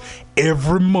jokes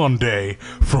every Monday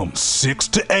from 6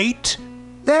 to 8?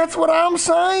 That's what I'm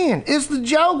saying. It's the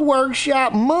Joke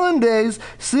Workshop Mondays,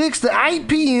 6 to 8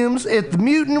 p.m. at the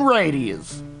Mutiny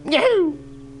Radios. Yahoo!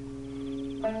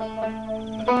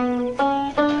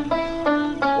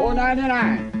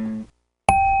 $4.99.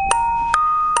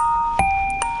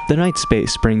 The Night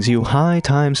Space brings you High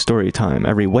Time Story Time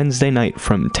every Wednesday night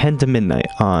from 10 to midnight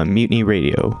on Mutiny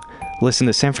Radio. Listen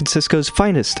to San Francisco's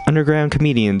finest underground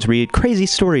comedians read crazy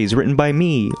stories written by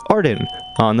me, Arden,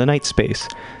 on The Night Space.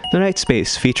 The Night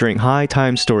Space featuring High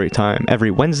Time Story Time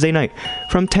every Wednesday night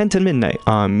from 10 to midnight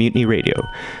on Mutiny Radio.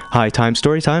 High Time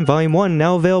Story Time Volume 1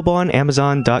 now available on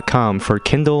Amazon.com for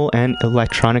Kindle and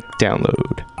electronic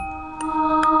download.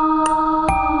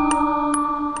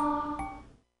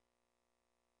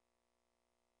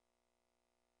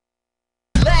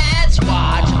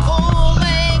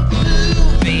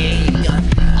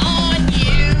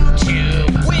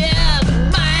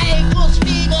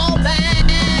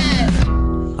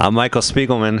 I'm Michael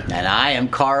Spiegelman. And I am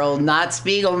Carl, not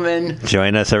Spiegelman.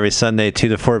 Join us every Sunday, 2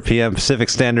 to 4 p.m. Pacific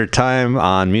Standard Time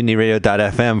on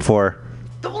MutinyRadio.fm for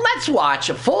Let's watch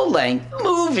a full-length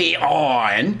movie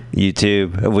on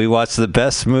YouTube. We watch the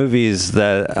best movies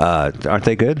that, aren't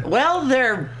they good? Well,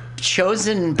 they're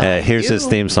chosen by Here's you. his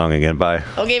theme song again. Bye.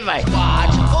 Okay, bye.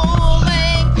 Watch a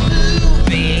full-length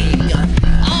movie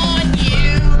on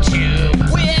YouTube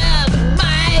with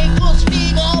Michael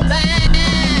Spiegelman.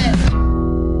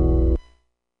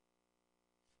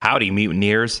 Howdy,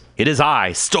 mutineers. It is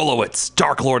I, Stolowitz,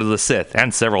 Dark Lord of the Sith,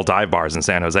 and several dive bars in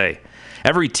San Jose.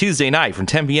 Every Tuesday night from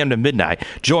 10 p.m. to midnight,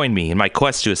 join me in my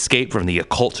quest to escape from the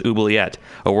occult oubliette,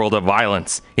 a world of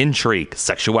violence, intrigue,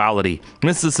 sexuality,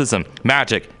 mysticism,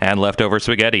 magic, and leftover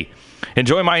spaghetti.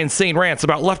 Enjoy my insane rants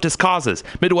about leftist causes,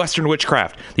 Midwestern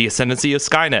witchcraft, the ascendancy of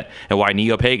Skynet, and why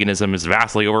neo-paganism is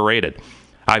vastly overrated.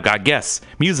 I've got guests,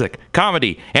 music,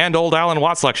 comedy, and old Alan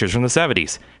Watts lectures from the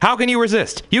 70s. How can you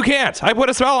resist? You can't! I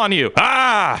put a spell on you!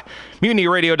 Ah!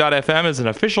 MutinyRadio.fm is an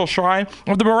official shrine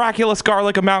of the miraculous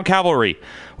garlic of Mount Calvary.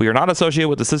 We are not associated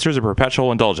with the Sisters of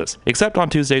Perpetual Indulgence, except on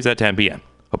Tuesdays at 10 p.m.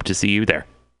 Hope to see you there.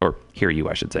 Or hear you,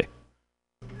 I should say.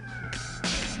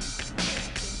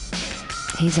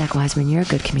 Hey, Zach Wiseman, you're a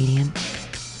good comedian.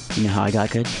 You know how I got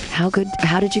good? How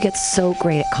did you get so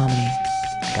great at comedy?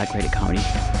 I got great at comedy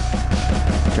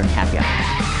during happy hour.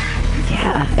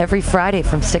 Yeah, every Friday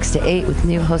from 6 to 8 with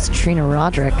new host Trina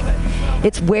Roderick.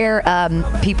 It's where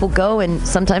people go, and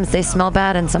sometimes they smell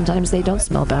bad and sometimes they don't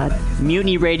smell bad.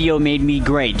 Mutiny Radio made me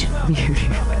great.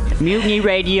 Mutiny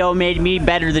Radio made me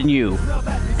better than you.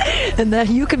 And that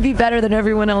you can be better than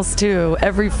everyone else, too,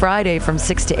 every Friday from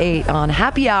 6 to 8 on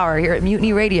Happy Hour here at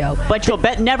Mutiny Radio. But you'll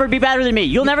never be better than me.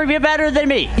 You'll never be better than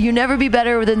me. You never be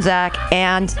better than Zach.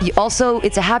 And you also,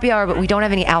 it's a happy hour, but we don't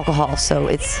have any alcohol, so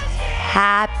it's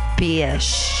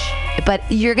happy-ish. But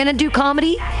you're going to do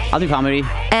comedy. I'll do comedy.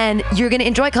 And you're going to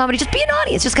enjoy comedy. Just be an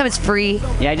audience. Just come. It's free.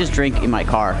 Yeah, I just drink in my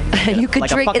car. You could like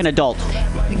drink. Like a fucking adult.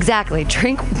 Exactly.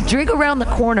 Drink around the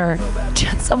corner.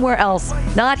 Somewhere else.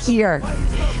 Not here.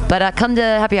 But come to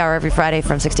Happy Hour every Friday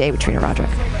from 6 to 8 with Trina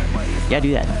Roderick. Yeah,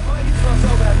 do that.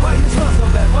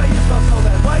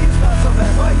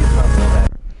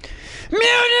 Mutineer!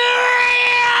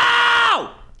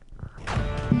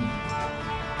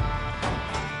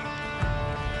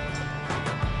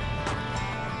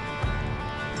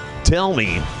 Tell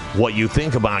me what you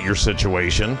think about your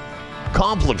situation.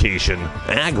 Complication,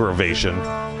 aggravation.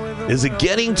 Is it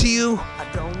getting to you?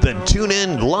 Then tune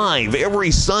in live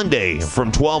every Sunday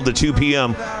from 12 to 2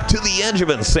 p.m. to The Edge of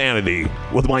Insanity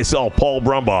with myself, Paul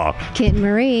Brumbaugh, Kit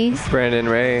Marie, Brandon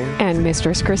Ray, and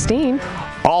Mistress Christine.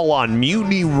 all on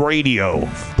Mutiny Radio.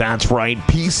 That's right,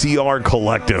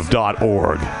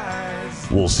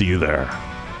 PCRcollective.org. We'll see you there.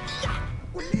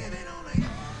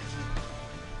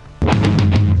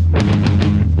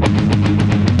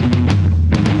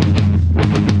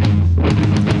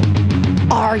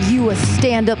 Are you a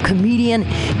stand-up comedian?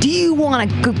 Do you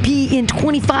want to be in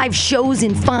 25 shows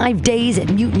in 5 days at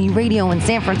Mutiny Radio in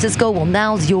San Francisco? Well,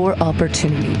 now's your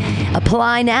opportunity.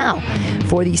 Apply now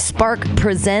for the Spark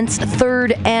Presents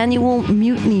 3rd Annual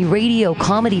Mutiny Radio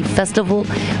Comedy Festival,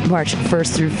 March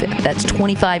 1st through 5th. That's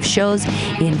 25 shows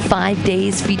in 5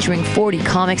 days featuring 40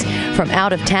 comics from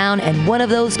out of town, and one of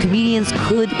those comedians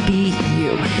could be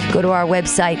you. Go to our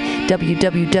website,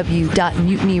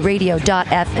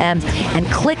 www.mutinyradio.fm, and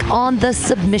click on the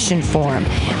submission form.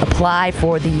 Apply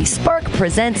for the Spark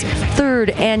Presents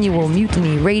 3rd Annual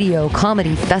Mutiny Radio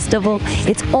Comedy Festival.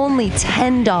 It's only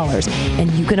 $10, and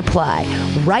you can apply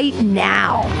right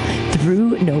now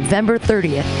through November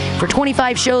 30th for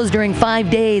 25 shows during 5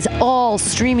 days, all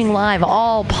streaming live,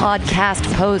 all podcast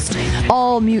posts,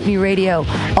 all Mutiny Radio,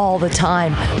 all the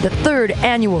time. The 3rd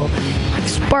Annual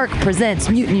Spark Presents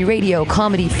Mutiny Radio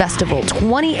Comedy Festival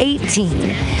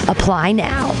 2018. Apply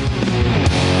now.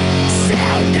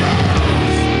 Sound off.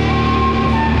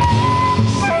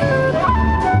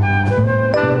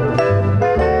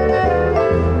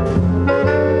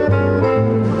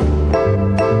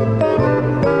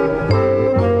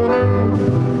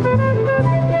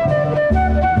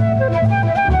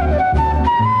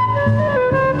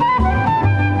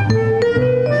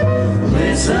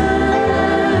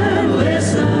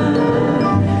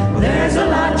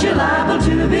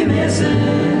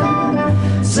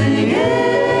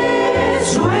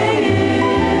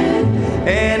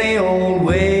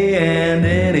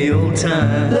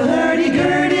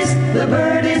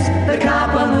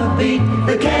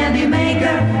 the candy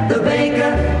maker, the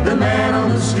baker, the man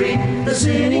on the street, the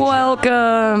city.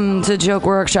 Welcome to Joke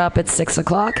Workshop at 6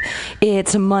 o'clock.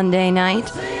 It's Monday night.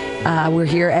 We're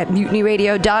here at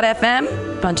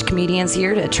MutinyRadio.fm. A bunch of comedians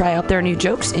here to try out their new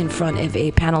jokes in front of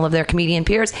a panel of their comedian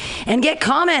peers and get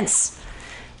comments.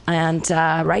 And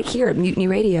right here at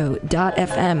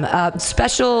MutinyRadio.fm.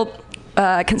 Special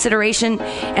consideration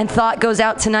and thought goes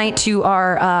out tonight to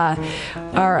our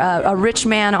rich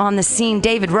man on the scene,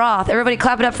 David Roth. Everybody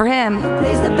clap it up for him.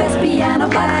 Plays the best piano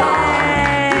by far.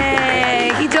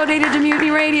 He donated to Mutiny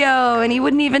Radio, and he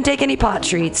wouldn't even take any pot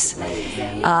treats.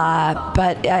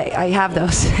 But I have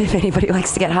those if anybody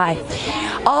likes to get high.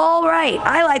 All right,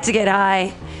 I like to get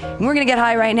high. We're going to get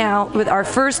high right now with our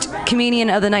first comedian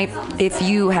of the night. If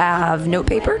you have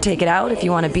notepaper, take it out. If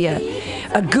you want to be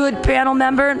a good panel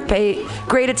member, pay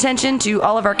great attention to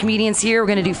all of our comedians here. We're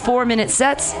going to do 4-minute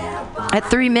sets. At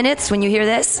 3 minutes, when you hear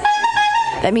this,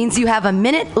 that means you have a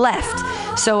minute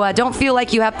left. So don't feel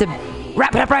like you have to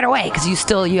wrap it up right away, because you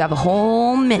have a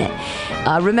whole minute.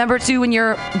 Remember, too, when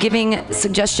you're giving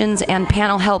suggestions and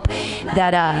panel help,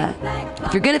 that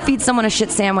if you're going to feed someone a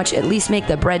shit sandwich, at least make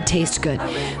the bread taste good.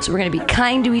 So we're going to be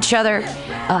kind to each other,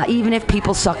 even if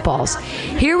people suck balls.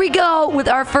 Here we go with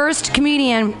our first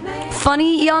comedian,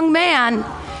 funny young man.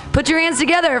 Put your hands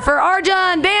together for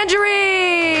Arjun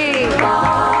Banerjee!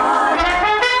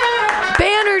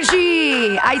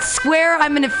 Banerjee! I swear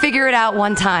I'm going to figure it out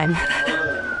one time.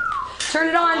 Turn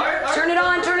it on, turn it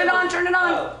on, turn it on, turn it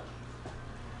on.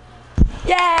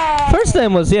 Yay! First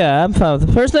name was, I'm fine with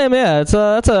it. First name, that's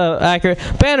a accurate.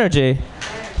 Banerjee.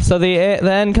 So the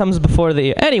N comes before the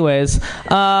E. Anyways,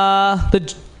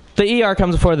 the ER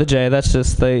comes before the J. That's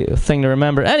just the thing to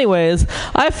remember. Anyways,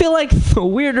 I feel like the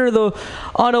weirder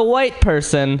on a white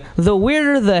person, the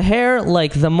weirder the hair,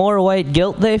 like the more white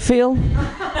guilt they feel.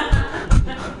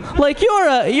 Like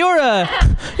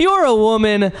you're a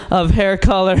woman of hair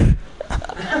color.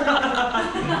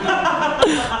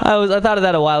 I thought of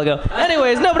that a while ago.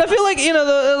 Anyways, no, but I feel like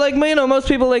most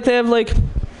people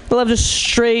they'll have just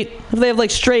straight. If they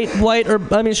have straight white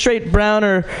straight brown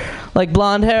or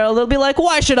blonde hair, they'll be like,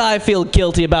 why should I feel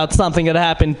guilty about something that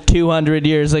happened 200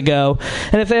 years ago?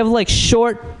 And if they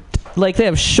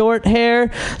have short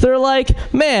hair, they're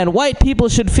like, man, white people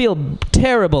should feel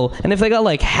terrible. And if they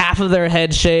got half of their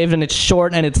head shaved and it's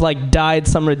short and it's dyed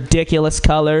some ridiculous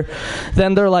color,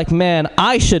 then they're like, man,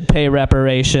 I should pay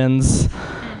reparations.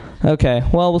 Okay,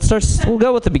 well, we'll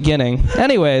go with the beginning.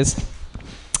 Anyways,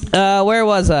 where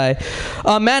was I?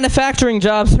 Manufacturing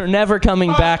jobs are never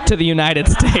coming back to the United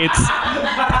States.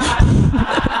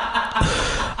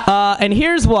 And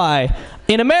here's why.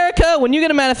 In America, when you get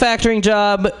a manufacturing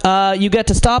job, you get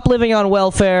to stop living on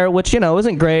welfare, which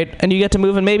isn't great, and you get to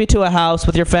move in maybe to a house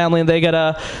with your family, and they get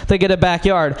a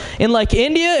backyard. In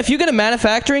India, if you get a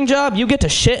manufacturing job, you get to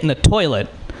shit in a toilet.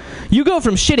 You go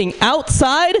from shitting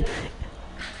outside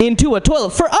into a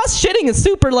toilet. For us, shitting is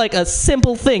super a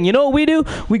simple thing. You know what we do?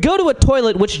 We go to a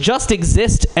toilet which just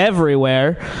exists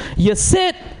everywhere. You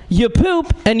sit, you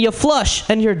poop, and you flush,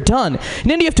 and you're done.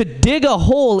 And then you have to dig a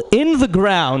hole in the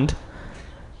ground.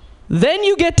 Then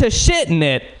you get to shit in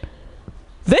it.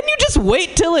 Then you just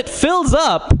wait till it fills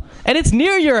up, and it's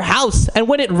near your house. And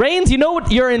when it rains, you know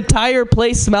what your entire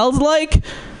place smells like?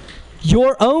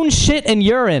 Your own shit and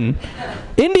urine.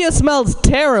 India smells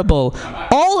terrible.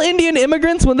 All Indian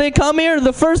immigrants, when they come here,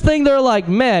 the first thing they're like,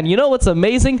 man, you know what's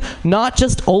amazing? Not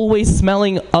just always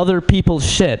smelling other people's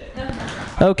shit.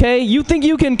 Okay? You think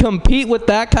you can compete with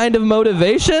that kind of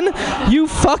motivation? You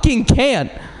fucking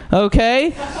can't.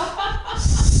 Okay?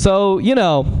 So,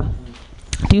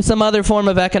 do some other form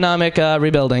of economic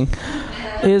rebuilding.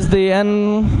 Is the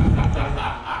end...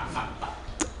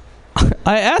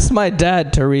 I asked my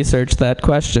dad to research that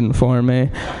question for me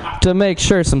to make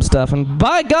sure some stuff, and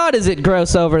by God is it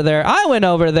gross over there. I went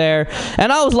over there,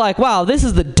 and I was like, wow, this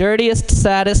is the dirtiest,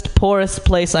 saddest, poorest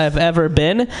place I've ever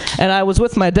been. And I was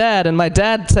with my dad, and my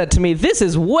dad said to me, this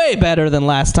is way better than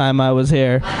last time I was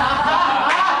here.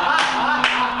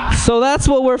 So that's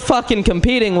what we're fucking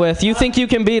competing with. You think you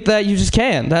can beat that, you just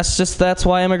can't. That's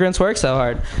why immigrants work so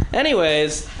hard.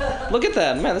 Anyways, look at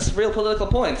that. Man, this is real political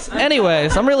points.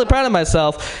 Anyways, I'm really proud of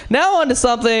myself. Now on to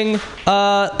something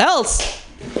else.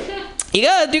 Do you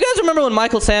guys remember when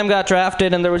Michael Sam got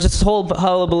drafted and there was this whole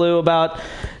hullabaloo about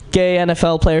gay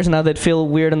NFL players and how they'd feel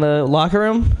weird in the locker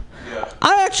room? Yeah.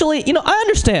 I actually, I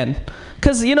understand.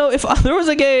 Because, if there was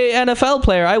a gay NFL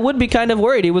player, I would be kind of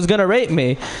worried he was going to rape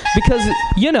me. Because,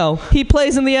 he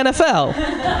plays in the NFL.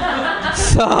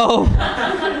 So,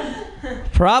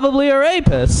 probably a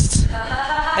rapist.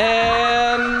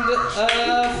 And,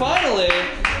 finally,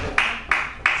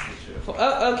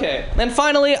 Okay. And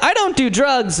finally, I don't do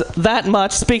drugs that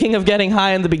much, speaking of getting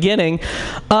high in the beginning,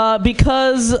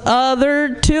 because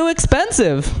they're too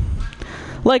expensive.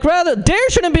 Like, rather, Dare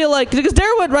shouldn't be like, because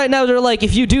Dare would right now, they're like,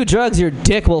 if you do drugs, your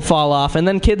dick will fall off, and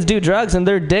then kids do drugs, and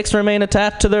their dicks remain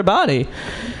attached to their body.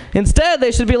 Instead,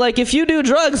 they should be like, if you do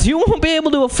drugs, you won't be able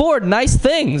to afford nice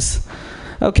things.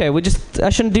 Okay, I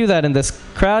shouldn't do that in this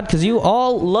crowd, because you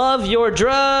all love your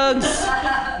drugs.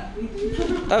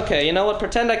 Okay, you know what?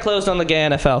 Pretend I closed on the gay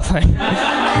NFL thing.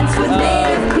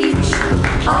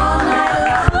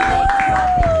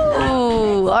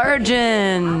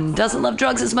 Arjun doesn't love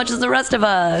drugs as much as the rest of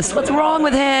us. What's wrong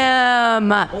with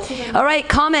him? All right,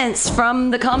 comments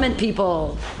from the comment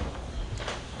people.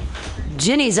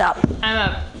 Ginny's up. I'm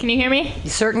up. Can you hear me? You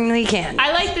certainly can.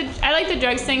 I like the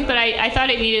drugs thing, but I thought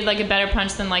it needed like a better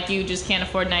punch than like you just can't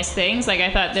afford nice things. Like I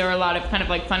thought there were a lot of kind of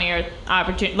like funnier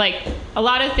opportunities, like a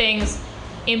lot of things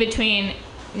in between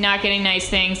not getting nice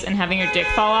things and having your dick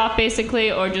fall off,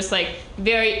 basically, or just like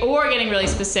getting really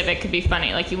specific could be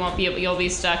funny. Like you'll be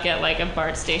stuck at like a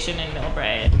BART station in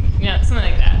Millbrae, something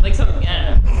like that. Like something,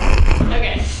 I don't know.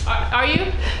 Okay, are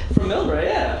you? From Millbrae,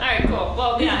 yeah. All right, cool.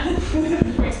 Well, yeah,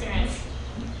 from experience.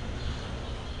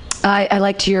 I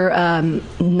liked your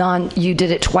you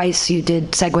did it twice. You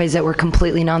did segues that were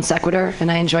completely non sequitur, and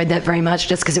I enjoyed that very much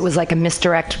just because it was like a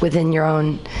misdirect within your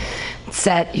own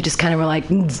set. You just kind of were like,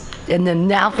 and then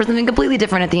now for something completely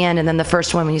different at the end, and then the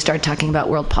first one when you started talking about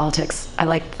world politics. I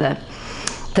liked the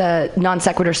non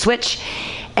sequitur switch.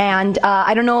 And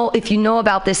I don't know if you know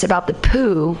about this, about the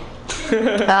poo.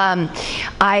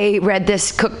 I read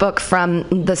this cookbook from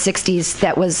the 60s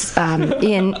that was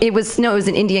it was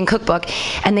an Indian cookbook,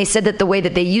 and they said that the way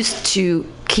that they used to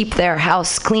keep their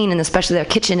house clean, and especially their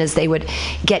kitchen, is they would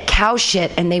get cow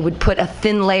shit and they would put a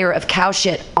thin layer of cow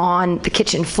shit on the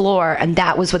kitchen floor, and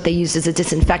that was what they used as a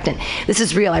disinfectant. This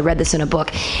is real. I read this in a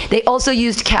book. They also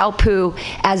used cow poo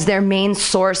as their main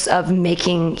source of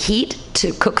making heat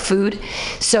to cook food.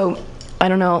 So I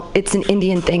don't know. It's an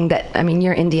Indian thing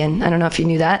you're Indian. I don't know if you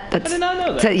knew that. I did not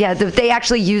know that. So, yeah, they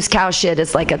actually use cow shit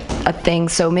as like a thing.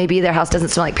 So maybe their house doesn't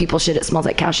smell like people shit. It smells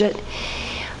like cow shit.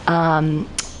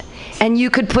 And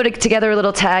you could put together a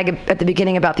little tag at the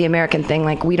beginning about the American thing,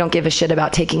 like, we don't give a shit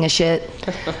about taking a shit,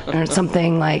 or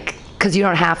something like, because you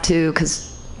don't have to,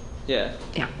 because... Yeah.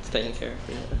 It's taken care of.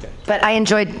 Okay. But I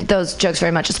enjoyed those jokes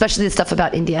very much, especially the stuff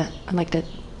about India. I liked it.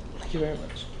 Thank you very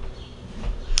much.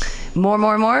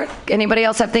 More. Anybody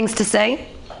else have things to say?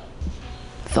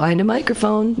 Find a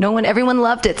microphone. Everyone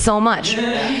loved it so much.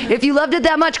 If you loved it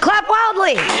that much, clap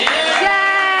wildly. Yay!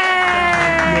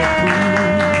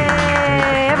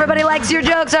 Everybody likes your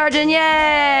jokes, Arjun.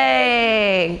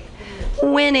 Yay!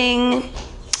 Winning.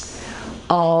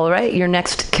 All right, your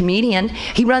next comedian.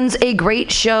 He runs a great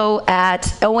show at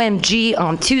OMG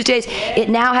on Tuesdays. It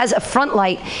now has a front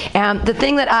light. And the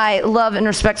thing that I love and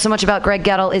respect so much about Greg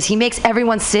Gettle is he makes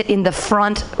everyone sit in the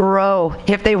front row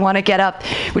if they want to get up,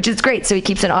 which is great. So he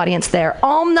keeps an audience there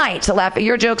all night to laugh at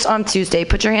your jokes on Tuesday.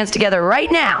 Put your hands together right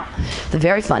now. The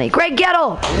very funny Greg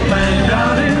Gettle.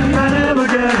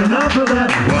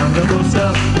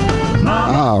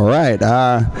 All right.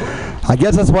 I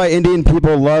guess that's why Indian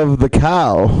people love the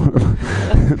cow.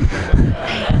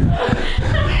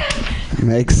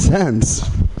 Makes sense.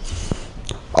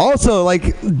 Also,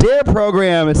 like, Dare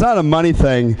program, it's not a money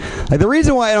thing. Like, the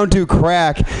reason why I don't do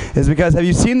crack is because, have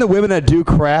you seen the women that do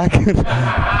crack?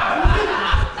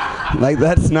 Like,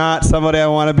 that's not somebody I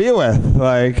want to be with.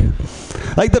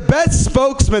 Like the best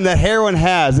spokesman that heroin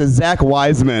has is Zach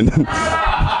Wiseman.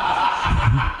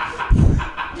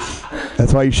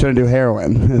 That's why you shouldn't do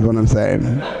heroin, is what I'm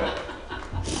saying.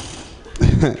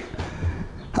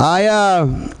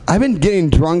 I've been getting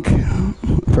drunk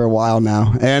for a while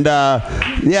now, and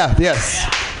yes.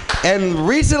 And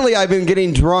recently I've been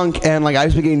getting drunk, and like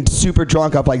I've been getting super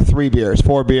drunk off like 4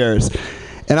 beers.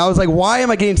 And I was like, why am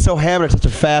I getting so hammered at such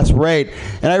a fast rate?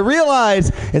 And I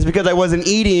realized it's because I wasn't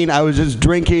eating, I was just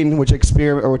drinking, which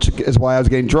is why I was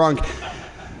getting drunk.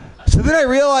 So then I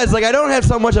realized, like, I don't have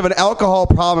so much of an alcohol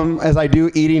problem as I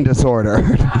do eating disorder.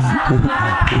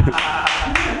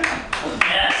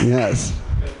 Yes.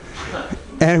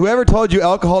 And whoever told you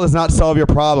alcohol does not solve your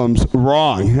problems,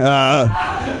 wrong.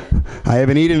 I have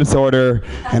an eating disorder,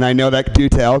 and I know that due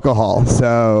to alcohol.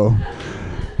 So,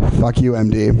 fuck you,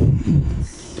 MD.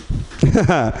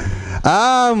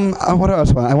 What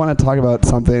else? I want to talk about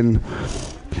something.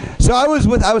 So I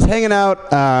was hanging out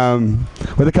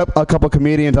with a couple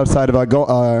comedians outside of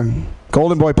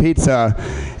Golden Boy Pizza,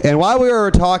 and while we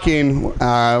were talking,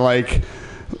 like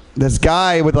this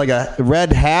guy with like a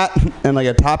red hat and like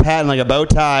a top hat and like a bow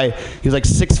tie. He was like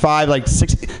 6'5", like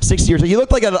 6 years old. He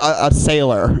looked like a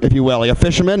sailor, if you will, like a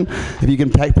fisherman. If you can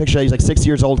picture that, he's like 6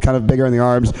 years old, kind of bigger in the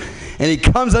arms. And he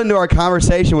comes into our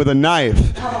conversation with a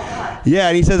knife. Yeah,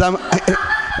 and he says,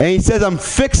 I'm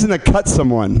fixing to cut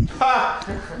someone.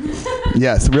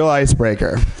 Yes, real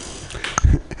icebreaker.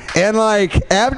 And like after